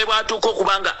omwana ono ne bw'atuuka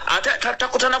okubanga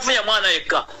takutanafuya mwana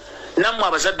yekka nammwe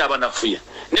abazadde abanafuya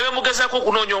ne bwe mugezaako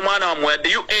okunoonya omwana wammwe yadde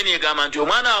UN egamba nti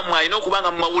omwana wammwe alina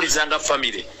okubanga mumawuliza nga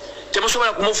famire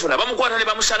temusobola kumufuna bamukwata ne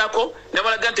bamusalako ne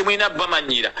balaga nti mulina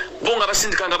bamanyira bo nga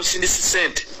basindika nga busindisi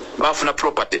ssente bafuna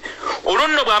property olwo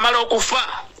nno bw'amala okufa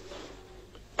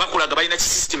bakulaga balina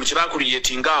kisystem kye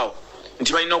bakuliyetingaawo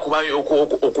nti balina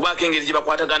okubaako engeri gye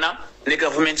bakwatagana ne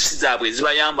gavumenti zaabwe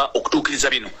ezibayamba okutuukiriza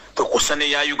bino kwekussa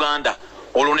n'eya Uganda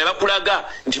olwo ne bakulaga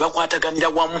nti bakwataganira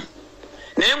wamu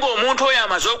naye ng'omuntu oyo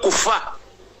amaze okufa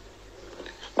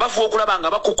bafuba okulaba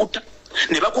nga bakukuta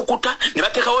ne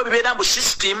bateekawo ebibeera mbu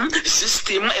system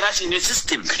era kino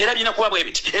system era birina kuba bwe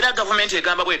biti era gavumenti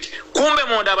egamba bwe ti kumbe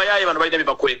munda abayaaye bano balina bye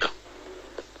bakweka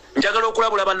njagala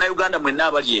okulabula bannayuganda mwenna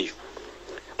abali eyo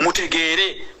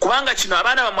mutegeere kubanga kino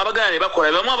abaana bamwe abagana ne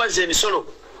bakola bamu abazza emisolo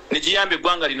ne giyamba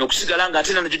eggwanga lino okusigala nga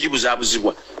ate nakyo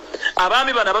gibuzaabuzibwa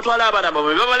abaami bano abatwala abaana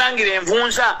bamwe babalangira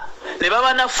envunza ne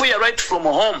babanafuya right from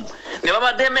home ne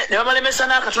babalemesa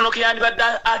n'akatono ke yandibadde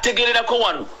ategererako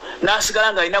wano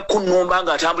n'asigala nga alina kunnumba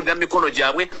nga atambulira mu mikono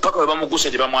gyabwe paka bwe bamugusa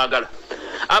gye bamwagala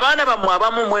abaana bammwe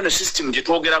abamu mu eno system gye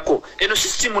twogerako eno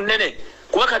system nnene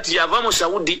kuba kati yava mu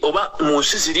Saudi oba mu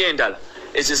nsi ziri endala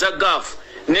ezo eza Gulf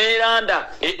Neranda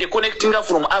connecting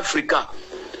from Africa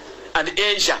and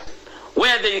Asia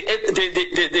where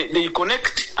they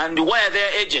connect and where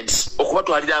their agents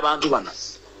okubatwalira abantu bano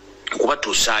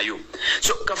kubatuusaayo.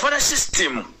 So kafara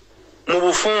system mu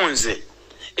bufunze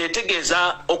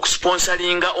etegeeza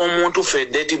okusponsoringa omuntu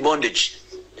fedeti bondage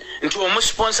nti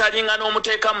omusponsoringa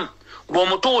n'omuteekamu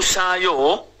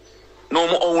bw'omutuusaayo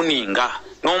n'omu-owninga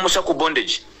n'omusa ku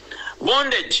bondage.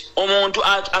 Bondage omuntu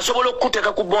asobola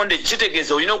okuteeka ku bondage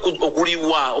kitegeeza olina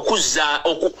okuliwa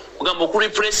okugamba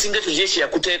okurepressing ekyo kyekye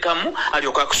yakuteekamu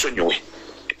alyoka akusonyiwe.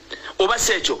 Oba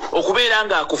si ekyo okubeera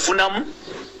nga akufunamu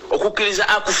okukkiriza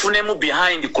akufunemu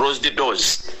behind closed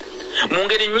doors. Mu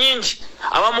ngeri nnyingi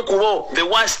abamu ku bo the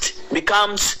worst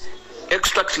becomes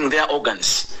extracting their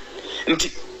organs.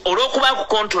 Nti olw'okuba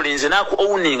akukontrolinze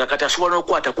n'aku-owninga kati asobola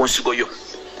n'okukwata ku nsigo yo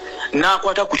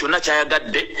n'akwata ku kyonna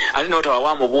kyayagadde ate n'otaba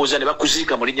wamubuuza ne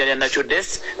bakuziika mu linnya lya natural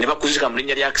death ne bakuziika mu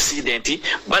linnya lya accident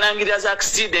balangirira za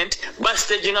accident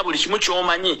bastaginga buli kimu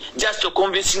ky'omanyi just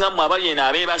okonvinsinga mu abali eno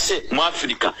abeebase mu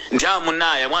Africa nti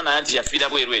munaaya mwana nti yafiira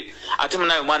bwerwe ate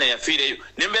munaaya omwana yafiireyo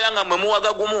ne mbeera nga mmwe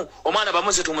muwaga gumu omwana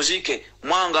bamuze tumuziike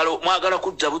mwagala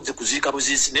kudda budde kuziika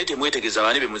buziisi naye temwetegeeza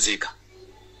baani be muziika.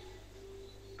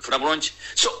 Funa bulungi.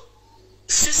 So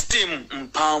system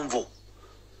mpanvu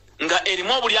nga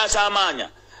erimu obulyasa amaanya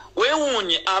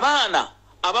weewuunye abaana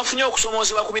abafunye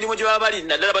okusomoozebwa ku mirimu gye baba bali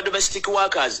naddala ba domestic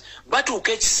workers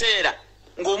batuuka ekiseera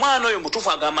ng'omwana oyo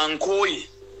mutuufu agamba nkooye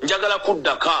njagala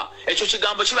kuddaka ekyo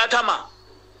kigambo kibatama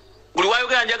buli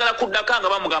wayogera njagala kuddaka nga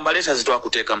bamugamba leeta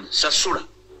zitwakuteekamu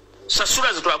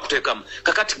sasula zitwakuteekamu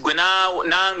kakati gwe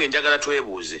nange njagala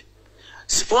twebuuze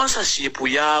sponsorship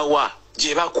yawa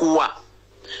gye bakuwa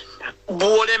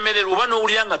bw'olemererwa oba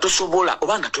n'owulira nga tosobola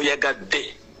oba nga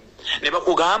toyagadde ne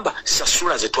bakugamba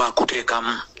sasula ze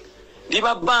twakuteekamu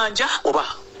liba bbanja oba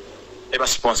eba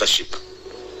sponsorship.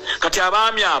 Kati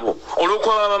abaami abo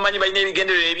olw'okuba bamanyi balina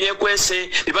ebigendererwa ebyekwese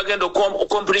bibagenda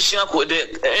okumpulishinga ku the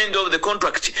end of the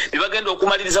contract bibagenda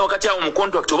okumaliriza wakati awo mu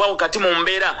contract oba wakati mu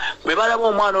mbeera bwe balaba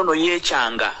omwana ono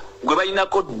yeekyanga gwe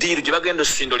balinako ddiiru gye bagenda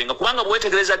osindolinga kubanga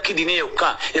bwewetegereza kidini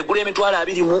yokka egula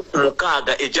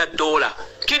 $26,000 ejja $.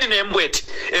 Kidini embweti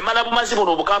emala bumazi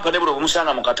buno obukampani buno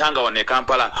bumusanga mu Katanga wano e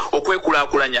Kampala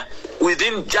okwekulaakulanya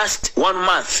within just 1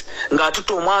 month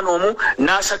ng'atuta omwana omu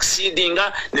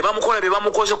n'asucceedinga ne bamukola bye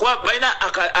bamukoze kuba balina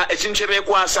ekintu kye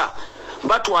beekwasa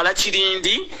batwala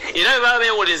kirindi era bwe baba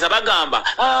beewoleza bagamba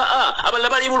abalala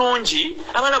bali bulungi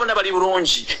abalala bonna bali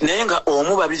bulungi naye nga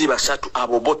omu babiri basatu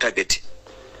abo bo target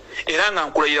era nga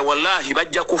nkulayira wallahi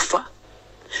bajja kufa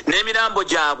n'emirambo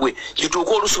gyabwe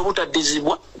gituuka olusi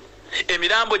obutaddizibwa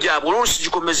emirambo gyabwe olusi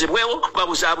gikomezebwewo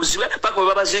babuzaabuzibwe paka bwe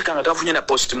babaziika nga tafunye na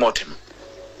postmortem.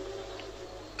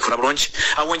 Funa bulungi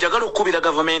awo njagala okukubira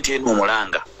gavumenti eno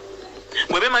omulanga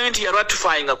bwe bemanyi nti ya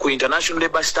ratifyinga ku international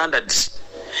labour standards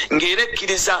ng'era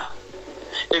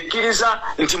ekkiriza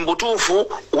nti mu butuufu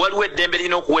waliwo eddembe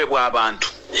lirina okuweebwa abantu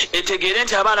etegeere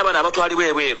nti abaana bano abatwalibwa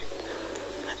ebweru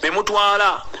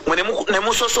bemutwala ne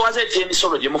musosowaza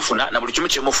ekyemisolo gye mufuna na buli kimu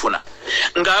kye mufuna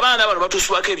ng'abaana bano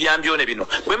batuusibwako ebyambyone bino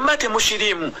bwe muba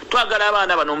temushirimu twagala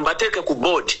abaana bano mubateeke ku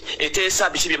board eteesa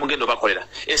biki bye mugenda obakolera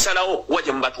esalawo wa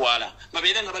gye mubatwala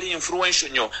babeere nga bali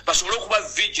influential nnyo basobole okuba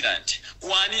vigilant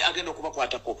kwani agenda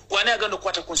okubakwatako kwani agenda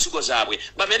okukwata ku nsigo zaabwe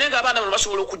babeere nga abaana bano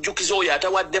basobola okujjukiza oyo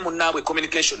atawadde munnaabwe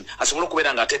communication asobole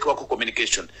okubeera ng'ateekebwako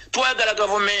communication. Twagala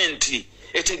gavumenti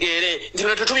etegeere nti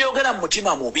bino tetubyogera mu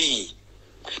mutima mubi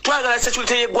twagala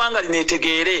security y'eggwanga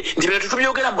lineetegeere nti bino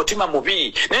tetubyogera mu mutima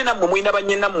mubi naye nammwe mulina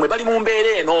bannyinammwe bali mu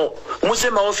mbeera eno muze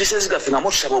ma offices gaffe nga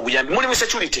mutusaba obuyambi muli mu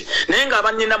security naye nga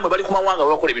bannyinammwe bali ku mawanga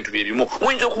bakola ebintu bye bimu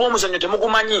muyinza okuba omuzannyo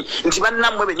temugumanyi nti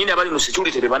bannammwe bennyini abali mu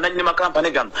security be bannannyini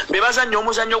makampani gammwe be bazannya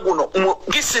omuzannyo guno mu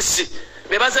gisisi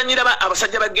be bazannyira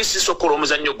abasajja ba gisisi okukola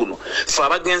omuzannyo guno ffe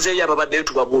abagenzeeyo ababaddeyo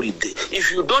tubabuulidde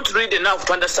if you don't read enough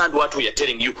to understand what we are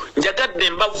telling you njagadde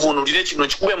mbavuunulire kino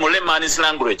kikube mu layman's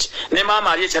language ne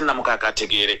maama ali ekyannamukaaka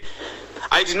ategeere.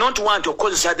 I did not want to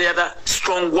cause the other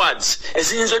strong words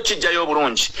eziyinza okukijjayo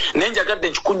obulungi naye njagadde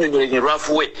nkikunnyonnyole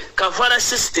lwafuwe kafara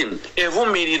system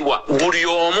evumirirwa buli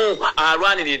omu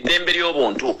alwanira eddembe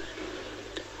ly'obuntu.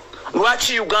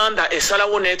 Lwaki Uganda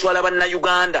esalawo n'etwala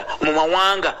bannayuganda mu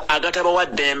mawanga agatabawa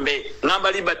ddembe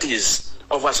ngamba liberties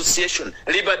of association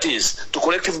liberties to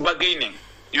collective bargaining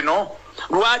you know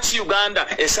lwaki Uganda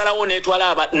esalawo n'etwala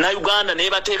abannayuganda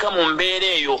n'ebateeka mu mbeera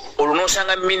eyo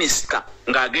olunoosanga minisita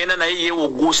ng'agenda naye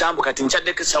yeewugguusa mbu kati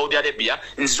nkyaddeko Saudi Arabia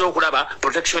nziza okulaba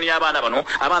protection y'abaana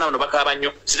bano bakaaba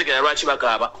nnyo sitegera lwaki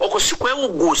bakaaba okwo si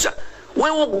kwewugguusa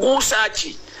weewugguusa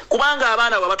ki kubanga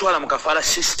abaana babatwala mu kafala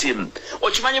system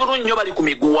okimanyi bulungi nnyo bali ku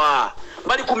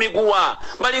miguwa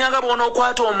balinganga bona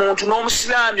okwata omuntu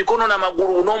n'omusibya mikono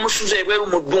n'amagulu n'omusuza ebweru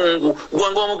mu ddungu gwe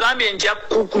ng'omugambye nja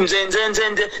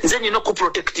nze nyina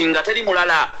okuprotectinga teri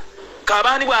mulala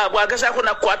kabani bwagazaako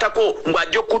nakukwatako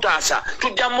mbwajja okutaasa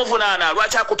tujja muvunana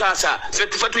lwaki akutaasa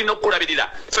ffe tulina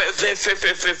okukulabirira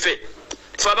ffe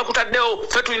abakutaddewo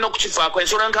ffe tulina okukifaako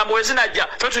ensolo enkambwe we zinajja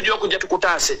ffe tujja okujja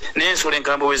tukutaase naye ensolo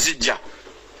enkambwe we zijja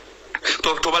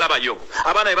tobalabayo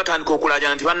abaana be batandika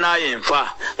okulajana nti bannaaye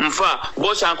nfa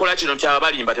boosi ankola kino kyaba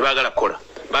balimba tebaagala kukola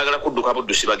baagala kudduka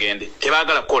buddusi bagende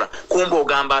tebaagala kukola kumba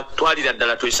ogamba twalira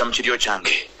ddala twesa mu kiryo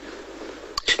kyange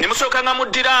ne musooka nga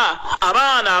muddira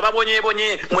abaana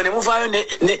ababonyebonye mwe ne muvaayo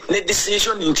ne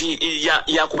decision nti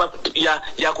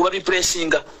yakuba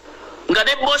repressinga nga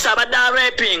ne boosi abadde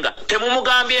arapinga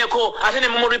temumugambyeko ate ne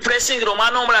mumurepressingira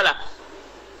omwana omulala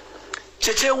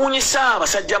kyekyewuunyisa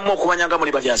abasajja mu okubanyaga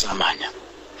muli balyazaamaanya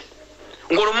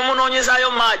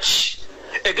ng'olumumunoonyezaayo match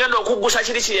egenda okuggusa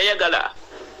kiri kyeyayagala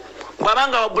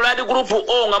bwabanga wa blood group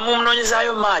o nga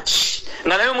mumunoonyezaayo match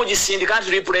nga nayo mugisindika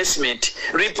nti replacement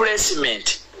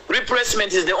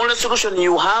is the only solution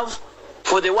you have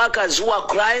for the workers who are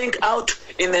crying out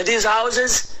in these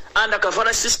houses under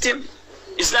kafara system.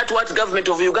 Is that what government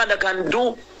of Uganda can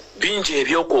do? Bingi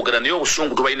ebyokwogera naye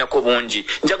obusungu tubalinako bungi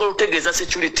njagala otegeeza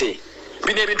security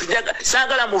bino ebintu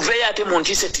saagala muveeyo ate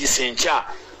muntiisetiise enkya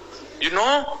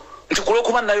nti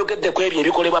kulwokuba nayogeddeku ebyo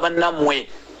ebikolebwa bannammwe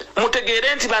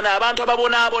mutegeere nti bano abantu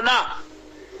ababonaabona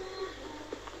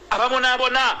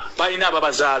balina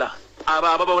ababazaala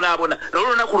ababonaabona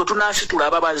nolunaku lwe tunaasitula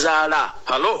ababazaala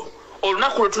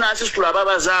olunaku lwe tunaasitula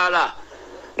ababazaala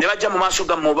ne bajja mu maaso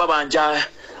gammwe obabanja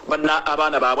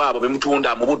abaana baabwe abo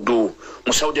bemutunda mu buddu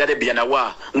mu Saudi Arabia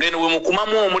nawa ngeno we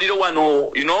mukumamu omuliro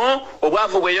wano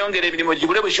obwavu bweyongera ebirimu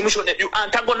gibule bwe kimusho you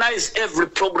antagonize every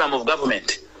program of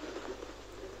government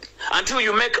until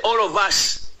you make all of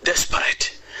us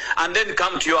desperate and then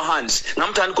come to your hands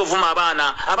namutandika ovuma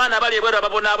abaana abali ebweru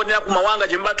ababonaabonera ku mawanga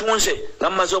gye mubatunze nga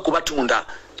mumaze okubatunda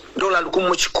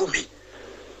 $1,100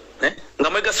 nga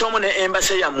mwegasoomu ne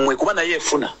embase yammwe kuba naye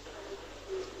efuna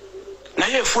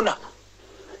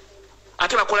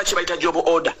ate bakola kye bayita job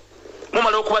order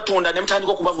mumala okubatunda ne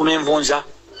mutandika okubavuma envunza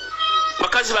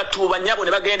bakazi batuuba nnyabo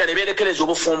ne bagenda ne beerekereza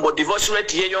obufumbo divorce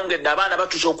rate yeeyongedde abaana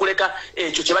batuuse okuleka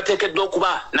ekyo kye bateekeddwa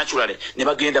okuba naturally ne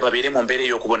bagenda babeere mu mbeera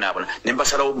ey'okubonaabona ne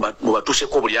mbasalawo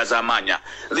mubatuuseko obulyazaamaanya.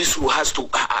 This has to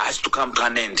come to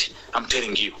an end, I'm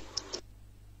telling you.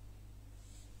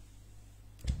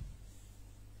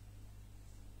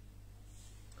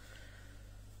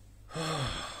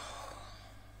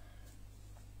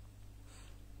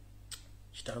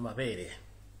 Kitalo mabeere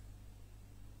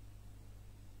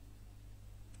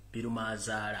biruma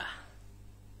azaala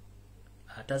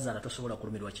atazaala tosobola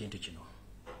kulumirwa kintu kino.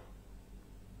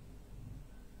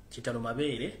 Kitalo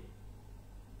mabeere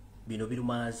bino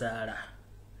biruma azaala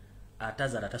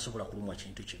atazaala tasobola kulumwa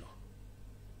kintu kino.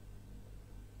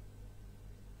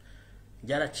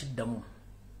 Njala kiddamu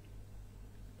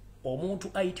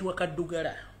omuntu ayitibwa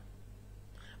Kaddugala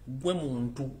gwe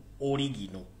muntu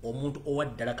oligino omuntu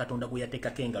owaddala Katonda gwe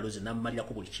yateekako engalo ze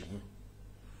n'ammalirako buli kimu.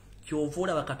 Kyova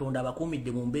olaba Katonda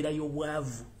abakuumidde mu mbeera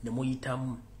y'obwavu ne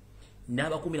muyitamu,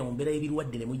 n'abakuumira mu mbeera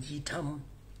y'ebirwadde ne mugiyitamu,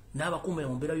 n'abakuumira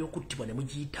mu mbeera y'okuttibwa ne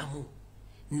mugiyitamu,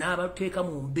 n'abateeka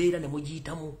mu mbeera ne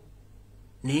mugiyitamu,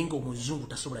 naye ng'omuzungu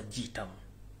tasobola giyitamu.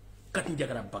 Kati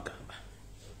njagala bagamba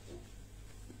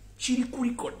kiri ku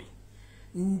likodi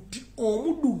nti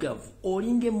omuddugavu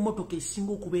olinga emmotoka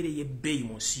esinga okubeera ey'ebbeeyi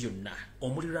mu nsi yonna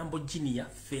omuli Lamborghini,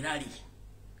 Ferrari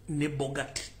ne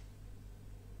Bugatti.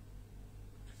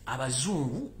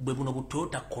 Abazungu bwe buno bu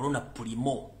Toyota Corona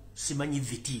Primo simanyi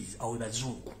Vitiz awo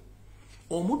bazungu.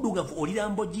 Omuddugavu oli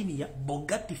Lamborghini,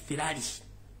 Bugatti, Ferrari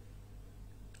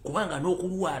kubanga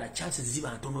n'okulwala chances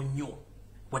ziba ntono nnyo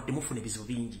wadde mufuna ebizibu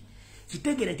bingi.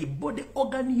 Kitegeere nti body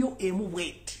organ yo emu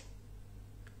bweti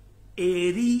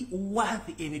eri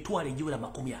worth emitwalo egiwera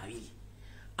 20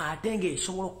 ate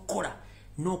ng'esobola okukola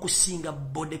n'okusinga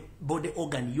body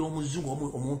organ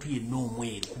y'omuzungu omuntu yenna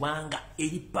omweru kubanga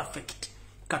eri perfect.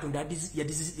 Katonda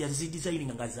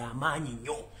yazidesigninga nga z'amaanyi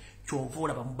nnyo. Kyova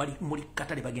olaba muli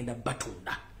katale bagenda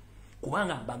batunda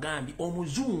kubanga bagambye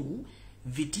omuzungu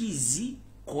Vitizi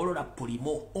Corolla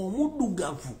Primo,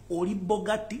 omuddugavu oli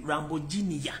Bugatti,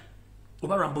 Lamborghini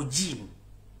oba Lamborghini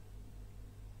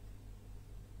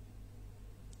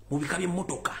mu bika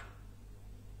by'emmotoka.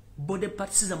 Body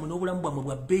parts zammwe n'obulamu bwammwe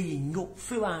bwa bbeeyi nnyo.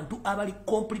 Ffe bantu abali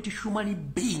complete human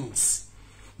beings.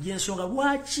 Yensonga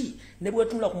lwaki ne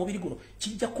bwetunula ku mubiri guno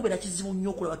kijja kubeera kizibu nnyo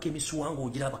okulabako emisuwa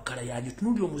ng'ogiraba kala yagyo.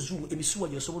 Tunuulira omuzungu emisuwa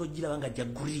gy'osobola ogiraba nga gya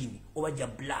green oba gya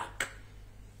black.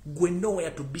 Gwe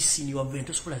nowhere to be seen, you are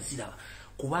tosobola ziraba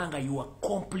kubanga you are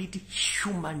complete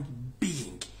human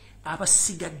being.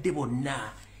 Abasigadde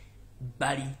bonna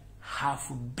bali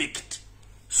half baked.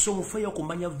 So mufeeyo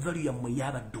okumanya value yammwe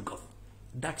y'abaddugavu.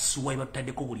 That's why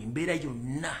batadeko buli mbeera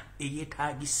yonna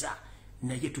eyetaagisa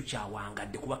naye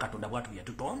tukyawangadde kuba Katonda bw'atu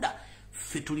yatutonda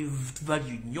ffe tuli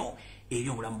value nnyo eri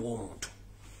obulamu bw'omuntu.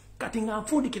 Kati nga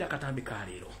nfundikira katambi ka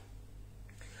leero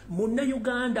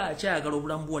Munnayuganda akyayagala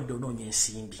obulamu bwadde onoonya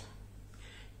ensimbi.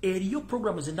 Eriyo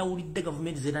programu ze nawulidde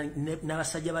gavumenti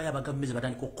n'abasajja bayo abagavumenti ze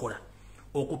batandika okukola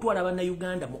okutwala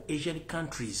bannayuganda mu Asian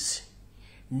countries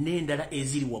n'endala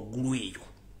eziri waggulu eyo.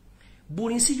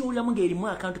 Buli nsi gy'oliramu ng'erimu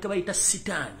akantu ke bayita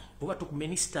sitaani oba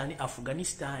Turkmenistan,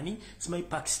 Afghanistan, simanyi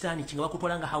Pakistan kinga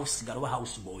bakutwala nga house girl oba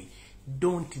house boy.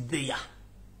 Don't dare.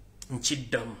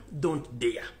 Nkiddamu, don't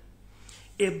dare.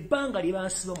 Ebbanga lye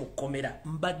bansiba mu kkomera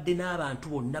mbadde n'abantu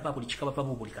bonna ba buli kika bava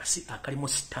mu buli kasi akalimu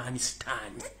sitaani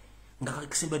nga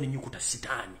kakisimba n'ennyukuta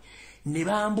sitaani ne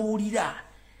bambuulira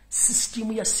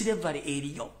sisitimu ya slavery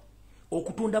eriyo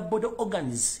okutunda body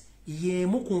organs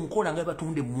yemu ku nkola nga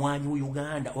batunda emmwanyi mu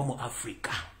Uganda oba mu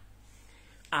Africa.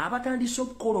 Abatandise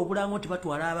okukola obulango nti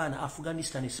batwala abaana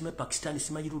Afghanistan, simanyi Pakistan,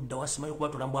 simanyi ludda wa simanyi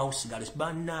okubatwala mu house girls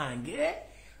bannange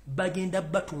bagenda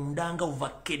batundanga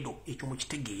ovakkedo. Ekyo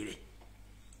mukitegeere.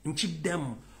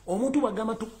 Nkiddamu omuntu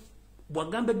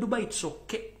bwagamba Dubai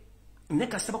tsoke ne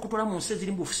kasaba kutwala mu nsi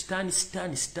eziri mu sitaani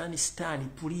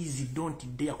please don't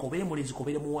dare kobeere mulezi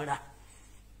kobeere muwala.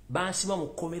 Bansiba mu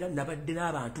kkomera nabadde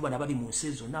n'abantu bana bali mu nsi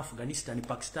ezo Afghanistan,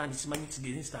 Pakistan, simanyi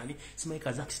Kyrgyzstan, simanyi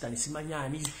Kazakhstan, simanyi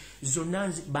ani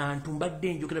zonna bantu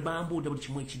mbadde njogera bambuulira buli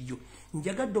kimu ekiriyo.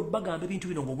 Njagadde obbagamba ebintu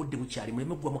bino ng'obudde bukyali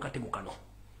muleme gwa mu katego kano.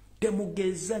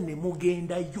 Temugeza ne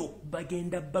mugendayo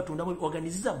bagenda batunda mu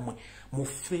organiza mmwe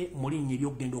mufe mu linnya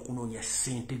ery'okugenda okunoonya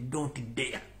ssente. Don't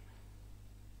dare.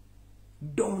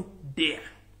 Don't dare.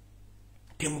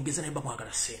 Temugeza naye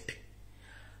bamwagala ssente.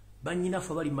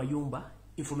 Bannyinaffe abali mayumba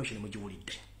information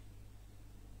mugiwulidde.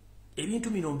 Ebintu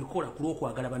bino mbikola ku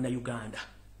lw'okwagala bannayuganda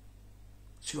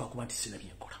si lwakuba nti sina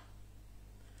byenkola.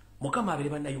 Mukama abeere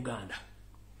bannayuganda.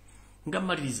 Nga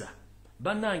mmaliriza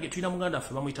bannange tulina muganda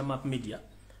waffe bamuyita Map Media.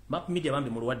 Map Media bambi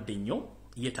mulwadde nnyo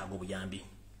yeetaaga obuyambi.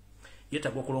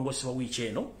 Yeetaaga okulongosebwa wiiki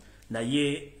eno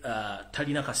naye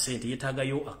talina kasente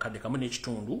yeetaagayo akadde kamu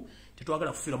n'ekitundu.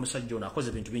 Tetwagala kufiira musajja ono akoze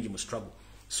ebintu bingi mu struggle.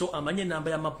 So amanye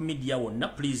namba ya Map Media wonna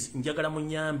please njagala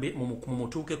munyambe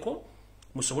mumutuukeko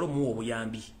musobole muwa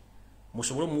obuyambi.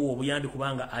 Musobole muwa obuyambi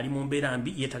kubanga ali mu mbeera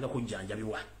mbi yeetaaga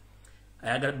kujjanjabibwa.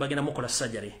 Ayagala bagenda mukola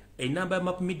surgery. Enamba ya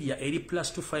Map Media eri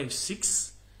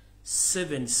 +256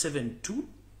 772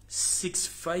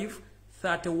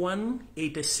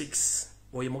 653186.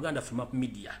 Oye muganda ffe Map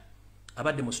Media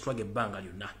abadde mu struggle ebbanga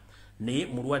lyonna naye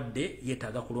mulwadde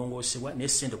yeetaaga kulongoosebwa naye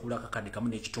ssente kulula akakadde kamu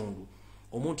n'ekitundu.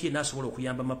 Omuntu yenna asobola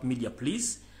okuyamba Map Media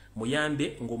please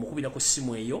muyambe ng'omukubira ku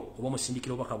ssimu eyo oba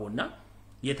musindikira obubaka bonna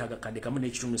yeetaaga kadde kamu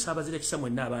n'ekitundu. Saabazira kisa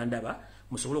mwenna abandaba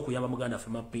musobole okuyamba muganda ffe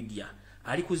Map Media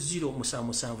ali ku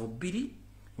 0772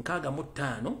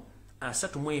 65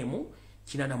 31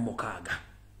 86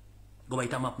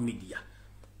 gobayita Map Media.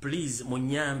 Please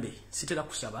munyambe sitera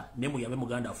kusaba ne muyambe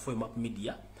muganda ffe Map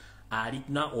Media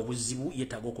alina obuzibu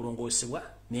yeetaaga okulongoosebwa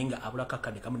naye nga abula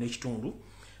kakadde kamu n'ekitundu.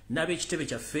 N'ab'ekitebe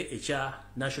kyaffe ekya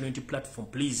National Unity Platform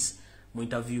please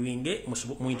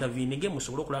muinterviewinge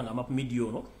musobole okulanga Map Media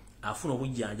ono afuna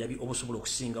obujjanjabi obusobola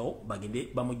okusingawo bagende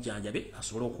bamujjanjabe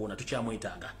asobole okuwona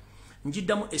tukyamwetaaga.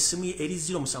 Njiddamu essimu ye eri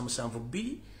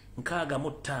 0772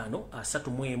 65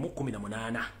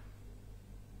 31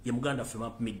 ye muganda ffe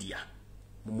Map Media.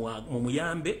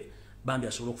 Mumuyambe bambi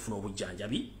asobole okufuna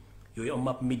obujjanjabi yoyo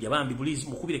Map Media bambi bulizi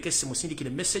mukubire kesse musindikire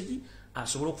message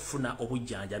asobole okufuna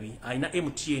obujjanjabi. Alina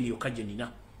MTN yokka gye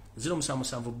nina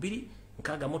 0772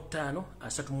 65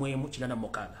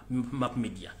 31 Map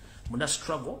Media. Muna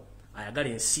struggle ayagala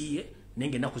ensi ye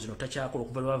nenge ennaku zino takyakola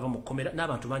okuva lwava mu kkomera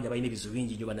n'abantu bangi abalina ebizibu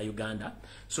bingi nnyo bannayuganda.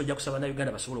 So nja kusaba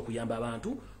bannayuganda basobole okuyamba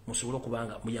abantu musobole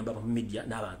okubanga muyamba Map Media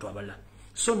n'abantu abalala.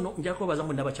 So no nja kubabaza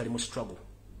mwenna bakyali mu struggle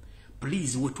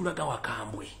please wetulaga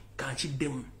wakambwe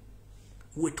kankiddemu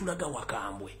wetulaga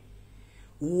wakambwe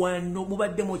wano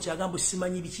mubadde mu kyagambo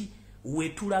simanyi biki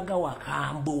wetulaga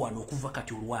wakambwe wano okuva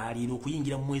kati olwaliro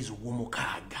okuyingira mu mwezi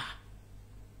ogw'omukaaga.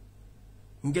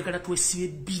 Njagala twesibe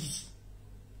bbiri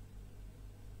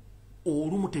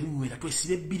olumu terinywera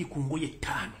twesibe bbiri ku ngoye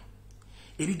 5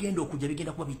 ebigenda okujja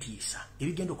bigenda kuba bitiisa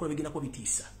ebigenda okukola bigenda kuba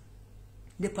bitiisa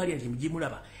ne parliament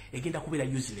mugimulaba egenda kubeera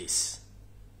useless.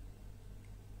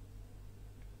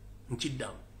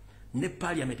 Nkiddamu ne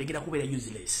parliament egenda kubeera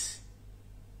useless.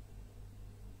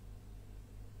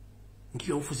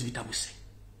 Nk'ebyobufuzi bitabuse.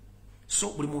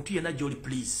 So buli muntu yenna gy'oli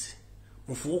please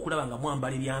mufuwe okulaba nga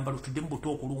mwambala ebyambalo tudde mu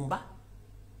buto okulumba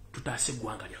tutaase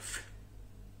eggwanga lyaffe.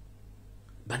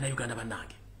 Bannayuganda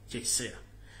bannange kyekiseera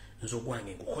nze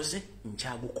ogwange ngukoze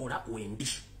nkyagukola wendi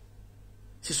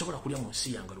sisobola kulya mu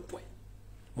nsi yange lukwe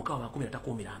mukama 10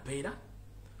 takumira mpeera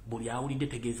buli awulidde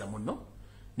tegeeza munno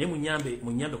ne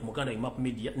munyambe ku muganda Map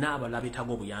Media n'abalabe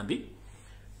tago obuyambi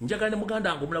njagala ne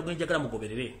muganda wange omulago njagala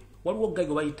mugoberere waliwo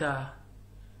gayo bayita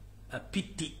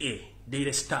PTA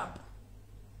Daily Stab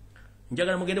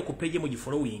njagala mugende ku page mu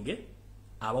gifollowing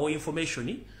abawo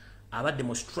information abadde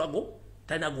mu struggle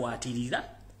tana gwatirira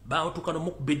baotukano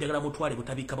mukubedagala mutwale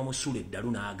butabika bamusule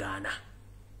eddalu n'agaana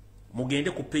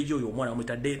mugende ku page oyo omwana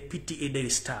amwita PTA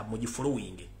Daily Stab mu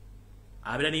gifollowing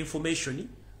abera ne information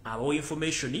abawo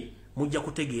information mujja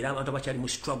kutegeera abantu abakyali mu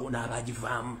struggle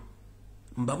n'abagivaamu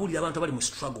mbabulira abantu abali mu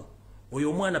struggle oyo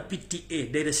omwana PTA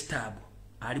Daily Stab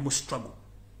ali mu struggle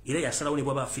era yasalawo ne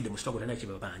bwaba afidde mu struggle tana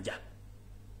kibabanja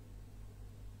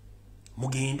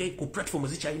mugende ku platform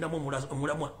zikyalinamu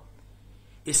omulamwa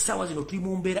essaawa zino tuli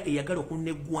mu mbeera eyagala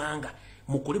okuneggwanga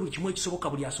mukole buli kimu ekisoboka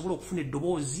buli asobola okufuna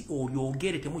eddoboozi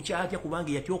olyogere temukyatya kubanga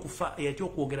eyatya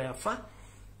okwogera yafa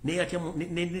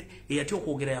eyatya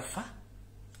okwogera yafa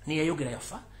neyayogera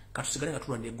yafa katusigale nga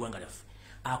tulwanira eggwanga lyaffe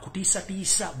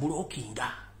akutiisatiisa bulookinga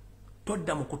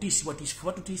todda mu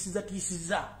kutiisibwatiisibwa batutiisiza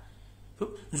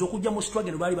nze okujja mu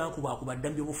struggle baali bankubakuba dda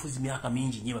byobufuzi myaka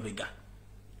mingi nnyo mabega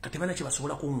kati bana kye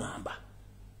basobola kuŋŋamba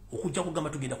okujja kugamba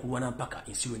tugenda kulwana mpaka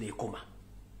ensi lwe neekoma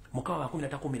mukama 10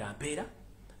 takumira mpeera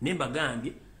ne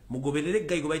mbagambye mugoberere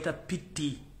gayi bayita PT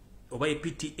oba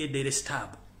PTA Daily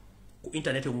Stab ku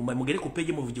internet mugere ku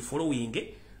page mu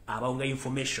following abawunga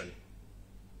information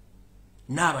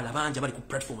n'abala banja bali ku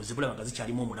platform zibulaba nga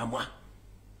zikyalimu omulamwa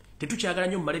tetukyagala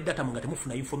nnyo mmale data nga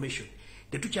temufuna information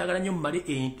tetukyagala nnyo mmale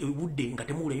budde nga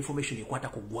temuwula information ekwata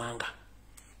ku ggwanga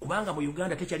kubanga mu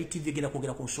Uganda tekyali TV egenda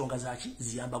kwogera ku nsonga zaki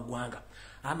ziyamba ggwanga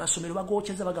amasomero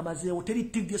bagokyeza bagamazeewo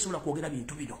teri TV esobola kwogera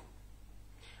bintu bino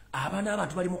abaana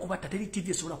abantu bali mu kubatta teri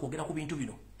TV esobola kwogera ku bintu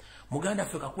bino muganda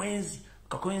ffe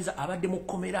kakwenza abadde mu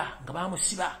kkomera nga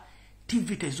bamusiba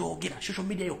TV tezoogera social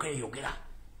media yokka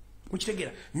yeyogera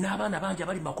mukitegeera n'abaana bangi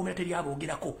abali mu makomera teri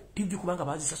aboogerako TV kubanga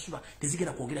bazisasula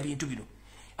tezigenda kwogera bintu bino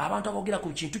abantu aboogera ku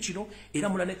kintu kino era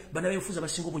mulane banabeefuza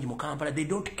basinga obungi mu Kampala they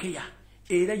don't care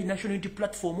era national unity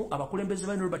platform abakulembeze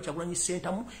bali Robert Kyagulanyi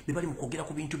Center mu bali mu kwogera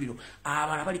ku bintu bino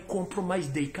abala bali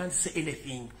compromise they can't say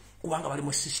anything kubanga bali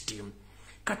mu system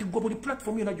kati gwo buli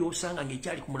platform yona gyosanga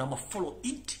ng'ekyali ku mulamwa follow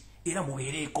it era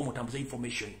mubeereeko mutambuza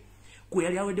information kwe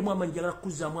yali aweddemu amaanyi njagala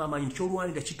kuzzaamu amaanyi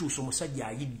kyolwanira kituusa omusajja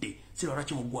ayidde sirwala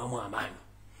kimuggwamu amaanyi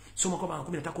so mukama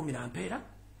 10 takumira mpeera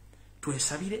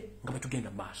twesabire nga bwetugenda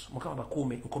mu maaso mukama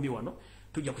bakuume nkomi wano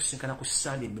tujja kusinkana ku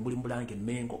Sunday muli mu Bulange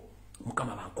Mengo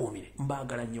mukama bankuumire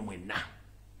mbaagala nnyo mwenna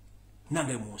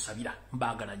nange munsabira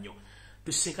mbaagala nnyo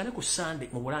tusinkane ku Sunday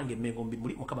mu Bulange Mengo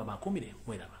muli mukama bankuumire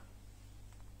mweraba